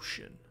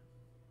ocean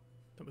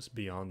that was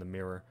beyond the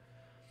mirror.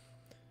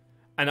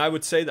 And I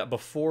would say that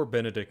before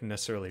Benedict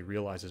necessarily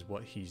realizes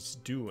what he's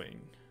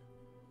doing,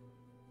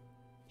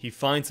 he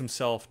finds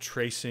himself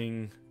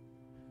tracing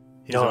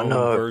his own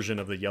version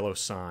of the yellow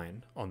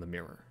sign on the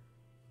mirror.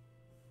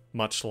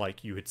 Much like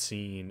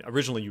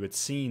originally you had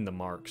seen the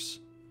marks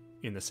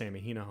in the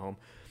Samahina home,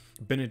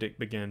 Benedict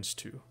begins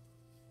to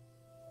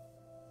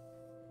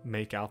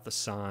make out the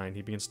sign.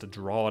 He begins to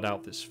draw it out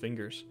with his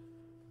fingers.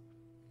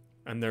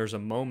 And there's a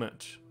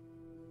moment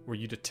where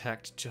you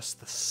detect just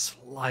the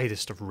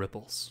slightest of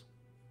ripples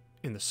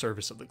in the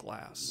surface of the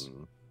glass.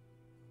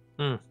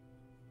 You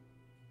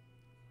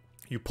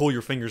pull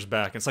your fingers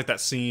back. It's like that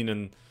scene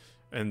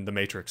in The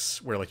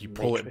Matrix where like you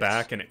pull it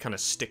back and it kind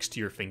of sticks to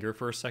your finger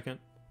for a second.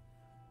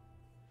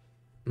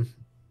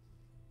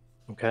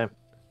 Okay.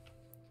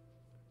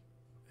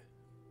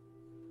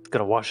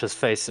 Gonna wash his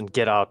face and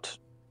get out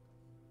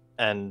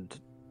and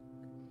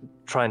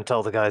try and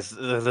tell the guys,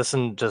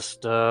 listen,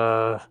 just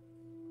found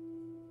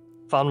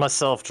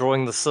myself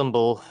drawing the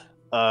symbol.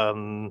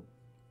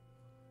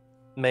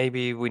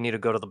 Maybe we need to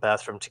go to the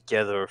bathroom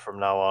together from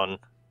now on.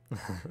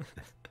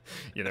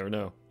 You never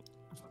know.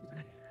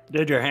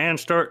 Did your hand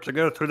start to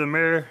go through the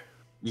mirror?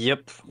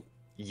 Yep.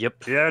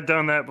 Yeah, I've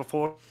done that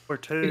before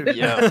too.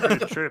 Yeah.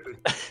 Pretty trippy.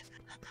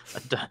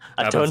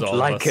 I don't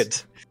like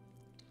it.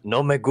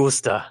 No me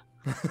gusta.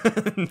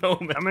 No,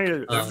 man. I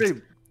mean,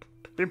 it'd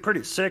be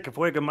pretty sick if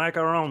we could make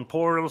our own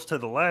portals to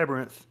the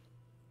labyrinth.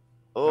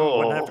 We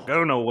wouldn't have to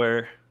go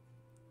nowhere.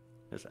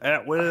 Just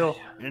at will,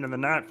 into the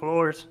night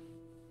floors.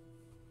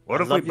 What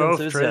if we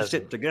both traced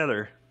it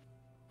together?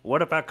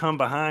 What if I come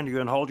behind you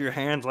and hold your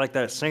hands like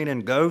that scene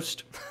in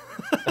Ghost?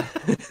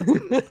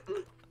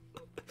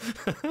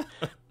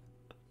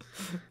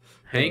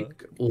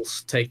 Hank will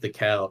take the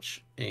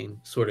couch and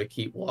sort of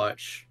keep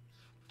watch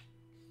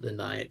the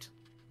night.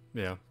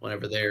 Yeah.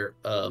 Whenever they're,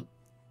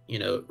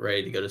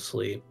 ready to go to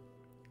sleep.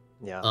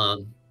 Yeah.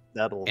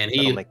 That'll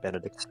make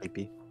Benedict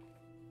sleepy.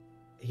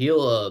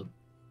 He'll,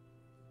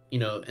 in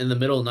the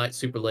middle of the night,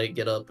 super late,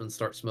 get up and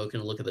start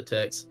smoking and look at the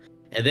text,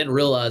 and then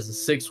realize the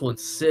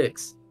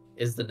 616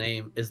 is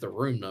the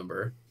room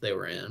number they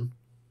were in.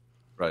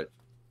 Right.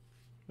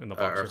 In the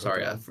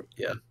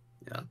yeah.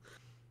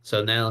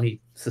 So now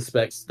he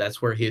suspects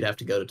that's where he'd have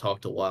to go to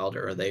talk to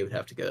Wilder, or they would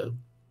have to go.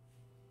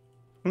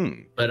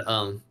 But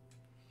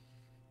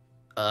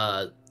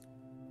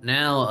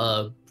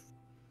now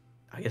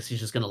I guess he's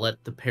just gonna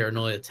let the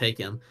paranoia take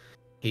him.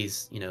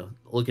 He's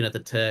looking at the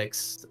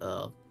text.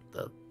 The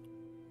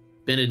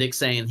Benedict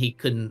saying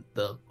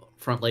the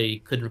front lady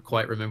couldn't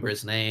quite remember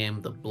his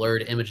name. The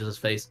blurred image of his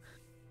face.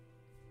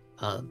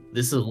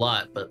 This is a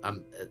lot, but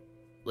I'm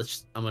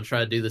gonna try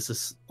to do this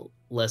as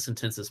less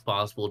intense as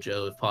possible,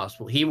 Joe, if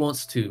possible. He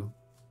wants to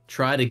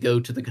try to go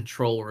to the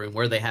control room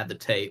where they have the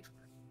tape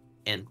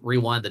and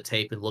rewind the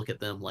tape and look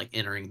at them like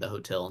entering the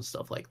hotel and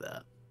stuff like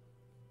that.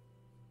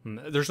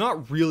 There's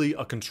not really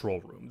a control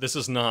room. This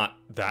is not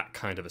that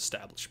kind of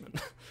establishment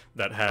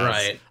that has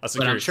a security.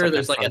 But I'm sure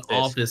there's like an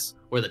office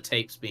where the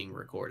tape's being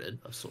recorded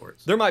of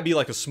sorts. There might be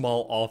like a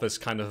small office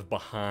kind of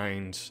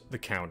behind the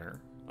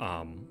counter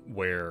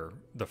where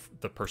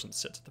the person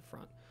sits at the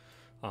front.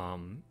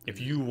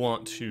 If you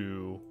want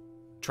to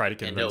try to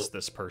convince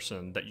this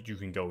person that you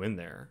can go in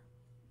there.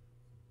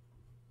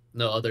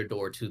 No other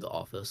door to the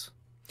office.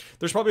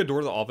 There's probably a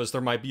door to the office. There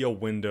might be a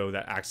window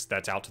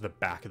that's out to the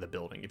back of the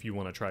building if you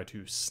want to try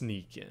to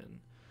sneak in.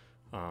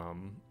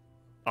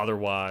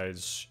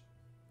 Otherwise,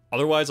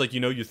 like,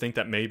 you think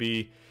that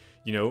maybe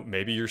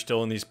you're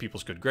still in these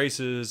people's good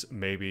graces.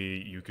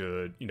 Maybe you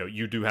could,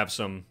 you do have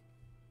some,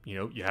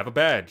 you have a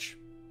badge.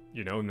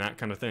 you know, and that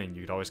kind of thing.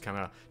 You'd always kind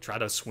of try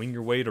to swing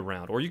your weight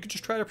around, or you could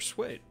just try to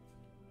persuade,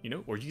 you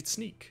know, or you could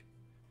sneak.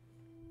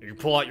 You could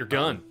pull out your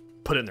gun,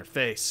 put it in their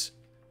face,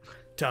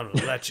 tell them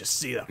to let you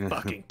see the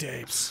fucking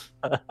tapes.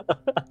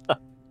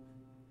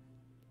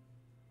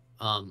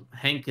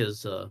 Hank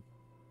is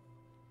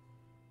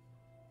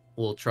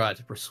will try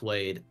to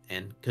persuade,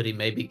 and could he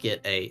maybe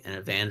get an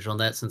advantage on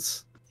that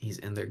since he's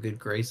in their good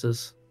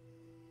graces?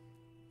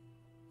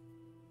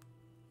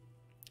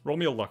 Roll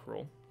me a luck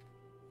roll.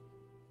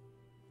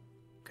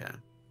 Okay.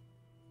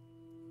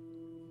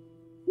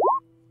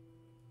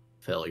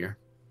 Failure.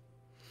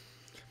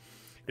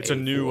 It's a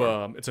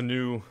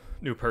new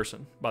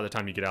person. By the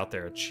time you get out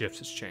there, shifts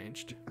has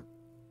changed.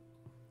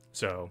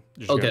 So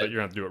you're gonna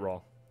have to do it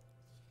raw.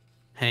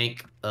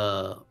 Hank,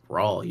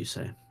 raw, you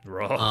say?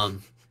 Raw.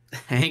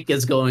 Hank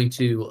is going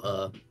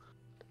to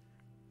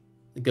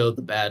go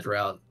the bad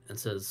route and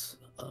says,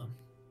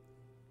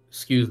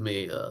 "Excuse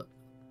me,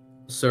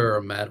 sir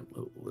or madam,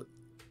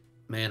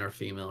 man or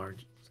female, or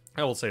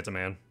I will say it's a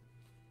man.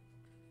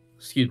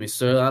 excuse me,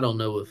 sir. I don't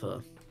know if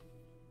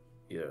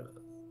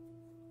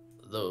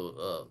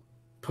the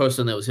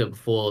person that was here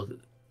before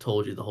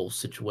told you the whole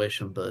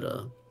situation, but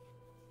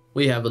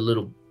we have a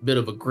little bit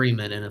of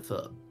agreement, and if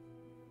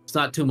it's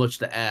not too much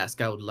to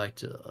ask, I would like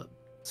to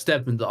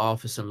step into the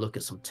office and look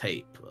at some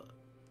tape.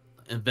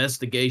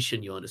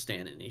 Investigation, you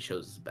understand?" And he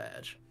shows his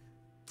badge.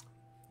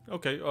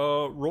 Okay,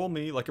 roll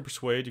me like a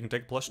persuade. You can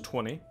take a plus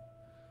 20.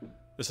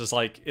 This is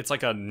like, it's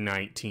like a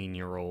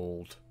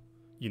 19-year-old,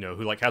 you know,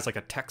 who like has like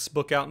a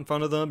textbook out in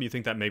front of them. You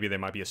think that maybe they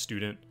might be a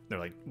student. They're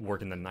like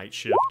working the night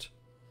shift.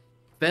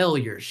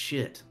 Failure,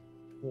 shit.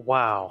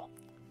 Wow.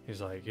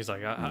 He's like,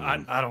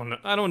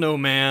 I don't know,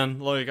 man.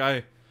 Like,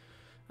 I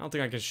don't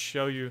think I can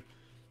show you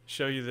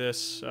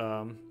this.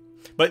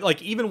 But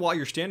like, even while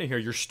you're standing here,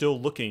 you're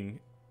still looking.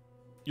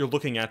 You're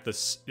looking at the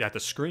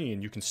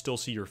screen. You can still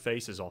see your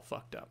face is all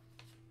fucked up.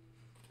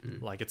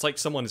 Like, it's like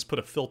someone has put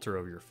a filter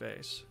over your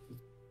face.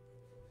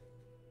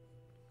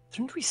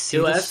 Didn't we see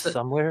this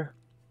somewhere?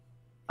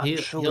 I'm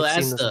sure we've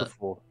seen this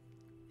before.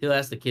 He'll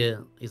ask the kid.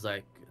 He's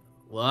like,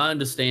 "Well, I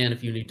understand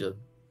if you need to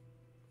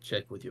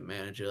check with your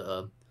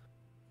manager.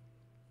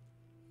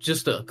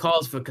 Just a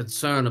cause for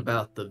concern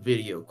about the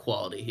video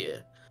quality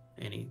here."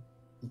 And he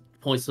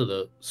points to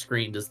the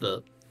screen. Does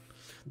the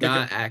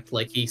guy act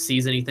like he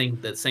sees anything,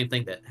 the same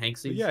thing that Hank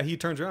sees? Yeah, he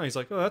turns around. He's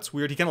like, "Oh, that's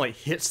weird." He kind of like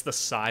hits the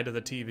side of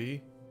the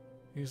TV.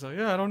 He's like,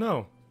 "Yeah, I don't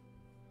know."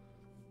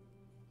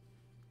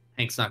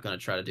 Hank's not going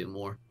to try to do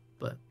more,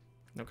 but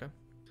okay.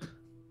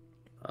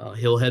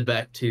 He'll head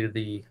back to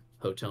the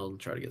hotel and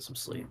try to get some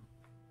sleep.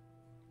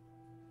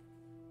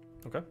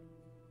 Okay.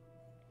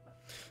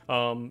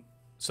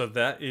 So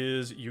that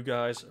is you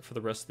guys for the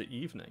rest of the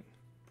evening.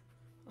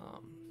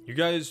 You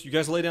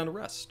guys lay down to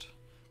rest,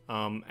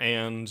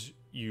 and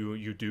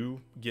you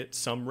do get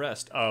some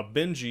rest.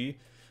 Benji,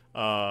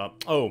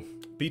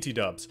 BT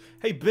Dubs.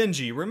 Hey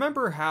Benji,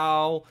 remember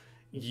how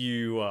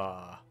you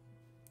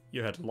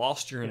had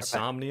lost your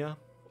insomnia?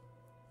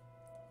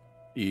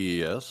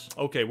 Yes.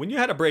 Okay, when you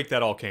had a break,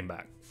 that all came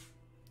back.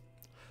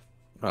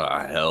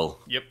 Ah, hell.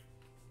 Yep.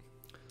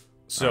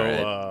 So,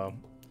 right.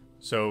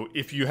 So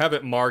if you have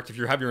it marked, if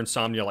you have your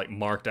insomnia like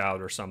marked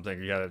out or something,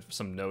 or you have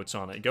some notes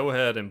on it, go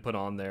ahead and put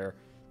on there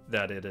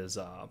that it is,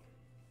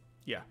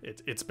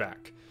 it's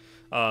back.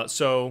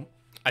 So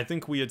I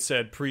think we had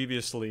said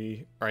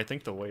previously, or I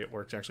think the way it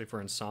works actually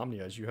for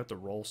insomnia is you have to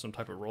roll some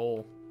type of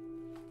roll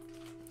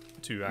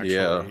to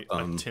actually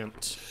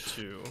attempt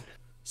to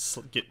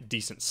get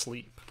decent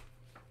sleep.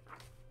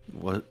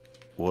 What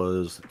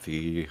was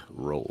the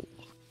roll?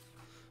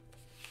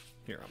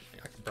 Here,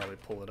 I can probably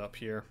pull it up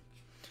here.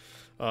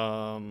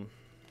 Insomnia.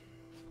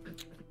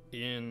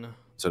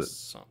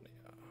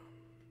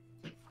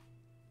 Let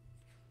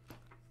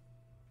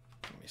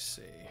me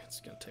see.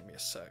 It's gonna take me a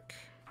sec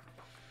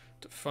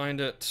to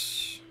find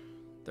it.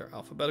 They're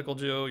alphabetical,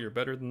 Joe. You're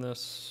better than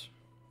this.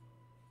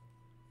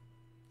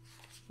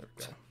 There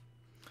we go.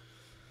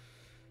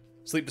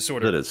 Sleep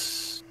disorder. That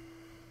is.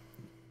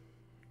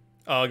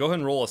 Go ahead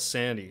and roll a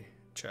sanity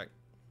check.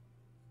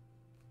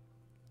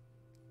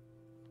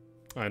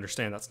 I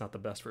understand that's not the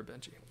best for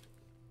Benji.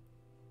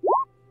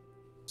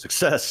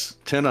 Success.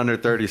 10 under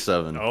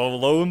 37. Oh,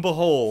 lo and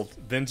behold,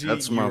 Benji,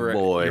 that's my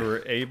boy. You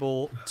were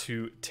able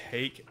to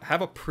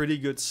have a pretty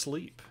good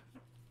sleep.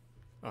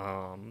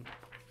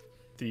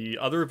 The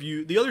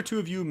other two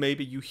of you,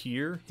 maybe you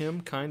hear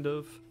him kind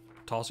of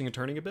tossing and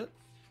turning a bit.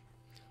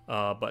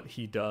 But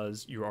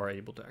you are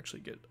able to actually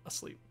get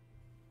asleep.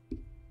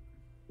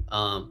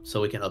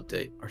 So we can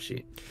update our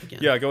sheet again.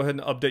 Yeah, go ahead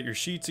and update your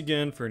sheets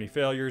again for any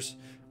failures.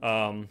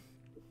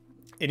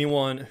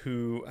 Anyone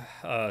who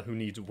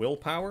needs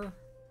willpower?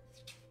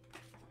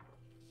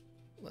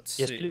 Let's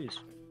see. Yes, please.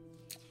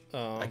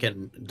 I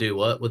can do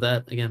what with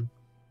that again?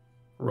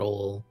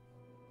 Roll.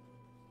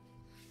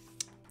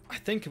 I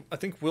think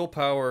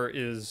willpower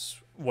is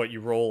what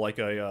you roll, like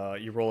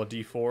you roll a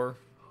d4.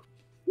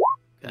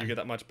 Okay. You get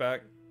that much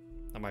back.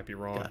 I might be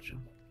wrong. Gotcha.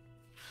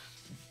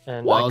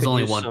 And well, I was could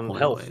only use 1 some point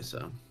health. away,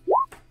 so.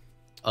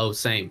 Oh,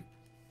 same.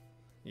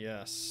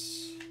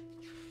 Yes.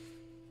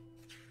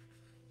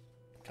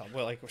 God,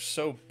 well, like we're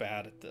so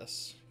bad at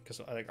this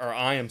or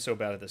I am so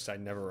bad at this. I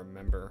never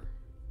remember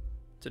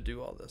to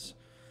do all this.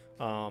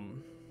 I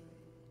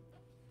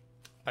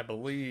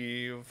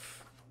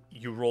believe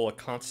you roll a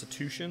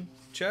Constitution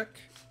check,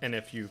 and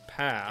if you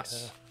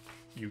pass,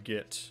 you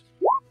get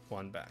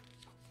 1 back.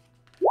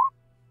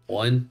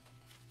 1.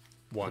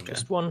 1. Okay.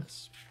 Just 1.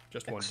 Yes.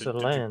 Just 1. Did you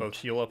Excellent. both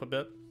heal up a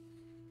bit?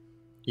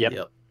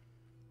 Yep.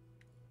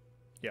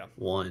 Yeah.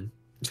 1.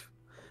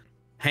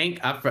 Hank,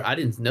 I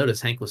didn't notice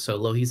Hank was so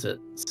low. He's at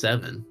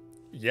 7.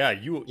 Yeah,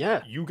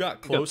 you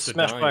got close to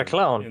smashed dying by a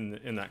clown.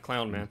 in that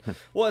clown, man.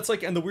 Well, it's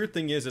like, and the weird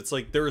thing is, it's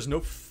like there is no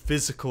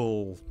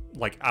physical,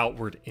 like,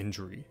 outward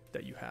injury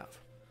that you have.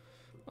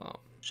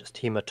 Just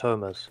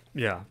hematomas.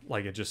 Yeah,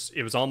 like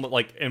it was almost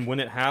like, and when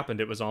it happened,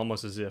 it was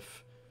almost as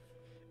if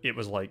it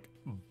was like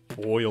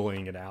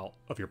boiling it out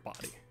of your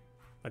body.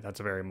 Like that's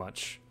very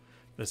much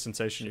the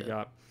sensation you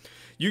got.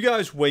 You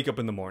guys wake up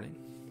in the morning.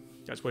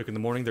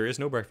 There is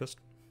no breakfast.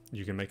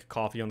 You can make a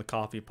coffee on the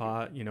coffee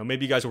pot. You know,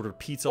 maybe you guys ordered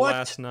pizza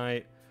last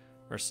night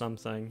or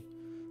something.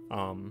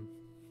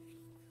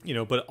 You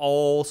know, but it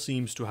all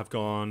seems to have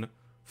gone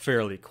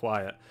fairly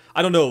quiet.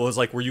 I don't know. It was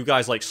like, were you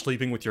guys like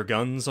sleeping with your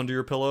guns under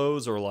your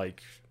pillows, or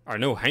like? I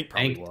know Hank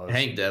probably was.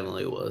 Hank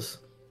definitely was.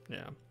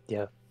 Yeah.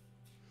 Yeah.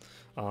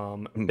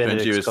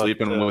 Benji was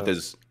sleeping with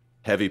his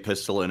heavy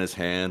pistol in his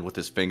hand, with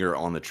his finger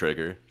on the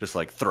trigger, just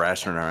like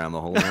thrashing around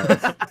the whole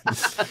night.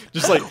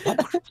 Just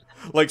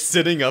like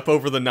sitting up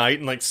over the night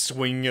and like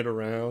swinging it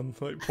around,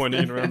 like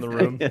pointing it around the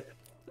room.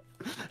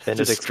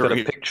 Benedict's got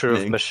a picture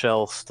of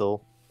Michelle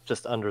still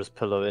just under his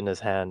pillow in his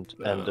hand,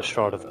 and a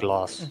shard of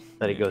glass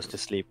that he goes to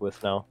sleep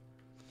with now.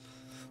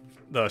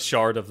 The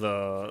shard of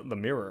the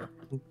mirror.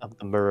 Of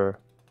the mirror.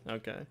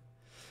 Okay.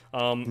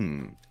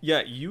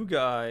 Yeah, you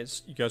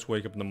guys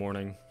wake up in the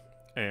morning,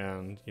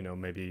 and you know,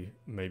 maybe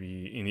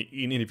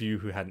any of you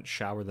who hadn't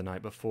showered the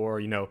night before,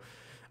 you know,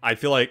 I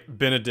feel like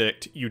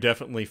Benedict, you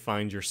definitely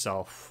find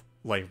yourself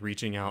like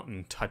reaching out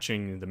and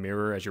touching the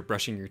mirror as you're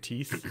brushing your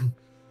teeth,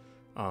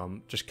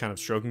 just kind of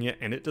stroking it,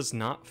 and it does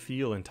not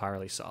feel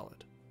entirely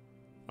solid.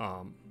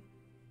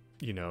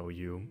 You know,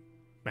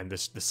 and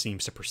this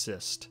seems to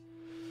persist.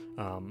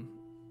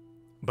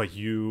 But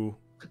you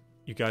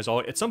guys all,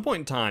 at some point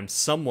in time,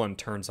 someone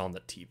turns on the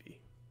TV.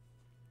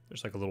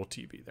 There's like a little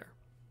TV there.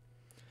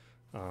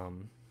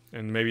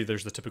 And maybe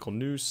there's the typical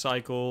news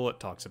cycle. It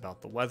talks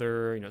about the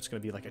weather. You know, it's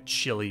going to be like a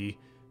chilly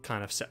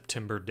kind of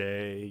September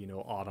day. You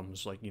know,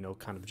 autumn's like, you know,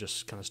 kind of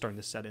starting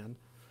to set in.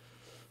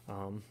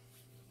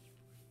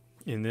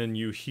 And then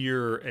you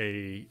hear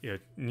you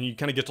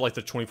kind of get to like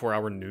the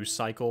 24-hour news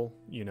cycle,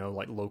 you know,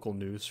 like local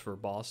news for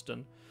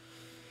Boston.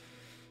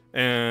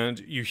 And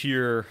you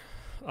hear,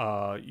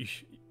 I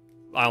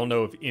don't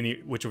know if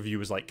which of you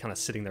is like kind of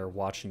sitting there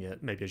watching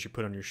it. Maybe as you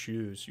put on your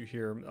shoes, you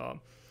hear,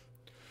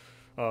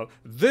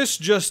 this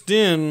just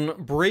in,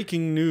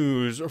 breaking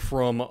news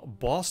from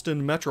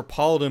Boston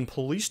Metropolitan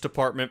Police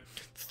Department.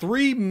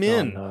 3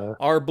 men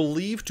are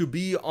believed to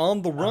be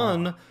on the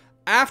run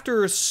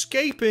after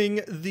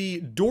escaping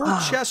the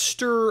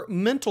Dorchester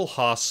Mental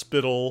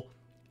Hospital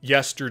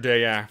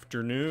yesterday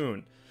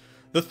afternoon.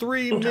 The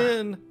 3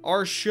 men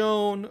are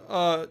shown,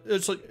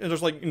 it's like, and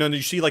there's like, you know,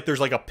 you see like, there's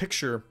like a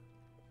picture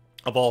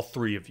of all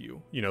 3 of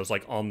you, you know, it's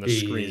like on the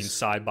screen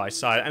side by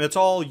side, and it's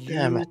all you,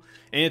 and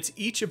it's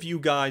each of you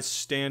guys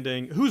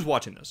standing. Who's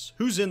watching this?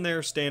 Who's in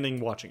there standing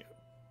watching it?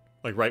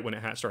 Like right when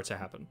it starts to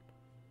happen?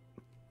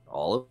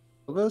 All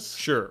of us?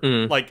 Sure.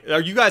 Like,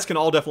 you guys can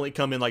all definitely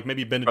come in, like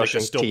maybe Benedict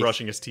is still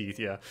brushing his teeth,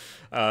 yeah.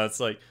 It's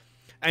like,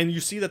 and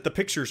you see that the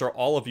pictures are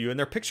all of you, and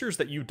they're pictures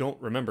that you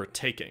don't remember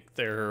taking.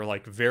 They're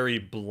like very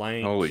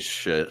blank, holy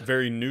shit,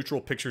 very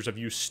neutral pictures of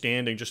you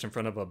standing just in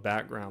front of a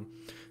background.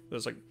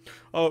 There's like,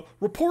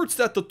 reports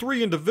that the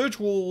 3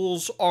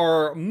 individuals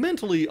are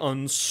mentally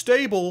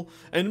unstable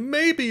and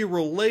may be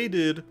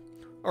related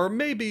or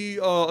maybe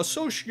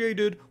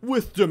associated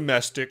with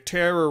domestic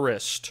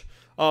terrorists.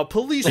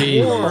 Police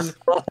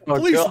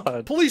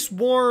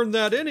warn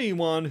that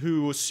anyone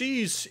who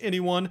sees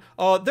anyone,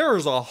 there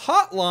is a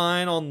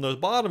hotline on the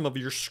bottom of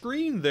your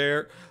screen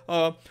there.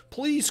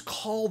 Please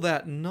call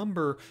that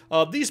number.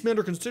 These men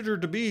are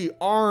considered to be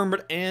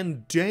armed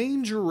and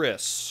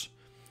dangerous.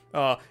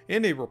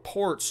 Any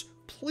reports,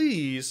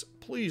 please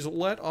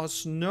let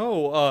us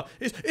know.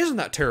 Isn't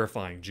that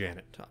terrifying,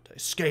 Janet?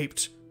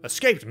 Escaped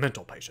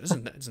mental patient.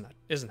 Isn't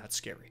that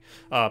scary?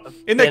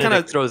 And they kind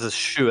of throws his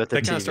shoe at the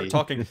TV. They kind of start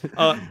talking.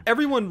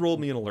 Everyone roll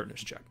me an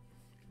alertness check.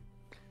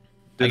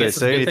 Do they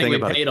say anything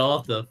about paid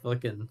off the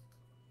fucking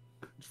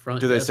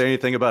front? Do they say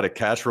anything about a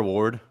cash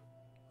reward?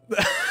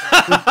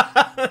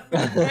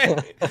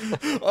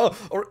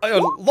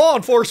 Law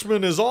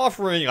enforcement is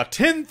offering a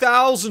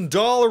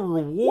 $10,000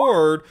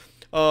 reward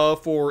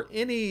for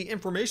any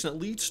information that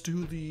leads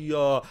to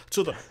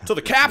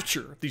the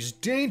capture of these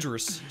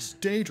dangerous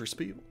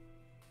people.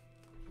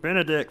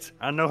 Benedict,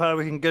 I know how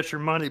we can get your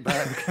money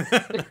back.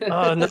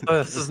 Oh no,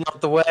 this is not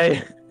the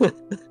way.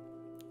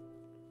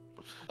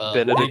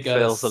 Benedict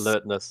fails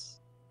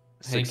alertness.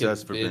 Hank Success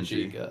and for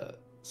Benji Benji. got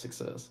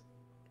success.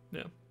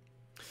 Yeah.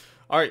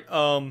 All right.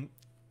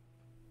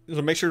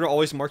 So make sure to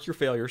always mark your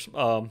failures.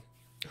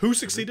 Who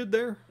succeeded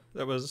there?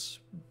 That was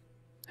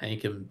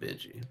Hank and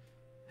Benji.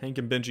 Hank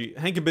and Benji.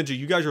 Hank and Benji,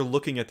 you guys are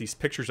looking at these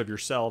pictures of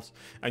yourselves,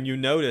 and you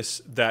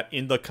notice that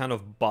in the kind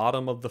of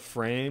bottom of the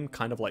frame,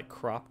 kind of like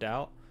cropped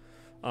out,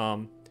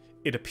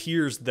 it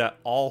appears that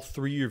all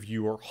three of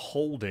you are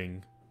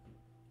holding,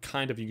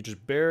 kind of, you can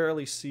just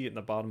barely see it in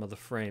the bottom of the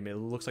frame. It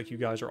looks like you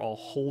guys are all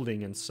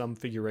holding in some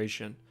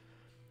figuration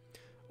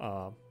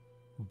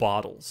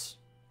bottles,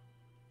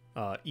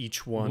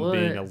 each one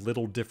being a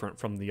little different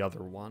from the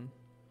other one.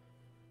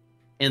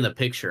 In the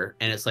picture,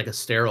 and it's like a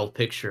sterile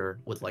picture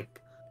with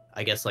like,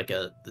 I guess like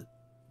the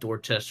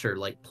Dorchester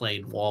like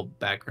plain wall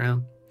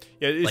background.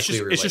 Yeah, it's like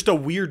just just a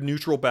weird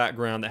neutral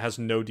background that has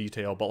no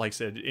detail. But like I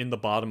said, in the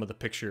bottom of the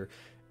picture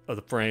of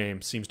the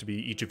frame seems to be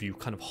each of you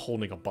kind of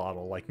holding a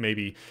bottle. Like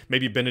maybe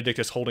Benedict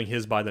is holding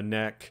his by the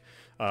neck.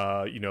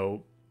 You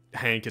know,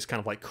 Hank is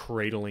kind of like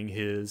cradling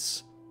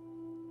his.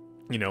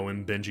 You know,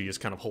 and Benji is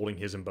kind of holding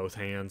his in both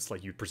hands,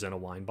 like you present a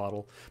wine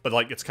bottle. But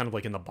like it's kind of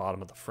like in the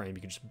bottom of the frame,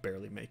 you can just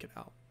barely make it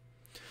out.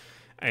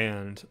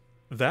 And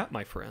that,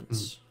 my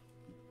friends,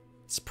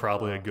 is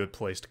probably a good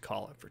place to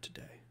call it for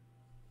today.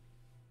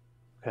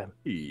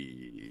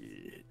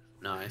 Okay.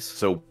 Nice.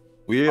 So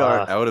we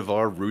are out of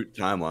our root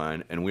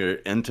timeline, and we're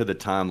into the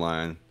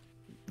timeline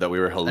that we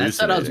were hallucinating.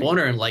 That's what I was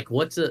wondering. Like,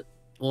 what's it?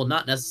 Well,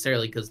 not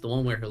necessarily, because the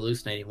one we're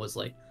hallucinating was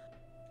like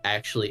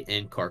actually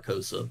in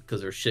Carcosa,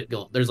 because there's shit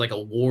going. There's like a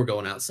war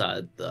going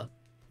outside the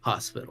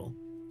hospital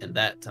in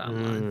that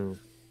timeline.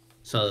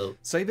 So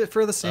save it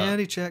for the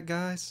sanity check,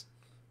 guys.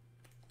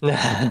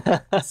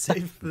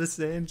 Save for the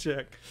sand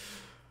check.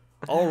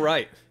 All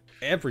right,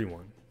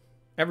 everyone,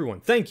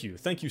 thank you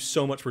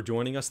so much for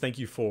joining us. Thank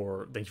you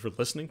for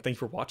listening. Thank you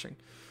for watching.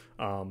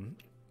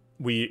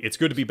 It's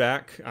good to be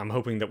back. I'm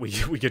hoping that we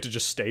get to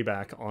just stay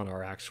back on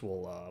our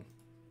actual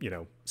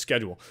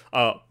schedule.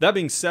 That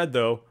being said,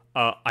 though,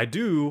 I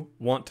do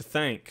want to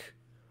thank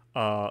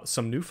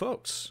some new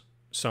folks,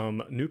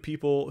 some new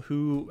people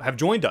who have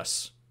joined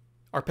us,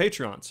 our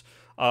Patreons.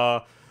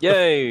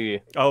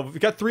 Yay! We've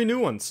got 3 new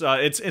ones.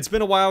 It's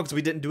been a while because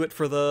we didn't do it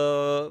for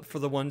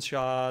the one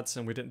shots,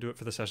 and we didn't do it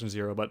for the session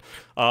 0. But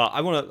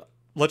I want to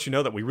let you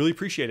know that we really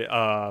appreciate it.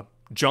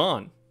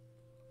 John,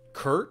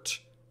 Kurt,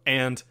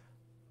 and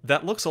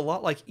that looks a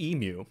lot like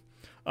Emu.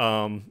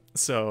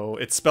 So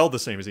it's spelled the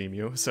same as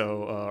Emu.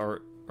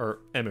 So or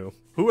Emu,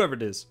 whoever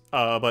it is.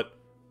 But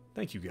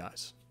thank you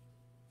guys.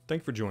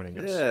 Thank you for joining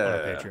us on our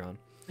Patreon.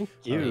 Thank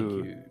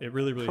you. It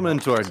really Come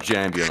into our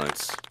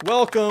Jambulance.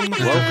 Welcome to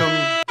the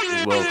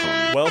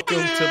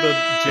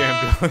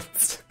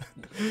Jambulance.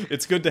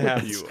 It's good to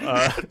have you.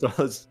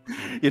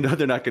 You know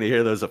they're not going to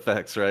hear those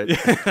effects, right?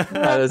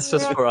 It's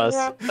just for us.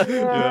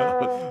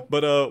 Yeah.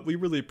 But we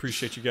really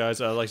appreciate you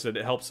guys. Like I said,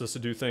 it helps us to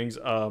do things.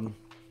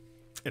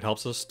 It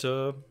helps us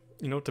to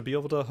to be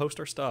able to host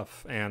our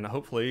stuff. And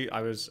hopefully,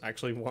 I was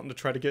actually wanting to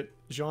try to get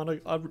Jean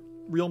a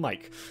real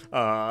mic.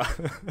 But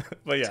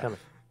yeah.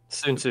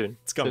 Soon.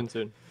 It's coming.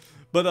 Soon.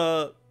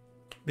 But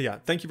yeah,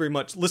 thank you very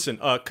much. Listen,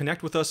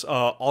 connect with us.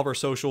 All of our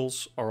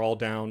socials are all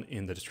down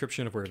in the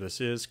description of where this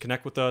is.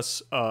 Connect with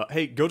us.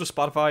 Hey, go to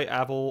Spotify,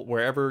 Apple,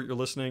 wherever you're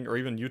listening, or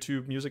even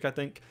YouTube Music, I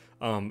think,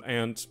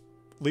 and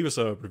leave us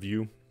a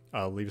review.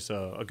 Leave us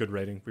a good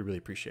rating. We really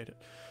appreciate it.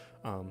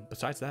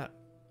 Besides that,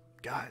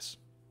 guys,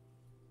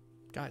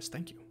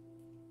 thank you.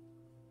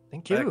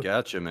 Thank you. I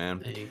gotcha,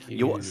 man. Thank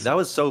you. That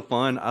was so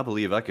fun. I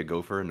believe I could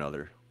go for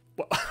another.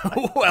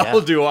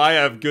 Well, do I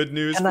have good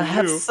news and for I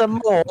have you? some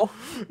more.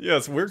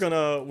 Yes, we're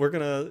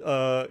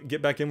gonna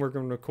get back in. We're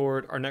gonna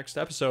record our next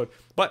episode.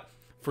 But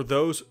for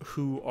those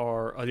who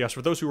are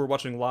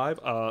watching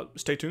live,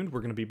 stay tuned. We're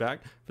gonna be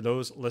back. For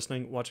those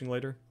listening, watching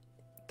later,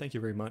 thank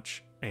you very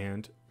much,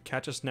 and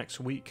catch us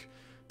next week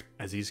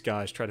as these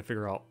guys try to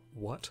figure out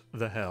what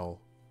the hell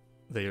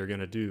they are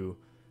gonna do.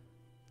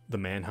 The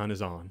manhunt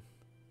is on.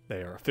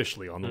 They are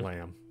officially on the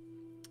lam.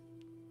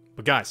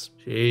 But guys,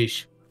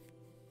 Sheesh.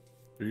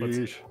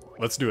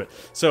 Let's do it.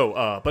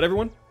 So, but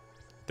everyone,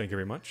 thank you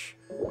very much.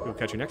 We'll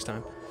catch you next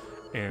time.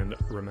 And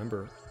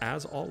remember,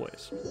 as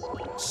always,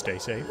 stay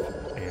safe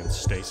and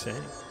stay sane.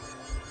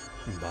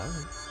 Bye.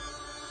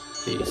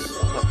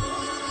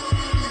 Peace.